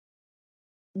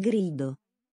 Grido.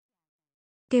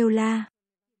 Kêu la.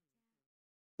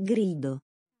 Grido.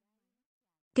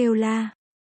 Kêu la.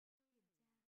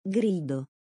 Grido.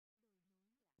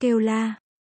 Kêu la.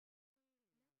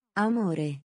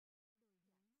 Amore.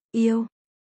 Yêu.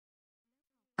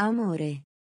 Amore.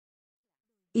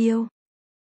 Yêu.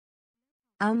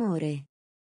 Amore.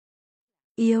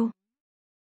 Yêu.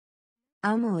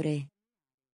 Amore.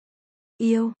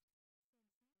 Yêu.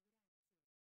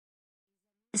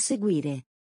 Seguire.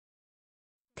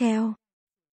 Theo.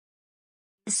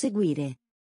 Seguire.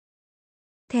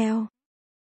 Theo.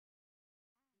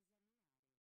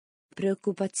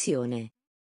 Preoccupazione.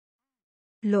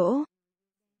 Lỗ.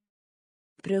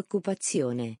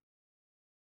 Preoccupazione.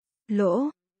 Lỗ.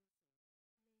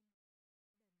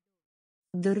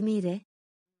 Dormire.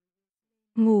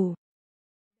 Ngủ.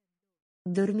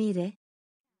 Dormire.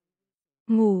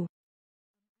 Ngủ.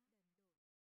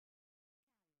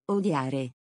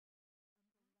 Odiare.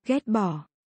 Ghét bỏ.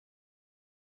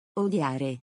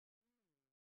 Odiare.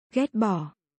 Ghét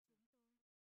bỏ.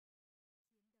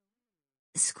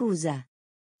 Scusa.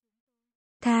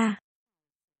 Tha.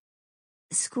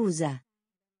 Scusa.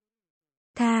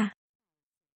 Tha.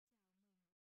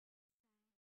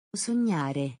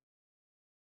 Sognare.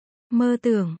 Mơ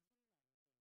tưởng.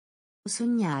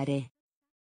 Sognare.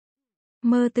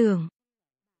 Mơ tưởng.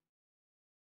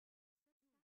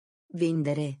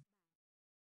 Vendere.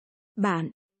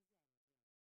 Bạn.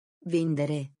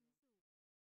 Vendere.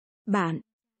 Bạn.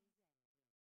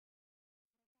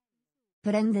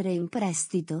 Prendere in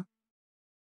prestito.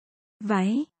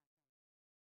 Váy.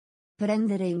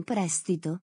 Prendere in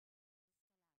prestito.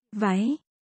 Váy.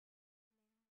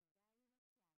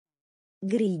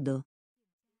 Grido.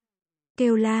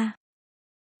 Kêu la.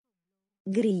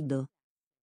 Grido.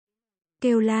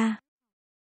 Kêu la.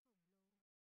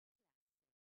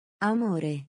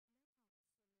 Amore.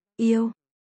 Yêu.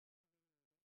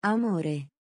 Amore.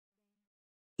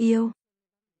 Yêu.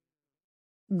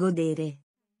 Godere.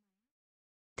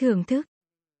 Thưởng thức.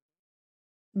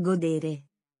 Godere.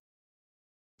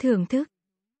 Thưởng thức.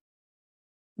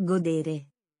 Godere.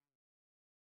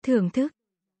 Thưởng thức.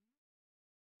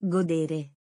 Godere.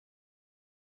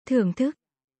 Thưởng thức.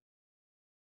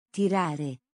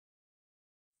 Tirare.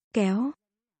 Kéo.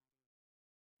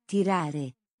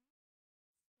 Tirare.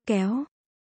 Kéo.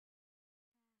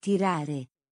 Tirare.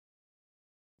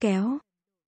 Kéo.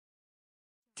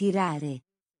 Tirare.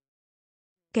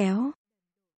 Kéo.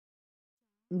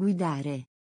 Guidare.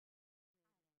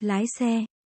 Lái xe.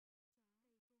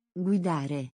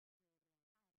 Guidare.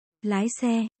 Lái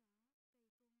xe.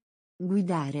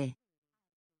 Guidare.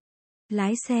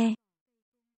 Lái xe.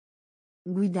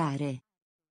 Guidare.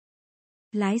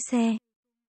 Lái xe.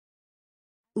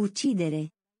 Uccidere.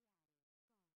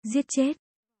 Giết chết.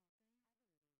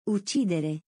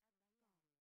 Uccidere.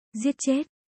 Giết chết.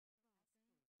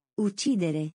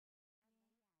 Uccidere.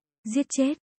 Giết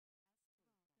chết.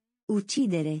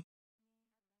 Uccidere.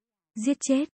 Giết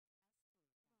chết.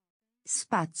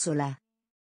 Spazzola.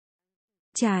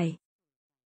 Trải.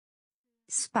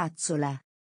 Spazzola.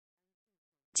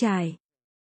 Trải.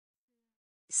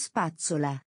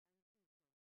 Spazzola.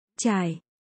 Trải.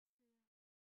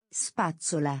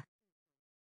 Spazzola.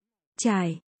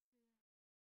 Trải.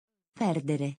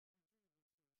 Perdere.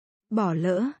 Bỏ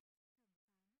lỡ.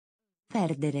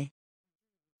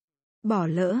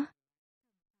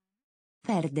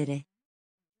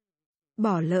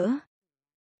 Bỏ lỡ.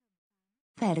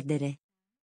 Perdere.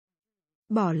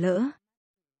 Bỏ lỡ.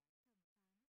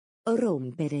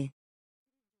 Rompere.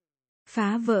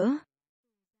 Phá vỡ.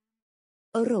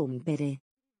 Rompere.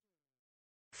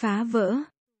 Phá vỡ.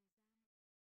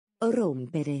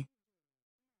 Rompere.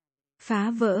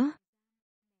 Phá vỡ.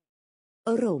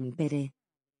 Rompere.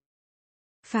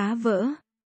 Phá vỡ.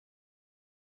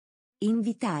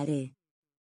 Invitare.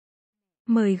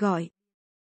 Mời gọi.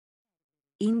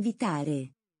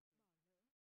 Invitare.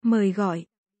 Mời gọi.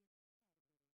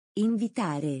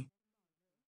 Invitare.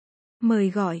 Mời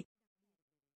gọi.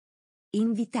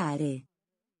 Invitare.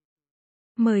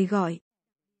 Mời gọi.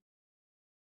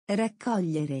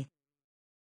 Raccogliere.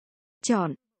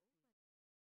 Chọn.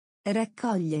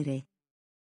 Raccogliere.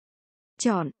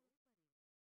 Chọn.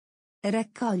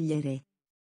 Raccogliere.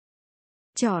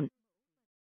 Chọn.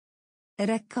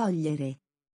 Raccogliere.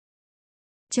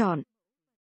 Chọn.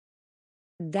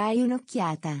 Dai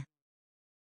un'occhiata.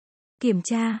 Kiểm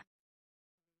tra.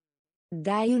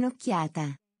 Dai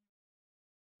un'occhiata.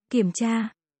 Kiểm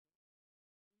tra.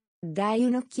 Dai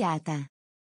un'occhiata.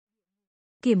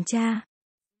 Kiểm tra.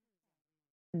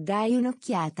 Dai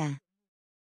un'occhiata.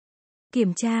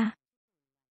 Kiểm tra.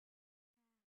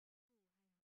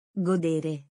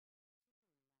 Godere.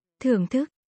 Thưởng thức.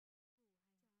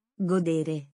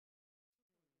 Godere.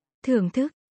 Thưởng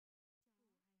thức.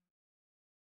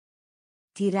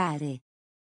 Tirare.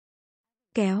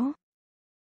 Kéo.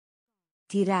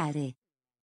 Tirare.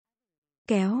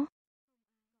 Kéo.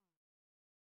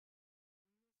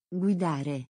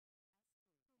 Guidare.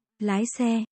 Lái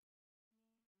xe.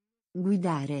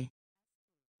 Guidare.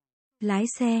 Lái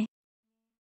xe.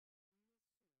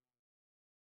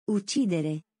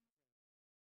 Uccidere.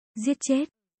 Giết chết.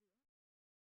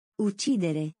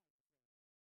 Uccidere.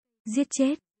 Giết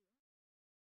chết.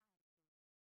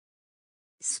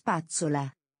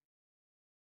 Spazzola.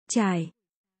 Chải.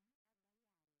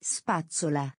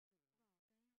 Spazzola.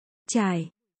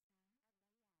 Chải.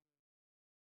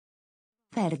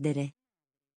 Perdere.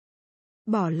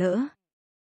 Bỏ lỡ.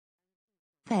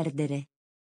 Perdere.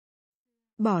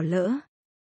 Bỏ lỡ.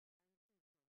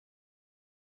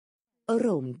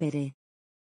 Rompere.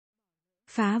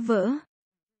 Phá vỡ.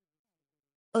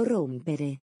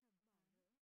 Rompere.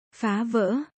 Phá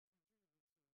vỡ.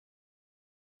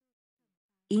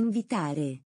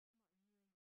 Invitare.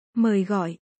 Mời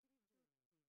gọi.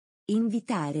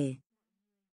 Invitare.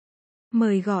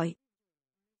 Mời gọi.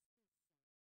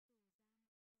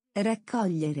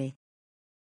 Raccogliere.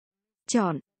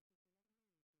 Chọn.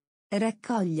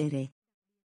 Raccogliere.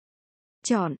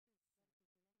 Chọn.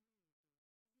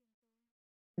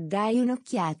 Dai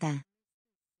un'occhiata.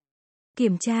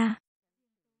 Kiểm tra.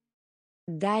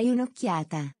 Dai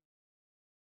un'occhiata.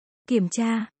 Kiểm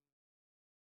tra.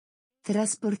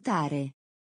 Trasportare.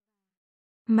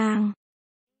 Mang.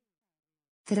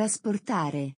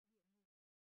 Trasportare.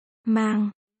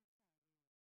 Mang.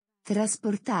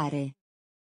 Trasportare.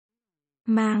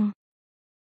 Mang.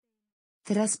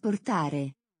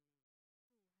 Trasportare.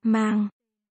 Mang.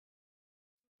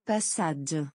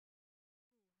 Passaggio.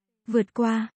 Vượt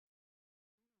qua.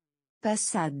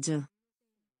 Passaggio.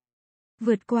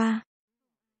 Vượt qua.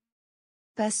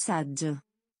 Passaggio.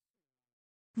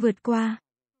 Vượt qua.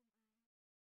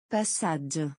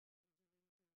 Passaggio.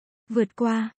 Vượt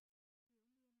qua.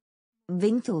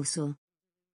 Ventoso.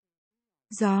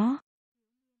 Gió.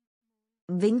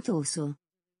 Ventoso.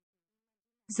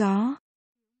 Gió.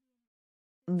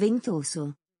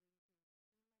 Ventoso.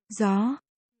 Gió.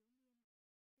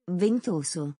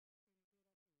 Ventoso.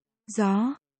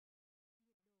 Gió.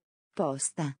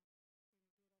 Posta.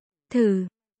 Thử.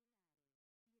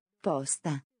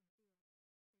 Posta.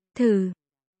 Thử.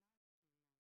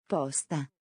 Posta.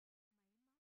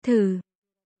 Thử.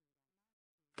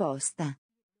 Posta.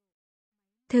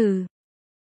 Thử.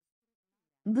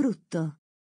 Brutto.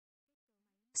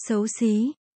 Xấu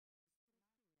xí.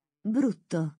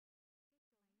 Brutto.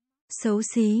 Xấu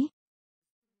xí.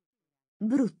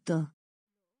 Brutto.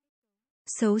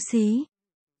 Xấu xí.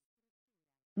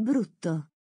 Brutto.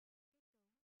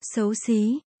 Xấu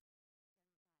xí.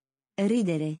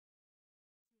 Ridere.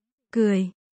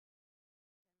 Cười.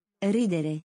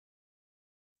 Ridere.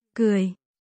 Cười.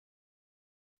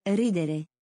 Ridere.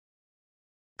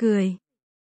 Cười.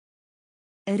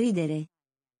 Ridere.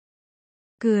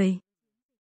 Cười.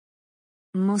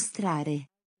 Mostrare.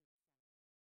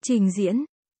 Trình diễn.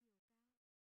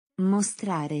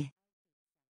 Mostrare.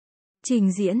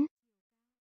 Trình diễn.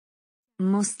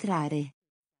 Mostrare.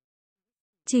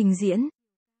 Trình diễn.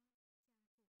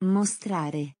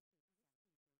 Mostrare.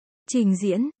 Trình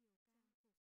diễn.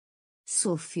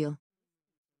 Soffio.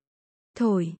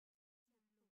 Thổi.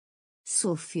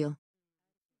 Soffio.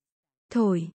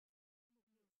 Thổi.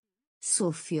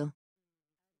 Soffio.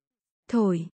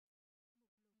 Thổi.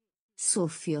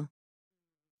 Soffio.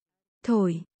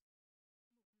 Thổi.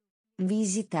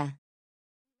 Visita.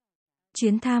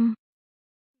 Chuyến thăm.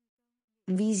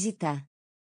 Visita.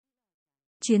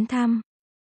 Chuyến thăm.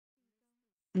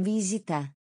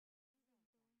 Visita.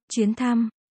 Chuyến thăm.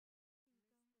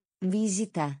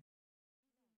 Visita.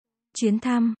 Chuyến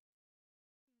thăm.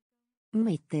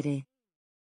 Mettere.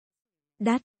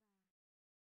 Đắt.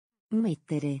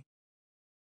 Mettere.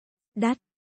 Đắt.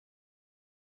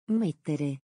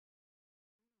 Mettere.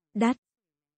 Đắt.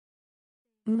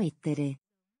 Mettere.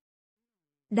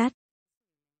 Đắt.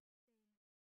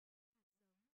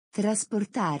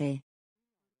 Trasportare.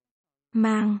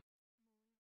 Mang.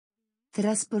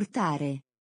 Trasportare.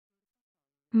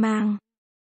 Mang.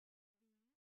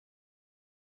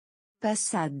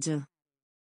 Passaggio.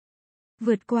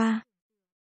 Vượt qua.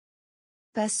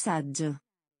 Passaggio.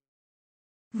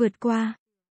 Vượt qua.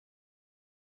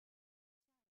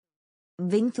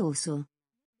 Ventoso.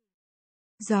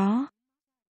 Gió.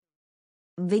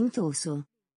 Ventoso.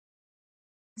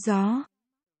 Gió.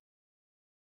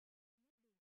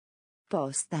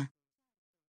 Posta.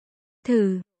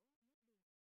 Thử.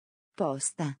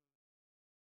 Posta.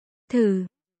 Thử.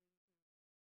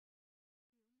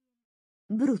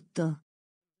 Brutto.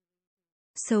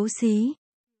 Xấu xí.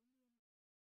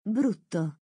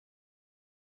 Brutto.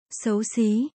 Xấu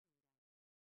xí.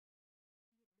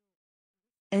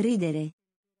 Ridere.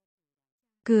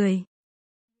 Cười.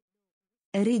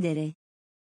 Ridere.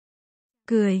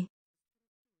 Cười.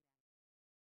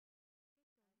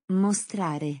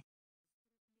 Mostrare.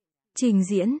 Trình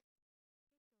diễn.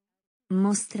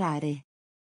 Mostrare.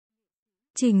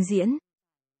 Trình diễn.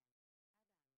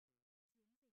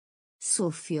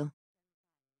 Soffio.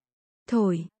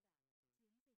 Thổi.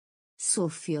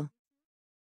 Soffio.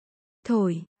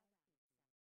 Thổi.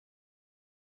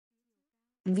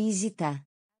 Visita.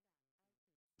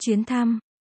 Chuyến thăm.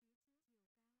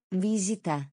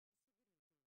 Visita.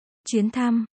 Chuyến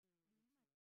thăm.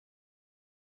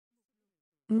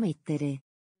 Mettere.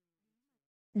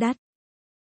 Đắt.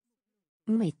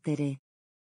 Mettere.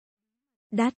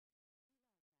 Đắt.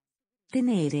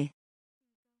 Tenere.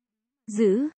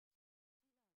 Giữ.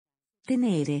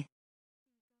 Tenere.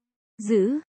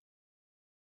 Giữ.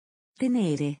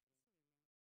 Tenere.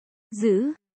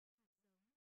 Giữ.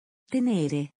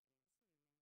 Tenere.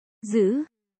 Giữ.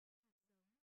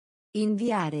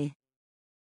 Inviare.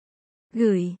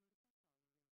 Gửi.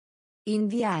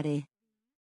 Inviare.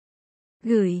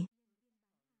 Gửi.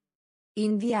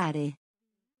 Inviare.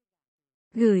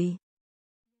 Gửi.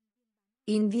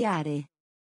 Inviare.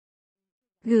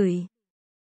 Gửi.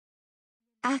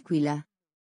 Aquila.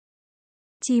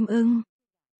 Chim ưng.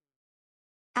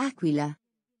 Aquila.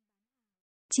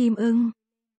 Chim ưng.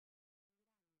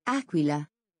 Aquila.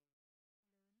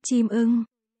 Chim ưng.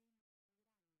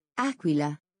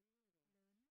 Aquila.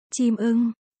 Chim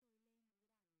ưng.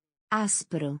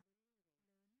 Aspro.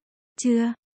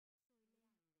 Chưa.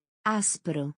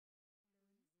 Aspro.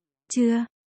 Chưa.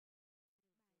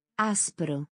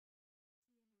 Aspro.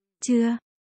 Chưa.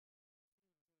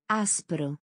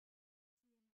 Aspro.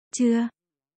 Chưa.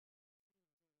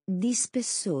 Di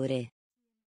spessore.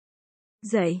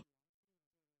 Dậy.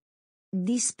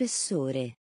 Di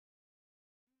spessore.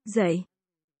 Dậy.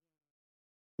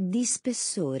 Di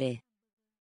spessore.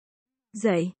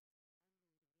 Dậy.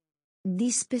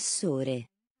 Di spessore.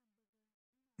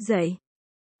 Dậy.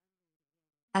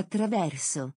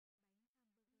 Attraverso.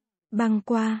 Băng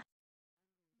qua.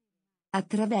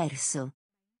 Attraverso.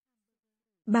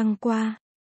 Băng qua.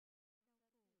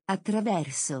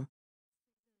 Attraverso.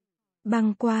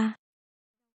 Băng qua.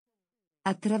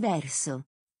 Attraverso.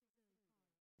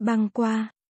 Băng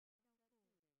qua.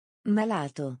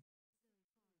 Malato.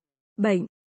 Bệnh.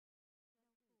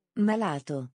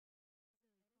 Malato.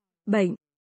 Bệnh.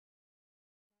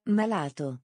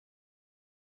 Malato.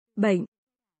 Bệnh.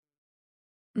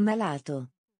 Malato.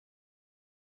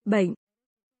 Bệnh.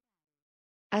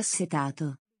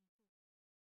 Assetato.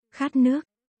 Khát nước.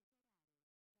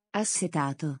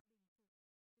 Assetato.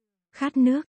 Khát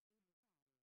nước.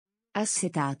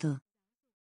 Assetato.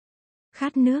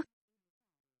 Khát nước.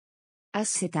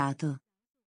 Assetato.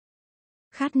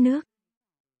 Khát nước.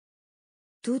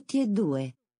 Tutti e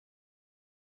due.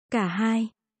 Cả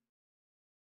hai.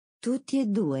 Tutti e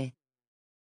due.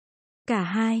 Cả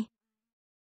hai.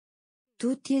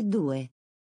 Tutti e due.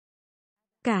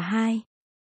 Cả hai.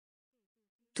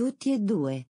 Tutti e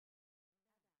due.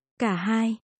 Cả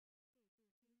hai.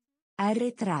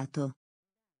 Arretrato.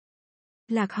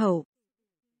 Lạc hậu.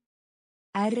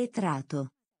 Arretrato.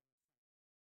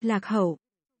 Lạc hậu.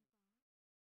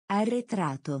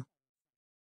 Arretrato.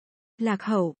 Lạc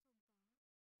hậu.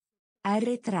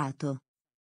 Arretrato.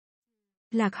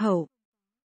 Lạc hậu.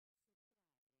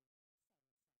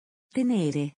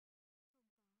 Tenere.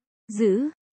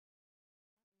 Giữ.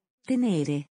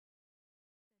 Tenere.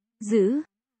 Giữ.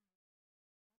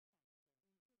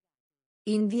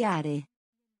 Inviare.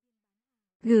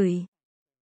 Gửi.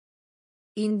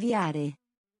 Inviare.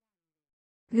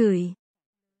 Gửi.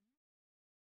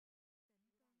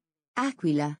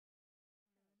 Aquila.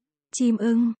 Chim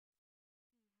ưng.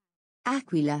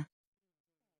 Aquila.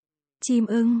 Chim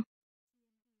ưng.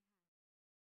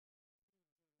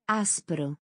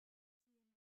 Aspro.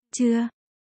 Chưa.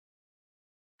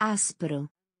 Aspro.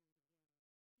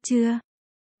 Chưa.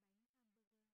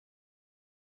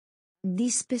 Di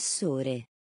spessore.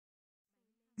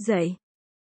 Dậy.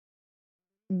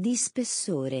 Di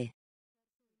spessore.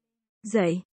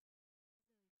 Dậy.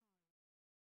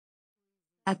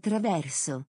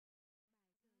 Attraverso.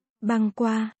 Băng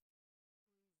qua.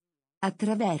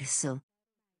 Attraverso.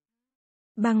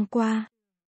 Băng qua.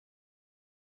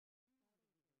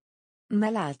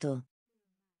 Malato.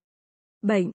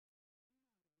 Bệnh.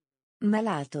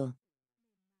 Malato.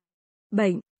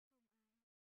 Bệnh.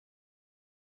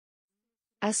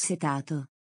 Assetato.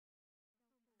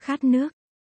 Khát nước.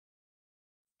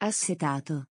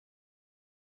 Assetato.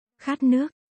 Khát nước.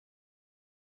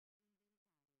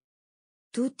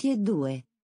 Tutti e due.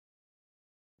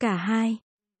 Cả hai.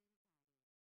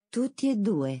 Tutti e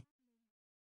due.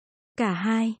 Cả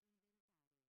hai.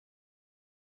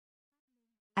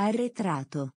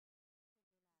 Arretrato.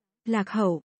 Lạc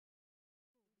hậu.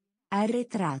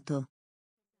 Arretrato.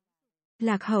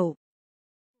 Lạc hậu.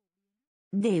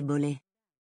 Debole.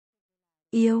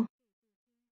 Yêu.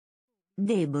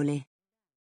 Debole.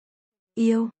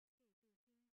 Yêu.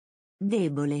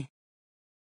 Debole.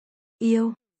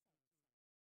 Yêu.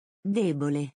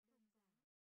 Debole.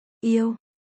 Yêu.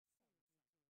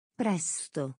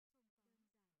 Presto.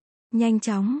 Nhanh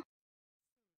chóng.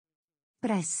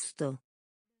 Presto.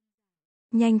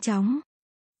 Nhanh chóng.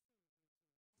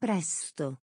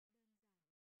 Presto.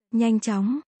 Nhanh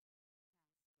chóng.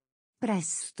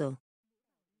 Presto.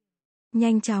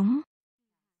 Nhanh chóng.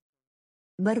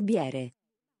 Barbiere.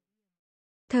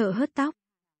 Thợ hớt tóc.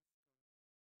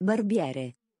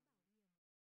 Barbiere.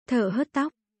 Thợ hớt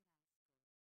tóc.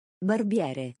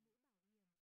 Barbiere.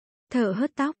 Thợ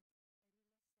hớt tóc.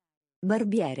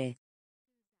 Barbiere.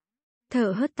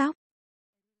 Thợ hớt tóc.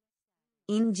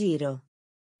 In giro.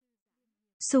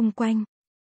 Xung quanh.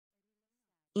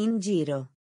 In giro.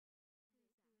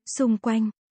 Xung quanh.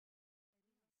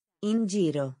 In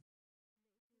giro.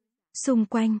 Xung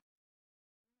quanh.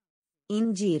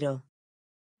 In giro.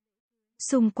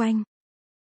 Xung quanh.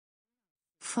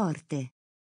 Forte.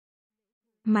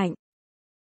 Mạnh.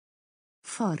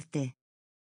 Forte.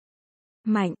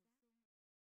 Mạnh.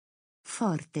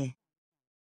 Forte.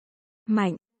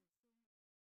 Mạnh.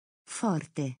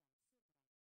 Forte.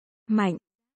 Mạnh.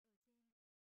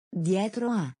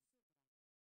 Dietro a.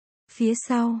 Phía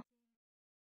sau.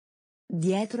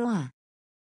 Dietro a.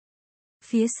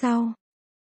 Phía sau.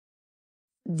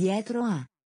 Dietro a.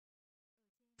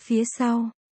 Phía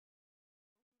sau.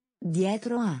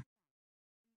 Dietro a.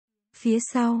 Phía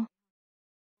sau.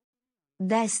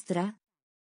 Destra.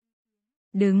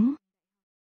 Đứng.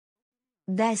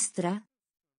 Destra.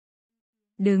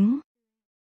 Đứng.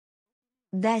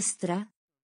 Destra.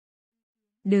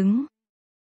 Đứng.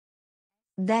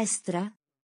 Destra.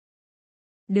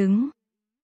 Đứng.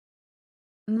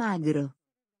 Magro.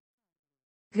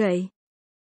 Gậy.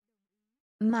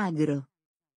 Magro.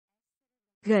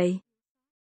 Gậy.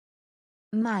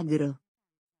 Magro.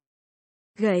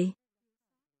 Gậy.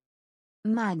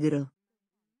 Magro.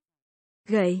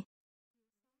 Gậy.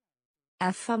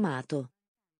 Affamato.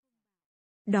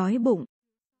 Đói bụng.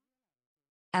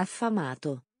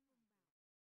 Affamato.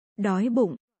 Đói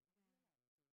bụng.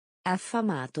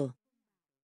 Affamato.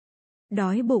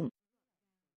 Đói bụng.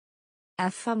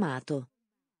 Affamato.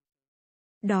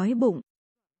 Đói bụng.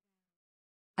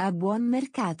 A buon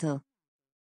mercato.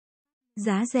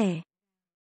 Giá rẻ.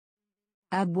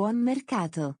 A buon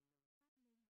mercato.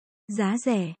 Giá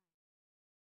rẻ.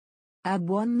 A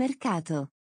buon mercato.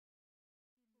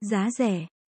 Giá rẻ.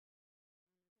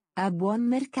 A buon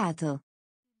mercato.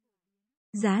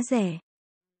 Giá rẻ.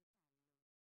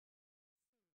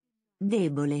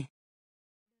 Debole.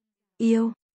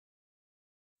 Yêu.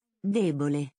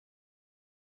 Debole.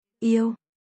 Yêu.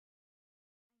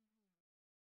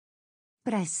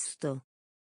 Presto.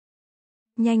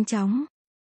 Nhanh chóng.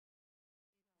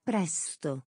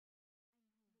 Presto.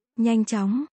 Nhanh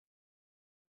chóng.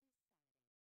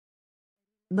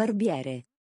 Barbiere.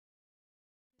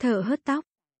 Thợ hớt tóc.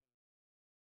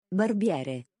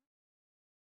 Barbiere.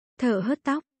 Thợ hớt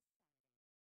tóc.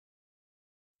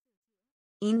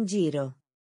 In giro.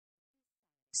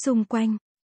 Xung quanh.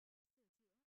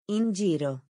 In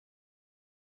giro.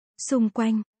 Xung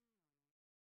quanh.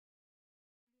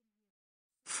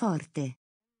 Forte.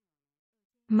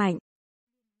 Mạnh.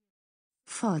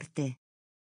 Forte.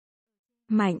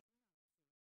 Mạnh.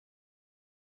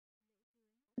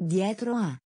 Dietro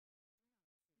a.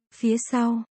 Phía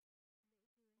sau.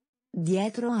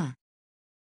 Dietro a.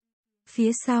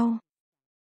 Phía sau.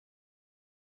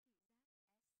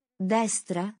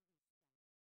 Destra.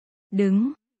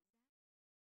 Đứng.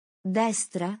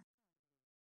 Destra.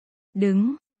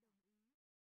 Đứng.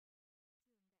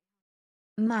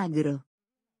 Magro.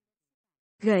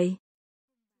 Gầy.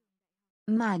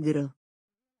 Magro.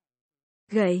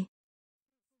 Gầy.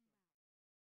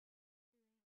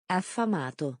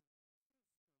 Affamato.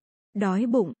 Đói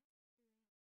bụng.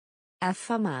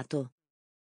 Affamato.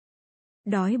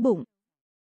 Đói bụng.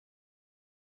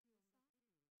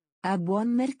 A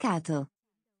buon mercato.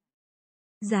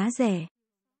 Giá rẻ.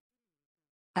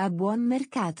 A buon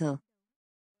mercato.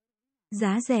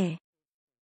 Giá rẻ.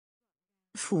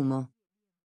 Fumo.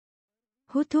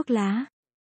 Hút thuốc lá.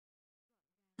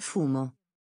 Fumo.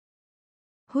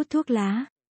 Hút thuốc lá.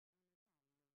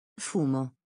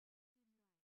 Fumo.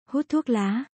 Hút thuốc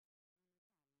lá.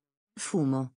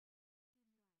 Fumo.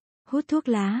 Hút thuốc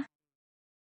lá.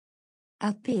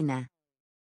 Appena.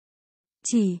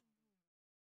 Chỉ.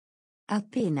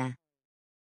 Appena.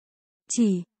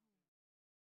 Chỉ.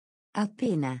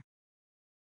 Appena.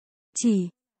 Chỉ.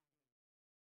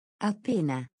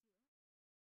 Appena.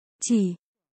 Chỉ.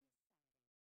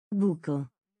 Buco.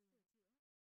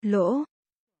 Lỗ.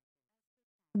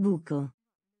 Buco.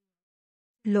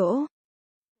 Lỗ.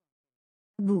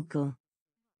 Buco.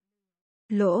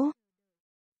 Lỗ.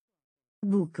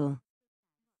 Buco.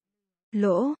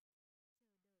 Lỗ.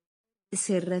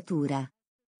 Serratura.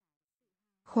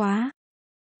 Khóa.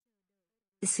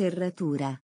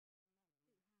 Serratura.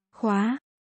 Khóa.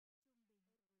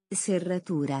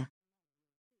 Serratura.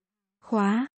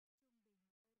 Khóa.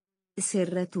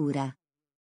 Serratura.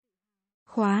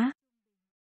 Khóa.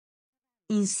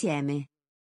 Insieme.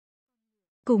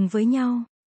 Cùng với nhau.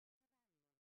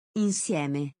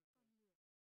 Insieme.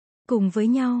 Cùng với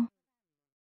nhau.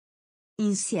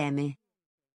 Insieme.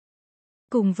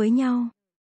 Cùng với nhau.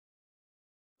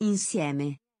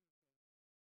 Insieme.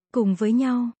 Cùng với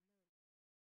nhau.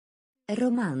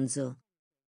 Romanzo.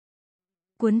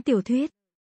 Cuốn tiểu thuyết.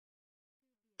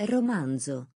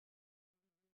 Romanzo.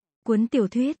 Cuốn tiểu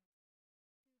thuyết.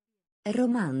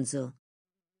 Romanzo.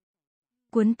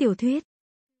 Cuốn tiểu thuyết.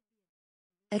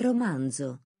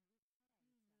 Romanzo.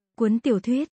 Cuốn tiểu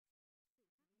thuyết.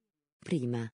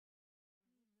 Prima.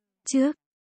 Trước.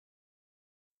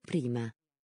 Prima.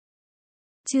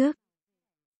 Trước.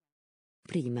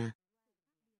 Prima.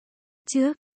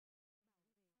 Trước.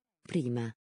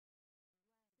 Prima.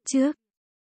 Trước.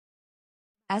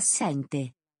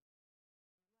 Assente.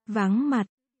 Vắng mặt.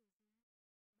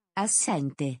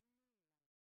 Assente.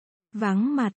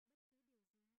 Vắng mặt.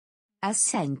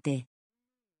 Assente.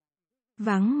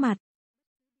 Vắng mặt.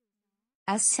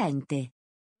 Assente.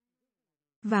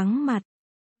 Vắng mặt.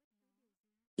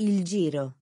 Il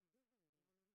giro.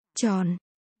 Tròn.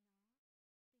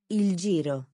 Il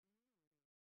giro.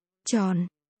 Tròn.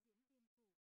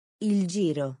 Il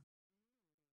giro.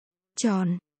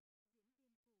 Tròn.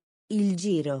 Il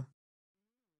giro.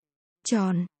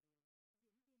 Tròn.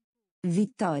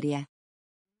 Vittoria.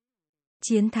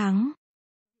 Chiến thắng.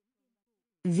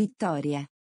 Vittoria.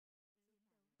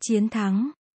 Chiến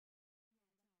thắng.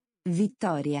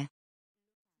 Vittoria.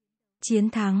 Chiến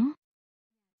thắng.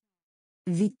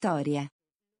 Vittoria.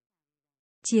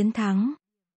 Chiến thắng.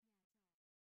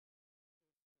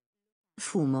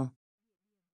 Fumo.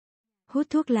 Hút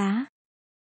thuốc lá.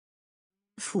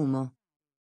 Fumo.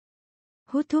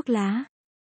 Hút thuốc lá.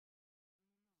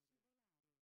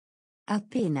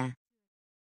 Appena.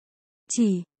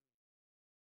 Chỉ.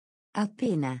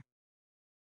 Appena.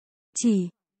 Chỉ.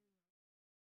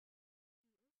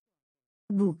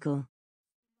 Buco.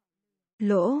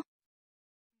 Lỗ.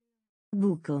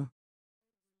 Buco.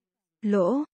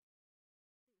 Lỗ.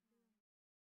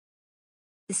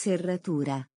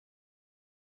 Serratura.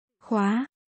 Khóa.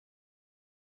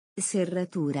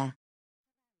 Serratura.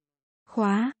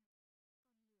 Khóa.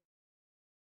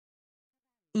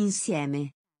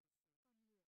 Insieme.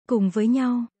 Cùng với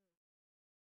nhau.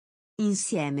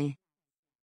 Insieme.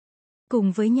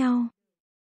 Cùng với nhau.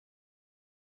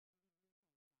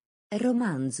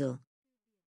 Romanzo.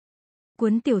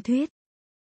 Cuốn tiểu thuyết.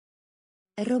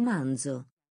 Romanzo.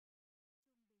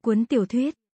 Cuốn tiểu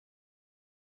thuyết.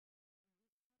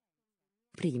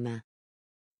 Prima.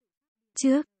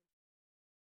 Trước.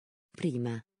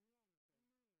 Prima.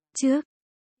 Trước.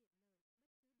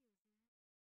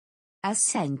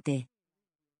 Assente.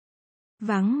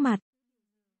 Vắng mặt.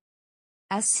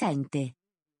 Assente.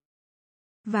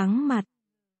 Vắng mặt.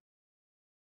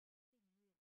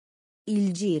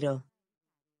 Il giro.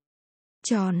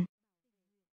 Tròn.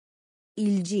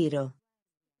 Il giro.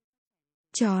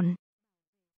 Tròn.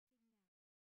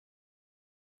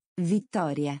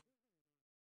 Vittoria.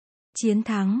 Chiến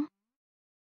thắng.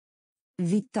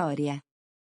 Vittoria.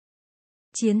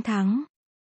 Chiến thắng.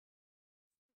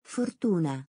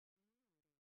 Fortuna.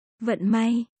 Vận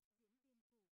may.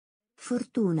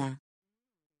 Fortuna.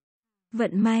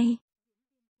 Vận may.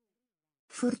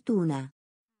 Fortuna.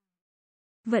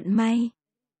 Vận may.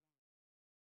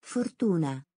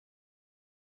 Fortuna.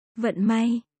 Vận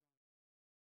may.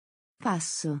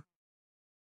 Passo.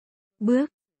 Bước.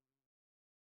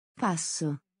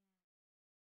 Passo.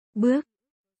 Bước.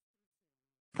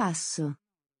 Passo.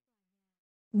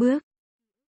 Bước.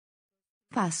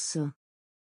 Passo.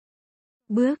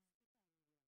 Bước.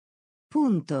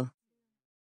 Punto.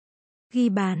 Ghi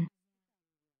bàn.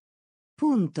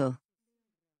 Punto.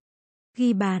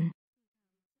 Ghi bàn.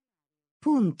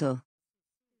 Punto.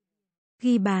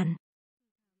 Ghi bàn.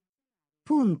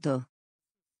 Punto.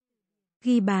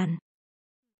 Ghi bàn.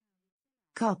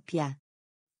 Coppia.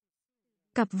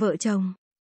 Cặp vợ chồng.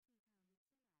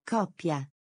 Coppia.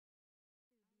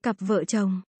 Cặp vợ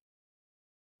chồng.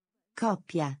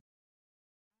 Coppia.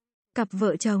 Cặp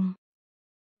vợ chồng.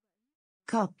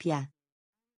 Coppia.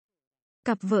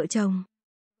 Cặp vợ chồng.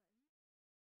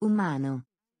 Umano.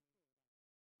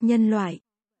 Nhân loại.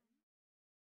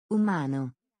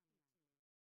 Umano.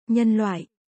 Nhân loại.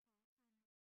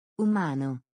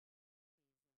 Umano.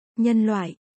 Nhân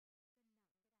loại.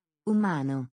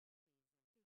 Umano.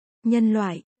 Nhân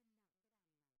loại.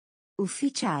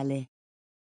 Ufficiale.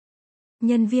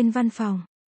 Nhân viên văn phòng.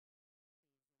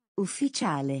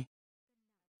 Ufficiale.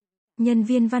 Nhân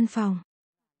viên văn phòng.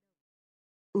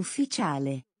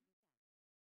 Ufficiale.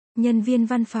 Nhân viên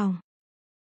văn phòng.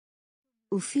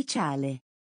 Ufficiale.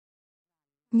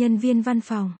 Nhân viên văn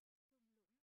phòng.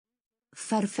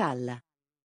 Farfalla.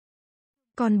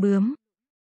 Con bướm.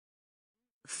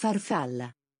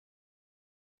 Farfalla.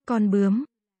 Con bướm.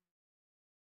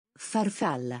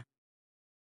 Farfalla.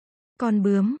 Con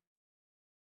bướm.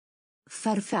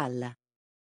 Farfalla.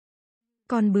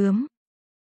 Con bướm.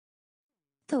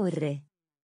 Torre.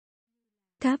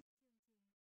 Thấp.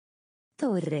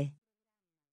 Torre.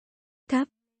 Thấp.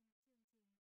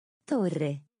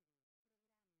 Torre.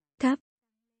 Thấp.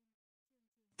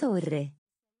 Torre.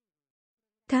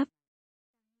 Thấp.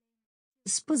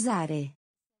 Sposare.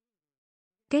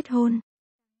 Kết hôn.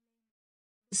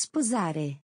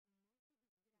 Sposare.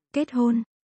 Kết hôn.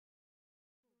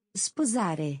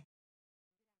 Sposare.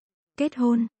 Kết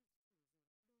hôn.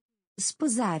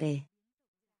 Sposare.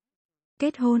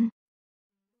 Kết hôn.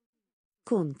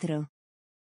 Contro.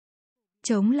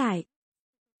 Chống lại.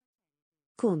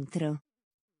 Contro.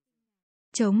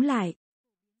 Chống lại.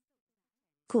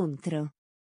 Contro.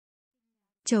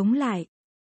 Chống lại.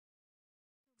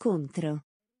 Contro.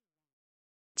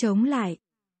 Chống lại.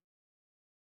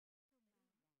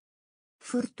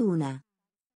 Fortuna.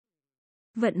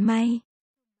 Vận may.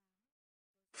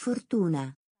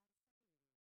 Fortuna.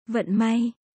 Vận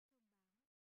may.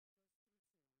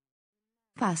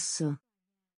 Passo.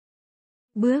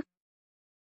 Bước.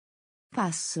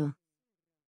 Passo.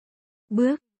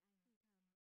 Bước.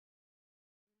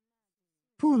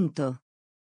 Punto.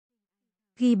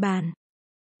 Ghi bàn.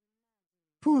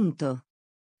 Punto.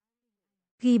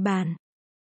 Ghi bàn.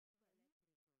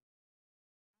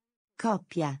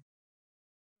 Coppia.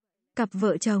 Cặp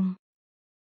vợ chồng.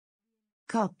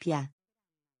 Coppia.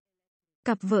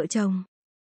 Cặp vợ chồng.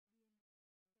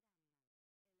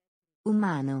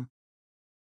 Umano.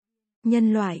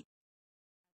 Nhân loại.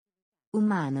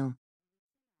 Umano.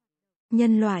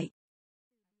 Nhân loại.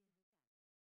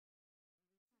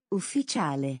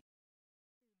 Ufficiale.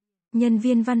 Nhân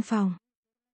viên văn phòng.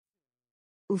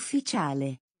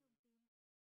 Ufficiale.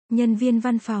 Nhân viên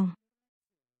văn phòng.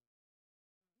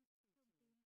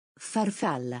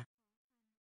 Farfalla.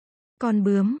 Con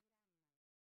bướm.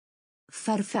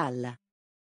 Farfalla.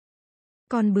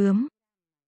 Con bướm.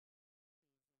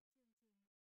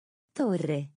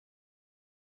 Torre.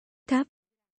 Thấp.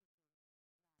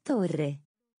 Torre.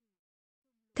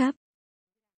 Thấp.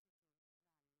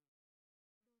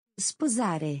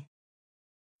 Sposare.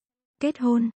 Kết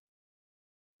hôn.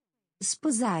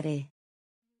 Sposare.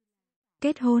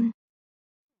 Kết hôn.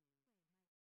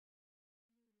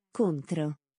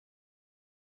 Contro.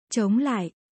 Chống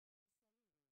lại.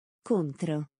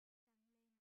 Contro.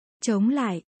 Chống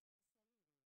lại.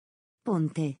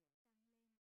 Ponte.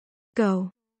 Cầu.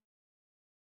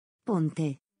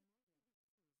 Ponte.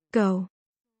 Cầu.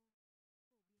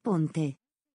 Ponte.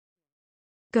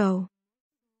 Cầu.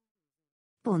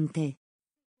 Ponte.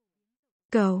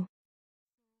 Cầu.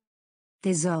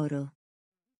 Tesoro.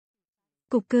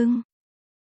 Cục cưng.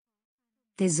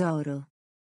 Tesoro.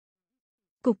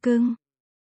 Cục cưng.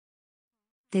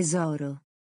 Tesoro.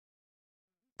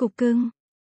 Cục cưng.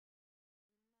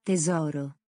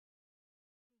 Tesoro.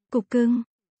 Cục cưng.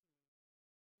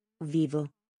 Vivo.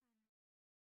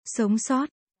 Sống sót.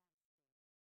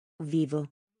 Vivo.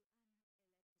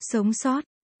 Sống sót.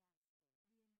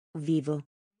 Vivo.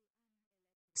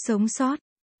 Sống sót.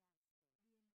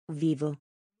 Vivo.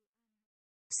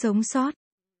 Sống sót.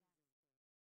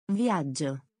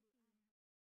 Viaggio.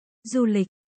 Du lịch.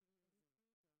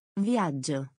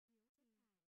 Viaggio.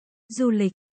 Du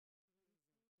lịch.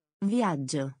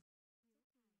 Viaggio.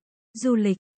 Du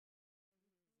lịch.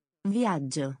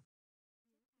 Viaggio.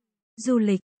 Du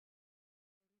lịch.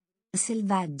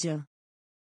 Selvaggio.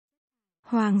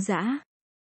 Hoang dã.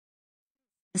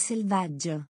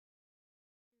 Selvaggio.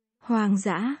 Hoang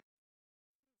dã.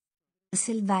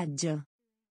 Selvaggio.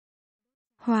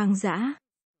 Hoang dã.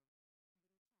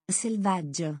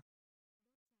 Selvaggio.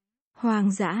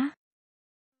 Hoang dã.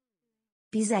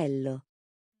 Pisello.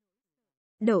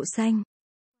 Đậu xanh.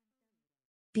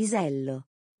 Pisello.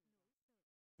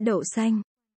 Đậu xanh.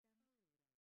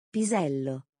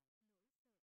 Pisello.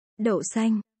 Đậu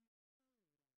xanh.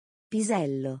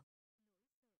 Pisello.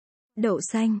 Đậu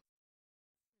xanh.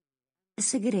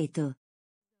 Segreto.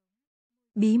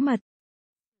 Bí mật.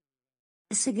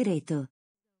 Segreto.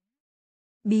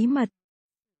 Bí mật.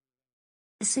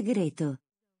 Segreto.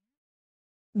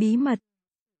 Bí mật.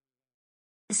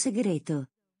 Segreto.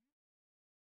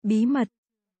 Bí mật.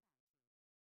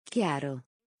 Chiaro.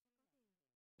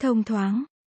 Thông thoáng.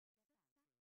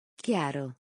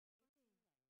 Chiaro.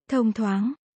 Thông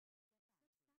thoáng.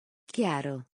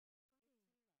 Chiaro.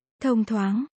 Thông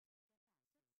thoáng.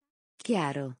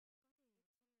 Chiaro.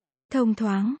 Thông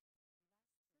thoáng.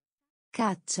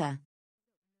 Caccia.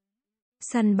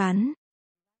 Săn bắn.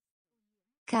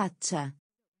 Caccia.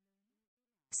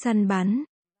 Săn bắn.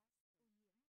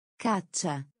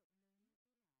 Caccia.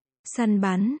 Săn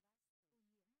bắn.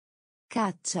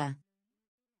 Caccia.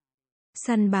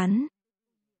 Săn bắn.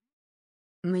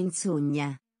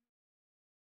 Menzogna.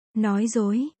 Nói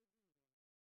dối.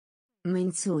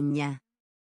 Menzogna.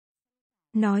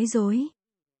 Nói dối.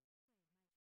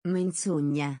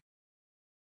 Menzogna.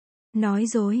 Nói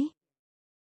dối.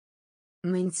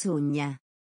 Menzogna.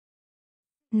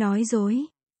 Nói dối.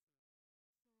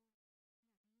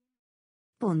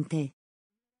 Ponte.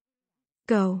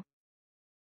 Cầu.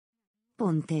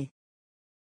 Ponte.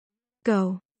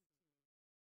 Cầu.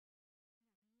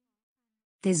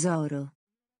 Tesoro.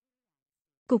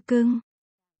 Cục cưng.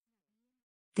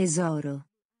 Tesoro.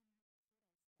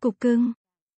 Cục cưng.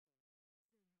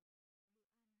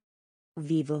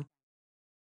 Vivo.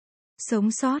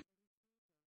 Sống sót.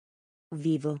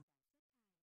 Vivo.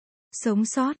 Sống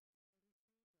sót.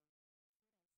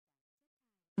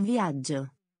 Viaggio.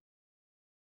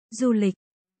 Du lịch.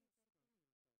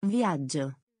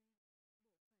 Viaggio.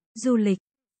 Du lịch.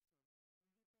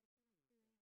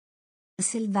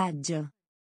 Selvaggio.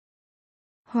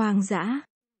 Hoang dã.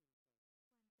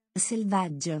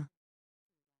 Selvaggio.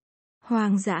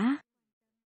 Hoang dã.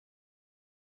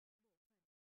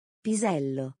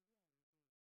 Pisello.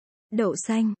 Đậu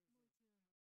xanh.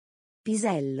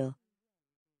 Pisello.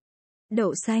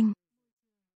 Đậu xanh.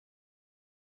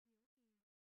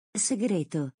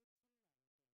 Segreto.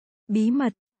 Bí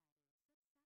mật.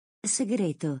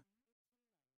 Segreto.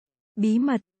 Bí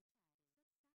mật.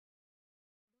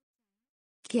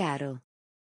 Chiaro.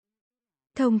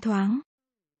 Thông thoáng.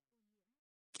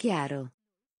 Chiaro.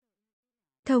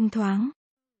 Thông thoáng.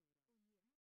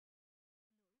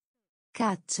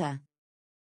 Caccia.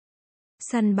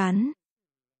 Săn bắn.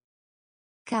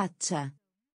 Caccia.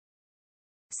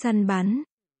 Săn bắn.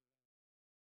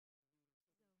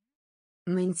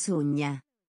 Menzogna.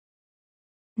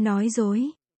 Nói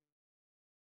dối.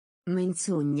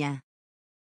 Menzogna.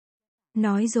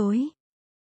 Nói dối.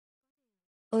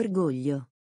 Orgoglio.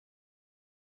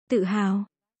 Tự hào.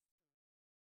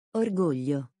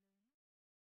 Orgoglio.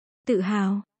 Tự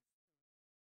hào.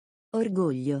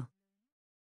 Orgoglio.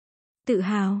 Tự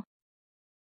hào.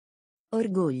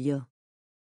 Orgoglio.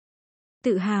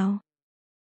 Tự hào.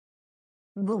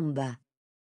 Bomba.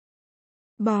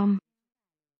 Bom.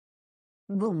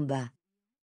 Bomba.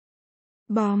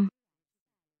 Bom.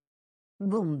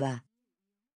 Bomba.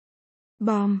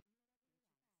 Bom.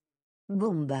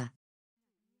 Bomba.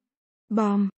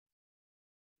 Bom.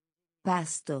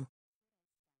 Pasto.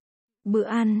 Bữa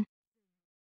ăn.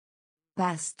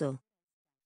 Pasto.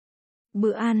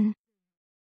 Bữa ăn.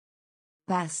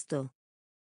 Pasto.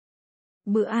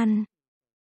 Bữa ăn.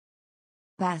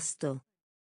 Pasto.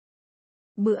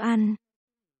 Bữa ăn.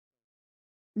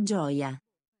 Gioia.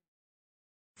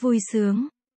 Vui sướng.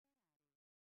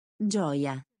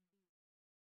 Gioia.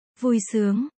 Vui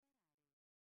sướng.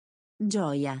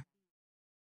 Gioia.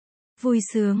 Vui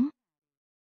sướng.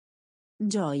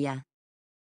 Gioia.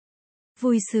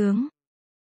 Vui sướng.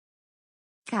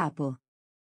 Capo.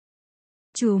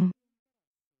 Chùm.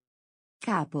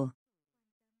 Capo.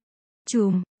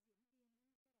 Chùm.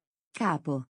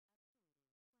 Capo.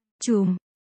 Chùm.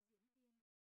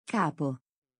 Capo.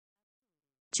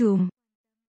 Chùm.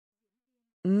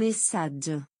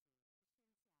 Messaggio.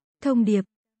 Thông điệp.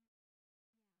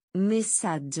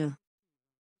 Messaggio.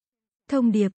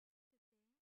 Thông điệp.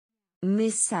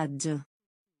 Messaggio.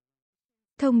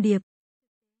 Thông điệp.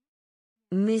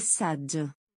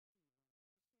 Messaggio.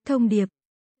 Thông điệp.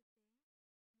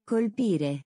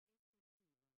 Colpire.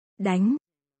 Đánh.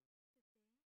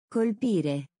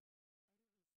 Colpire.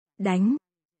 Đánh.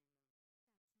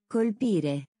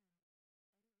 Colpire.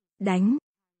 Đánh.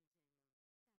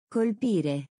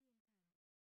 Colpire.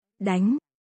 Đánh.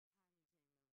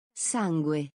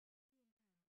 Sangue.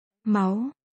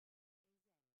 Máu.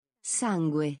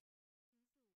 Sangue.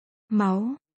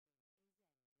 Máu.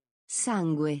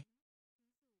 Sangue.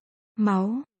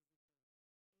 Máu.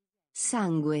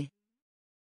 Sangue.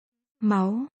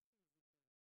 Máu.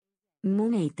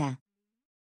 Moneta.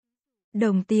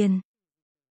 Đồng tiền.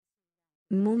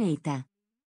 Moneta.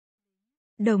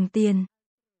 Đồng tiền.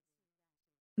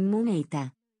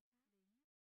 Moneta.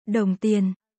 Đồng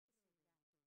tiền.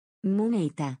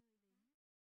 Moneta.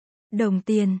 Đồng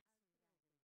tiền.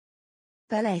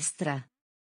 Palestra.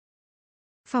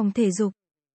 Phòng thể dục.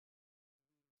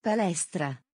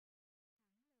 Palestra.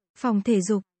 Phòng thể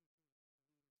dục.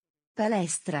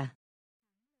 Palestra.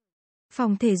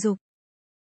 Phòng thể dục.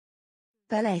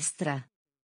 Palestra.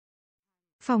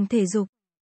 Phòng thể dục.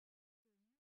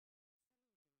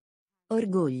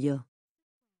 Orgoglio.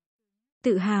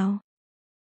 Tự hào.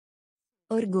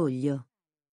 Orgoglio.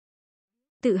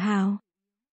 Tự hào.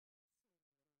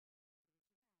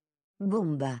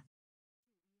 Bomba.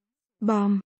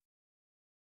 Bom.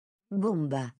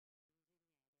 Bomba.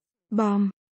 Bom.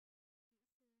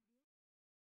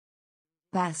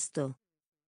 Pasto.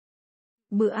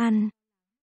 Bữa ăn.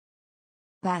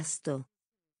 Pasto.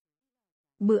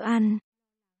 Bữa ăn.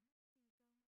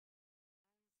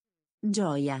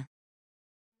 Gioia.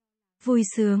 Vui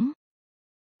sướng.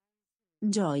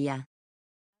 Gioia.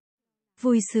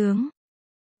 Vui sướng.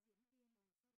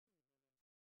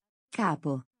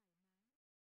 Capo.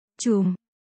 Chùm.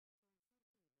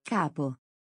 Capo.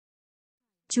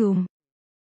 Chùm.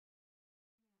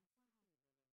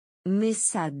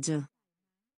 Messaggio.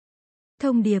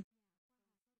 Thông điệp.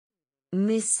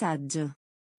 Messaggio.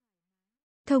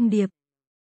 Thông điệp.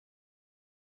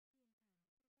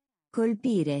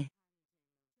 Colpire.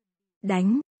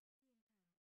 Đánh.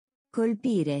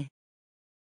 Colpire.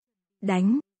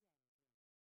 Đánh.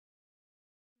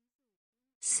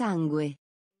 Sangue.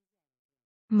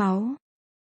 Máu.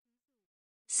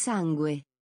 Sangue.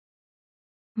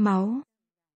 Máu.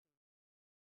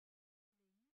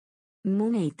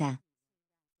 Moneta.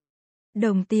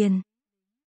 Đồng tiền.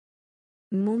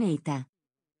 Moneta.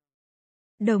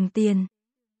 Đồng tiền.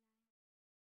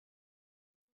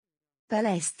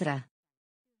 Palestra.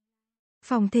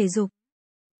 Phòng thể dục.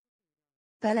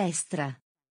 Palestra.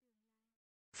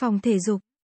 Phòng thể dục.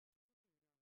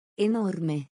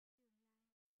 Enorme.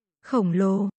 Khổng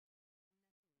lồ.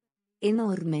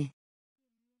 Enorme.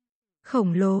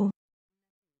 Khổng lồ.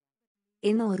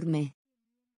 Enorme.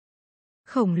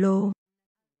 Khổng lồ.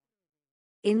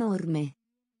 Enorme.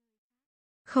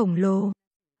 Khổng lồ.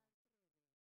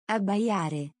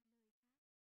 Abbaiare.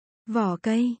 Vỏ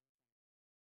cây.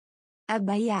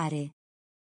 Abbaiare.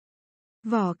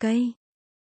 Vỏ cây.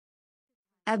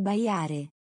 Abbaiare.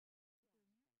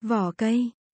 Vỏ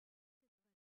cây.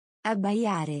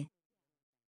 Abbaiare.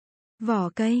 Vỏ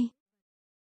cây.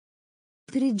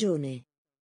 Prigione.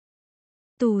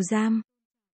 Tù giam.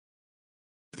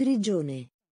 Prigione.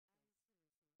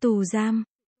 Tù giam.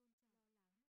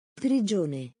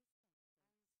 Prigione.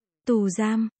 Tù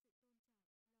giam.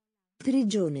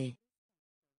 Prigione.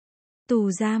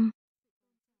 Tù giam.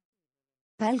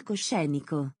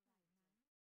 Palcoscenico.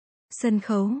 Sân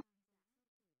khấu.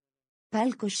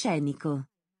 Palcoscenico.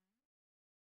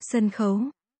 Sân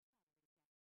khấu.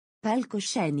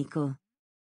 Palcoscenico.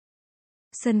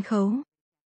 Sân khấu.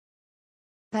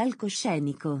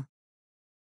 Palcoscenico.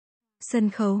 Sân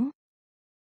khấu.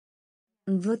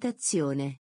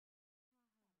 Votazione.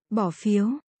 Bỏ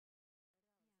phiếu.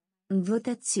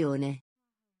 Votazione.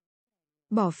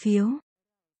 Bỏ phiếu.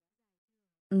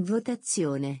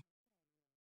 Votazione.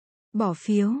 Bỏ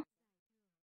phiếu.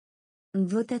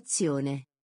 Votazione.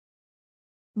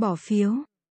 Bỏ phiếu.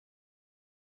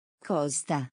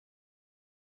 Costa.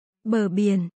 Bờ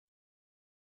biển.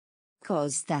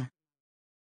 Costa.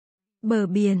 Bờ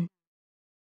biển.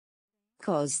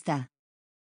 Costa.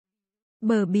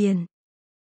 Bờ biển.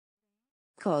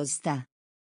 Costa.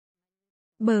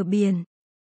 Bờ biển.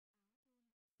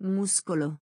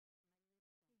 Muscolo.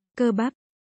 Cơ bắp.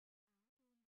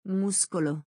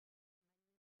 Muscolo.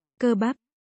 Cơ bắp.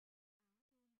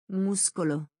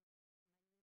 Muscolo.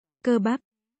 Cơ bắp.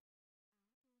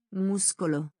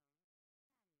 Muscolo.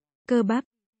 Cơ bắp.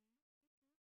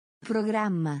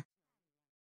 Programma.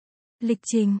 Lịch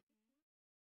trình.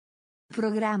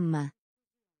 Programma.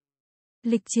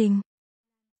 Lịch trình.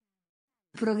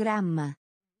 Programma.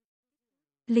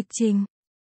 Lịch trình.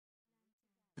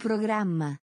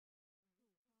 Programma.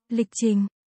 Lịch trình.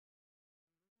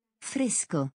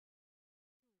 Fresco.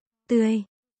 Tươi.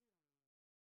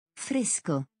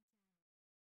 Fresco.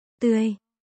 Tươi.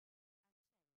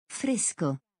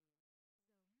 Fresco.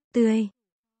 Tươi.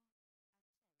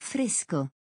 Fresco.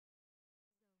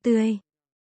 Tươi.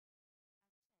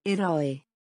 Eroe.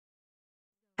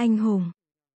 Anh hùng.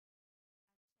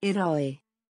 Eroe.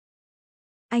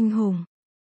 Anh hùng.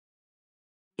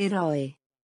 Eroe.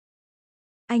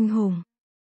 Anh hùng.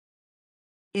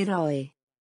 Eroe.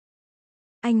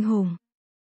 Anh hùng.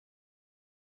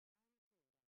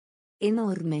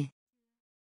 Enorme.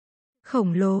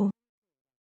 Khổng lồ.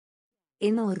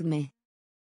 Enorme.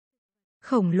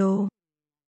 Khổng lồ.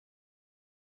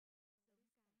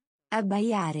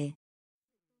 Abbaiare.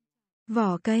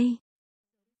 Vỏ cây.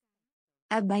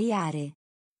 Abbaiare.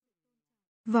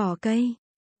 Vỏ cây.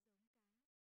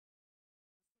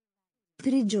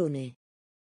 Prigione.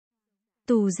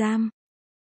 Tù giam.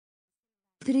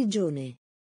 Prigione.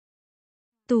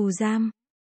 Tù giam.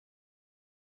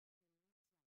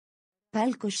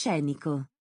 Palcoscenico.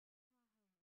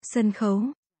 Sân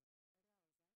khấu.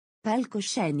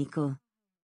 Palcoscenico.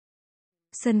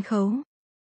 Sân khấu.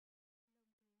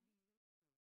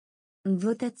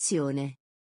 Votazione.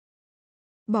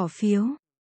 Bỏ phiếu.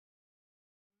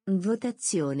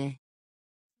 Votazione.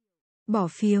 Bỏ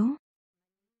phiếu.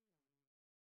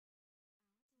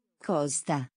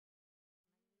 Costa.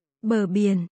 Bờ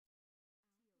biển.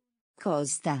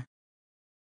 Costa.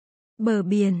 Bờ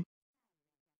biển.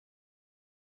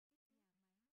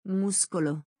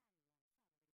 Muscolo.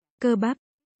 Cơ bắp.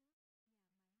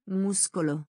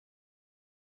 Muscolo.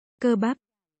 Cơ bắp.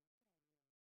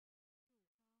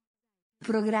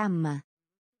 Programma.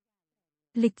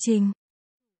 Lịch trình.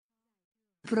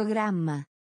 Programma.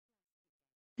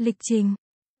 Lịch trình.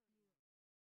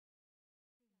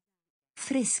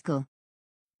 Fresco.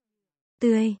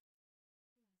 Tươi.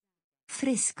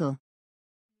 Fresco.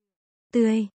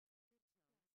 Tươi.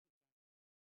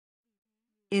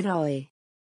 Eroe.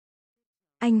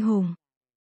 Anh hùng.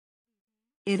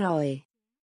 Eroe.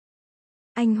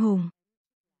 Anh hùng.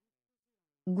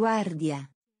 Guardia.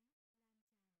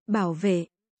 Bảo vệ.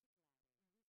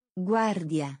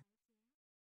 Guardia.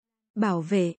 Bảo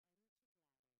vệ.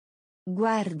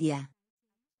 Guardia.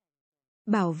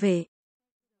 Bảo vệ.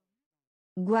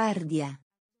 Guardia.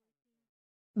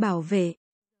 Bảo vệ.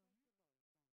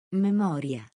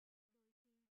 Memoria.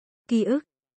 Ký ức.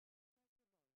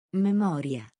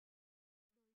 Memoria.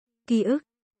 Ký ức.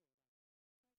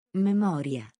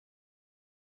 Memoria.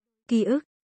 Ký ức.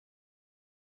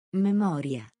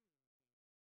 Memoria.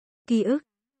 Ký ức.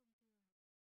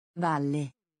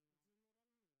 Valle.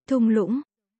 Thung lũng.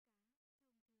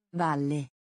 Valle.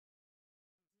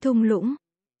 Thung lũng.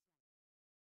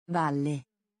 Valle.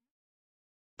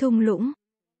 Thung lũng.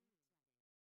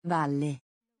 Valle.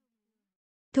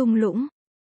 Thung lũng.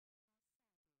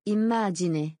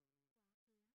 Immagine.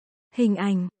 Hình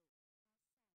ảnh.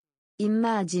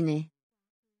 Immagine.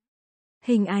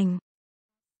 Hình ảnh.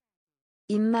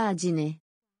 Immagine.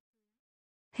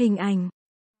 Hình ảnh.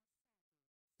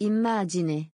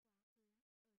 Immagine.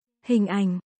 Hình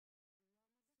ảnh.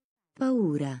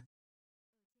 Paura.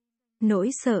 Nỗi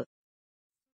sợ.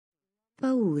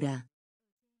 Paura.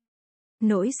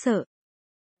 Nỗi sợ.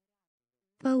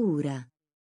 Paura.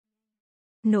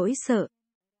 Nỗi sợ.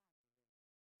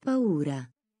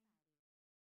 Paura.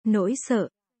 Nỗi sợ.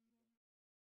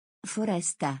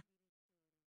 Foresta.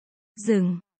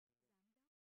 Rừng.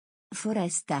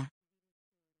 Foresta.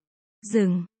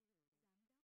 Rừng.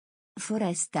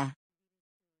 Foresta.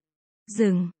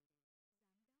 Rừng.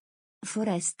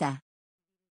 Foresta.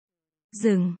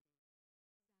 Rừng.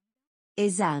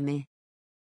 Esame.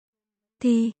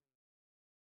 Thi.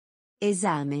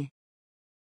 Esame.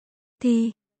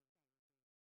 Thi.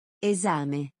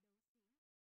 Esame.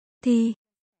 Thi.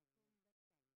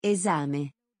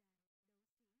 Esame.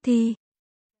 Thi.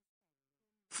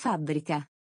 Fabbrica.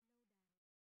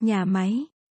 Nhà máy.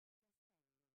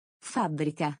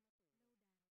 Fabbrica.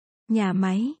 Nhà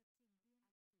máy.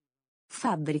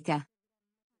 Fabbrica.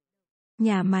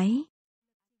 Nhà máy.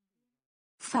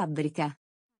 Fabbrica.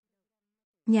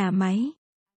 Nhà máy.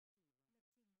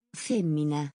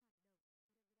 Femmina.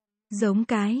 Giống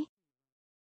cái.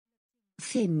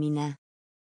 Femmina.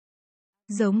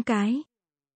 Giống cái.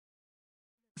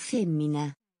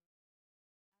 Femmina.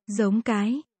 Giống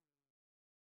cái.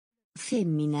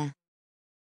 Femmina.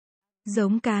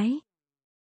 Giống cái.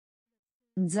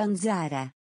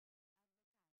 Zanzara.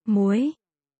 Muối.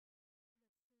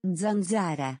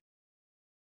 Zanzara.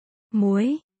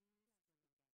 Muối.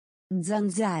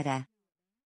 Zanzara.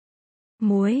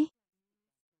 Muối.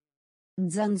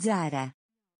 Zanzara.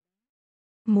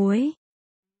 Muối.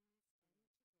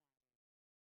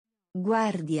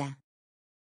 Guardia.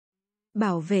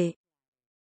 Bảo vệ.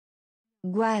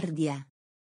 Guardia.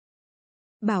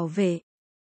 Bảo vệ.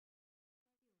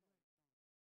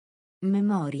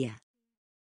 Memoria.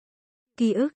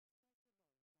 Ký ức.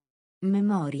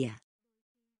 Memoria.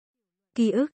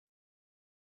 Ký ức.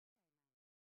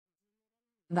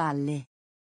 Valle.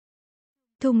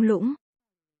 Thung lũng.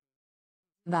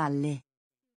 Valle.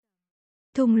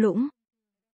 Thung lũng.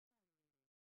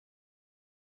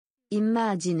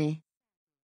 Immagine.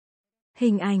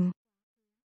 Hình ảnh.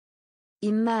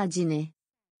 Immagine.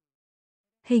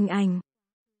 Hình ảnh.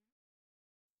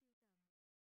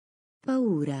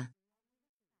 Paura.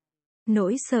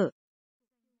 Nỗi sợ.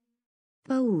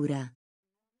 Paura.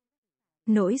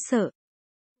 Nỗi sợ.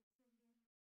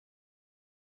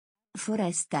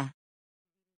 Foresta.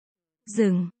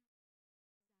 Rừng.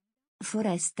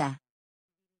 Foresta.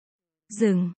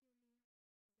 Rừng.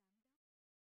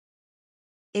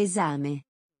 Esame.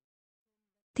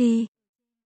 Thi.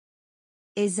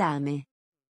 Esame.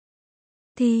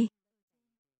 Thi.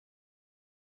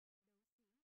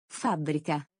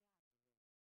 Fabbrica.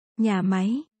 Nhà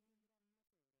máy.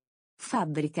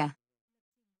 Fabbrica.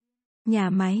 Nhà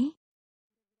máy.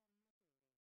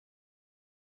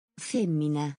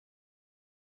 Femmina.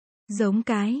 Giống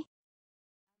cái.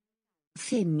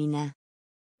 Femmina.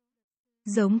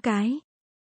 Giống cái.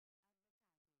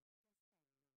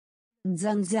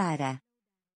 Zanzara.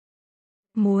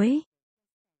 Muối.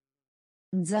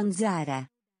 Zanzara.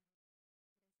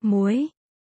 Muối.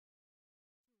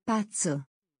 Pazzo.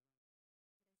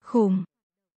 Khùng.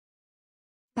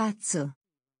 Pazzo.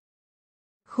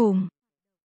 Khùng.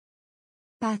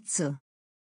 Pazzo.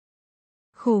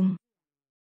 Khùng.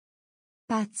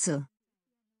 Pazzo.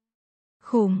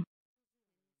 Khùng.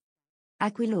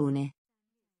 Aquilone.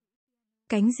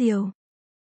 Cánh diều.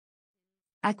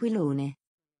 Aquilone.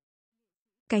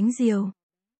 Cánh diều.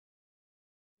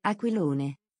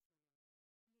 Aquilone.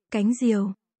 Cánh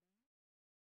diều.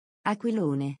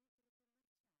 Aquilone.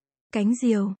 Cánh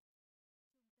diều.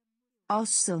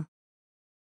 Osso.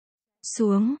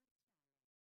 Xuống.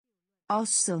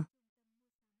 Osso.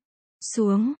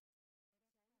 Xuống.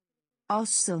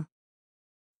 Osso.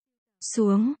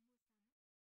 Xuống.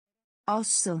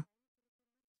 Osso.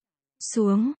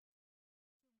 Xuống.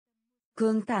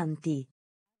 Contanti.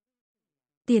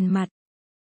 Tiền mặt.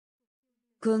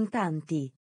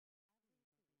 Contanti.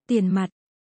 Tiền mặt.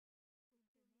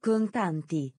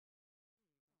 Contanti.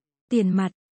 Tiền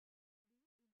mặt.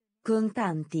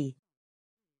 Contanti.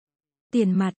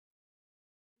 Tiền mặt.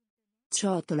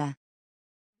 Ciotola.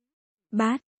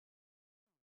 Bát.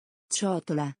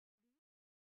 Ciotola.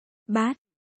 Bát.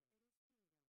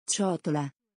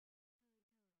 Ciotola.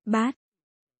 Bát.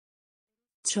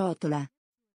 Ciotola.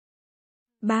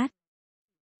 Bát.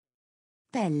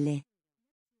 Pelle.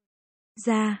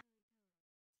 Da.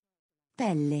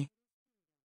 Pelle.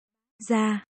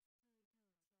 Da.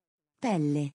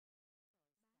 Pelle.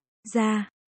 Da.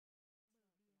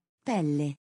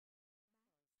 Pelle.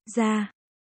 Da.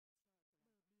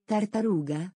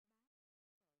 Tartaruga.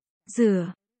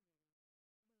 Rửa.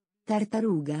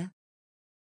 Tartaruga.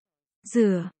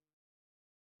 Rửa.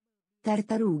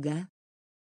 Tartaruga.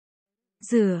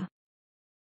 Rửa.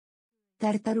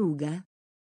 Tartaruga.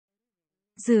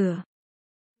 Rửa.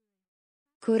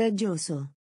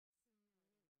 Coraggioso.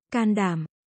 Can đảm.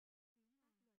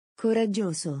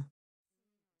 Coraggioso.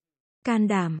 Can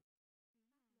đảm.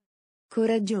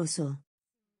 Coraggioso.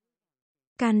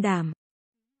 Can đảm.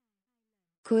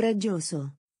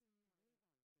 Coraggioso.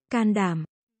 Can đảm.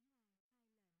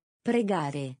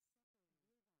 Pregare.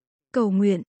 Cầu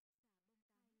nguyện.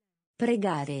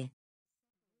 Pregare.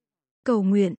 Cầu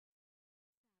nguyện.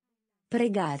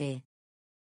 Pregare.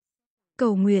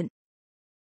 Cầu nguyện.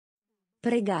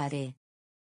 Pregare.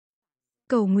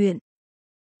 Cầu nguyện.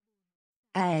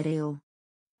 Aereo.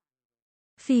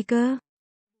 Phi cơ.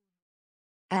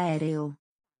 Aereo.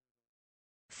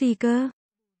 Phi cơ.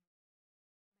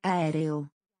 Aereo.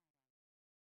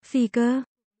 Phi cơ.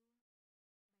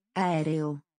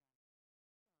 Aereo.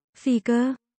 Phi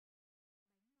cơ.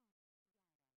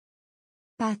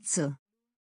 Pazzo.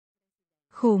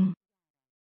 Khùng.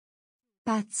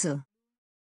 Pazzo.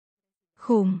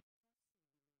 Khùng.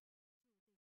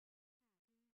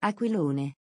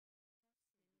 Aquilone.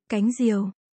 Cánh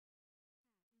diều.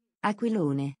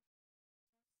 Aquilone.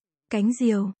 Cánh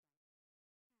diều.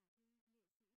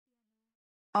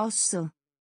 Osso.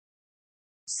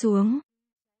 Xuống.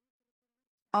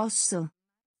 Osso.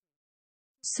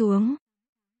 Xuống.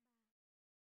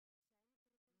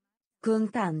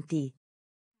 Contanti.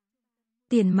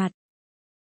 Tiền mặt.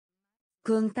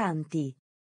 Contanti.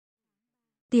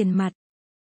 Tiền mặt.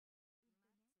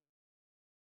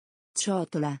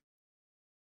 Ciotola.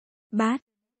 Bát.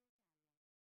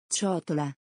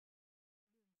 Ciotola.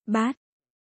 Bát.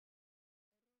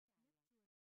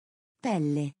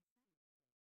 Pelle.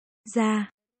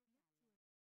 Da.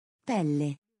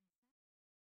 Pelle.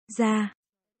 Da.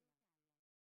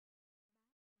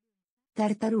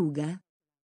 Tartaruga.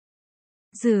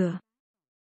 Rửa.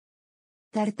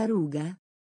 Tartaruga.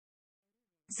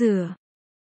 Rửa.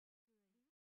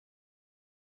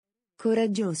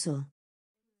 Coraggioso.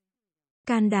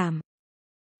 Can đảm.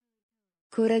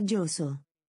 Coraggioso.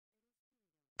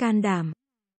 Can đảm.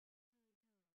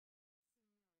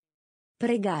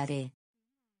 Pregare.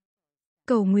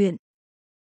 Cầu nguyện.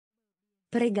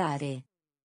 Pregare.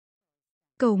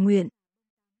 Cầu nguyện.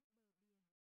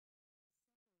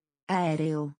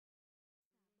 Aereo.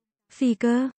 Phi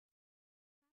cơ.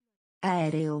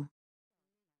 Aereo.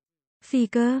 Phi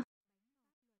cơ.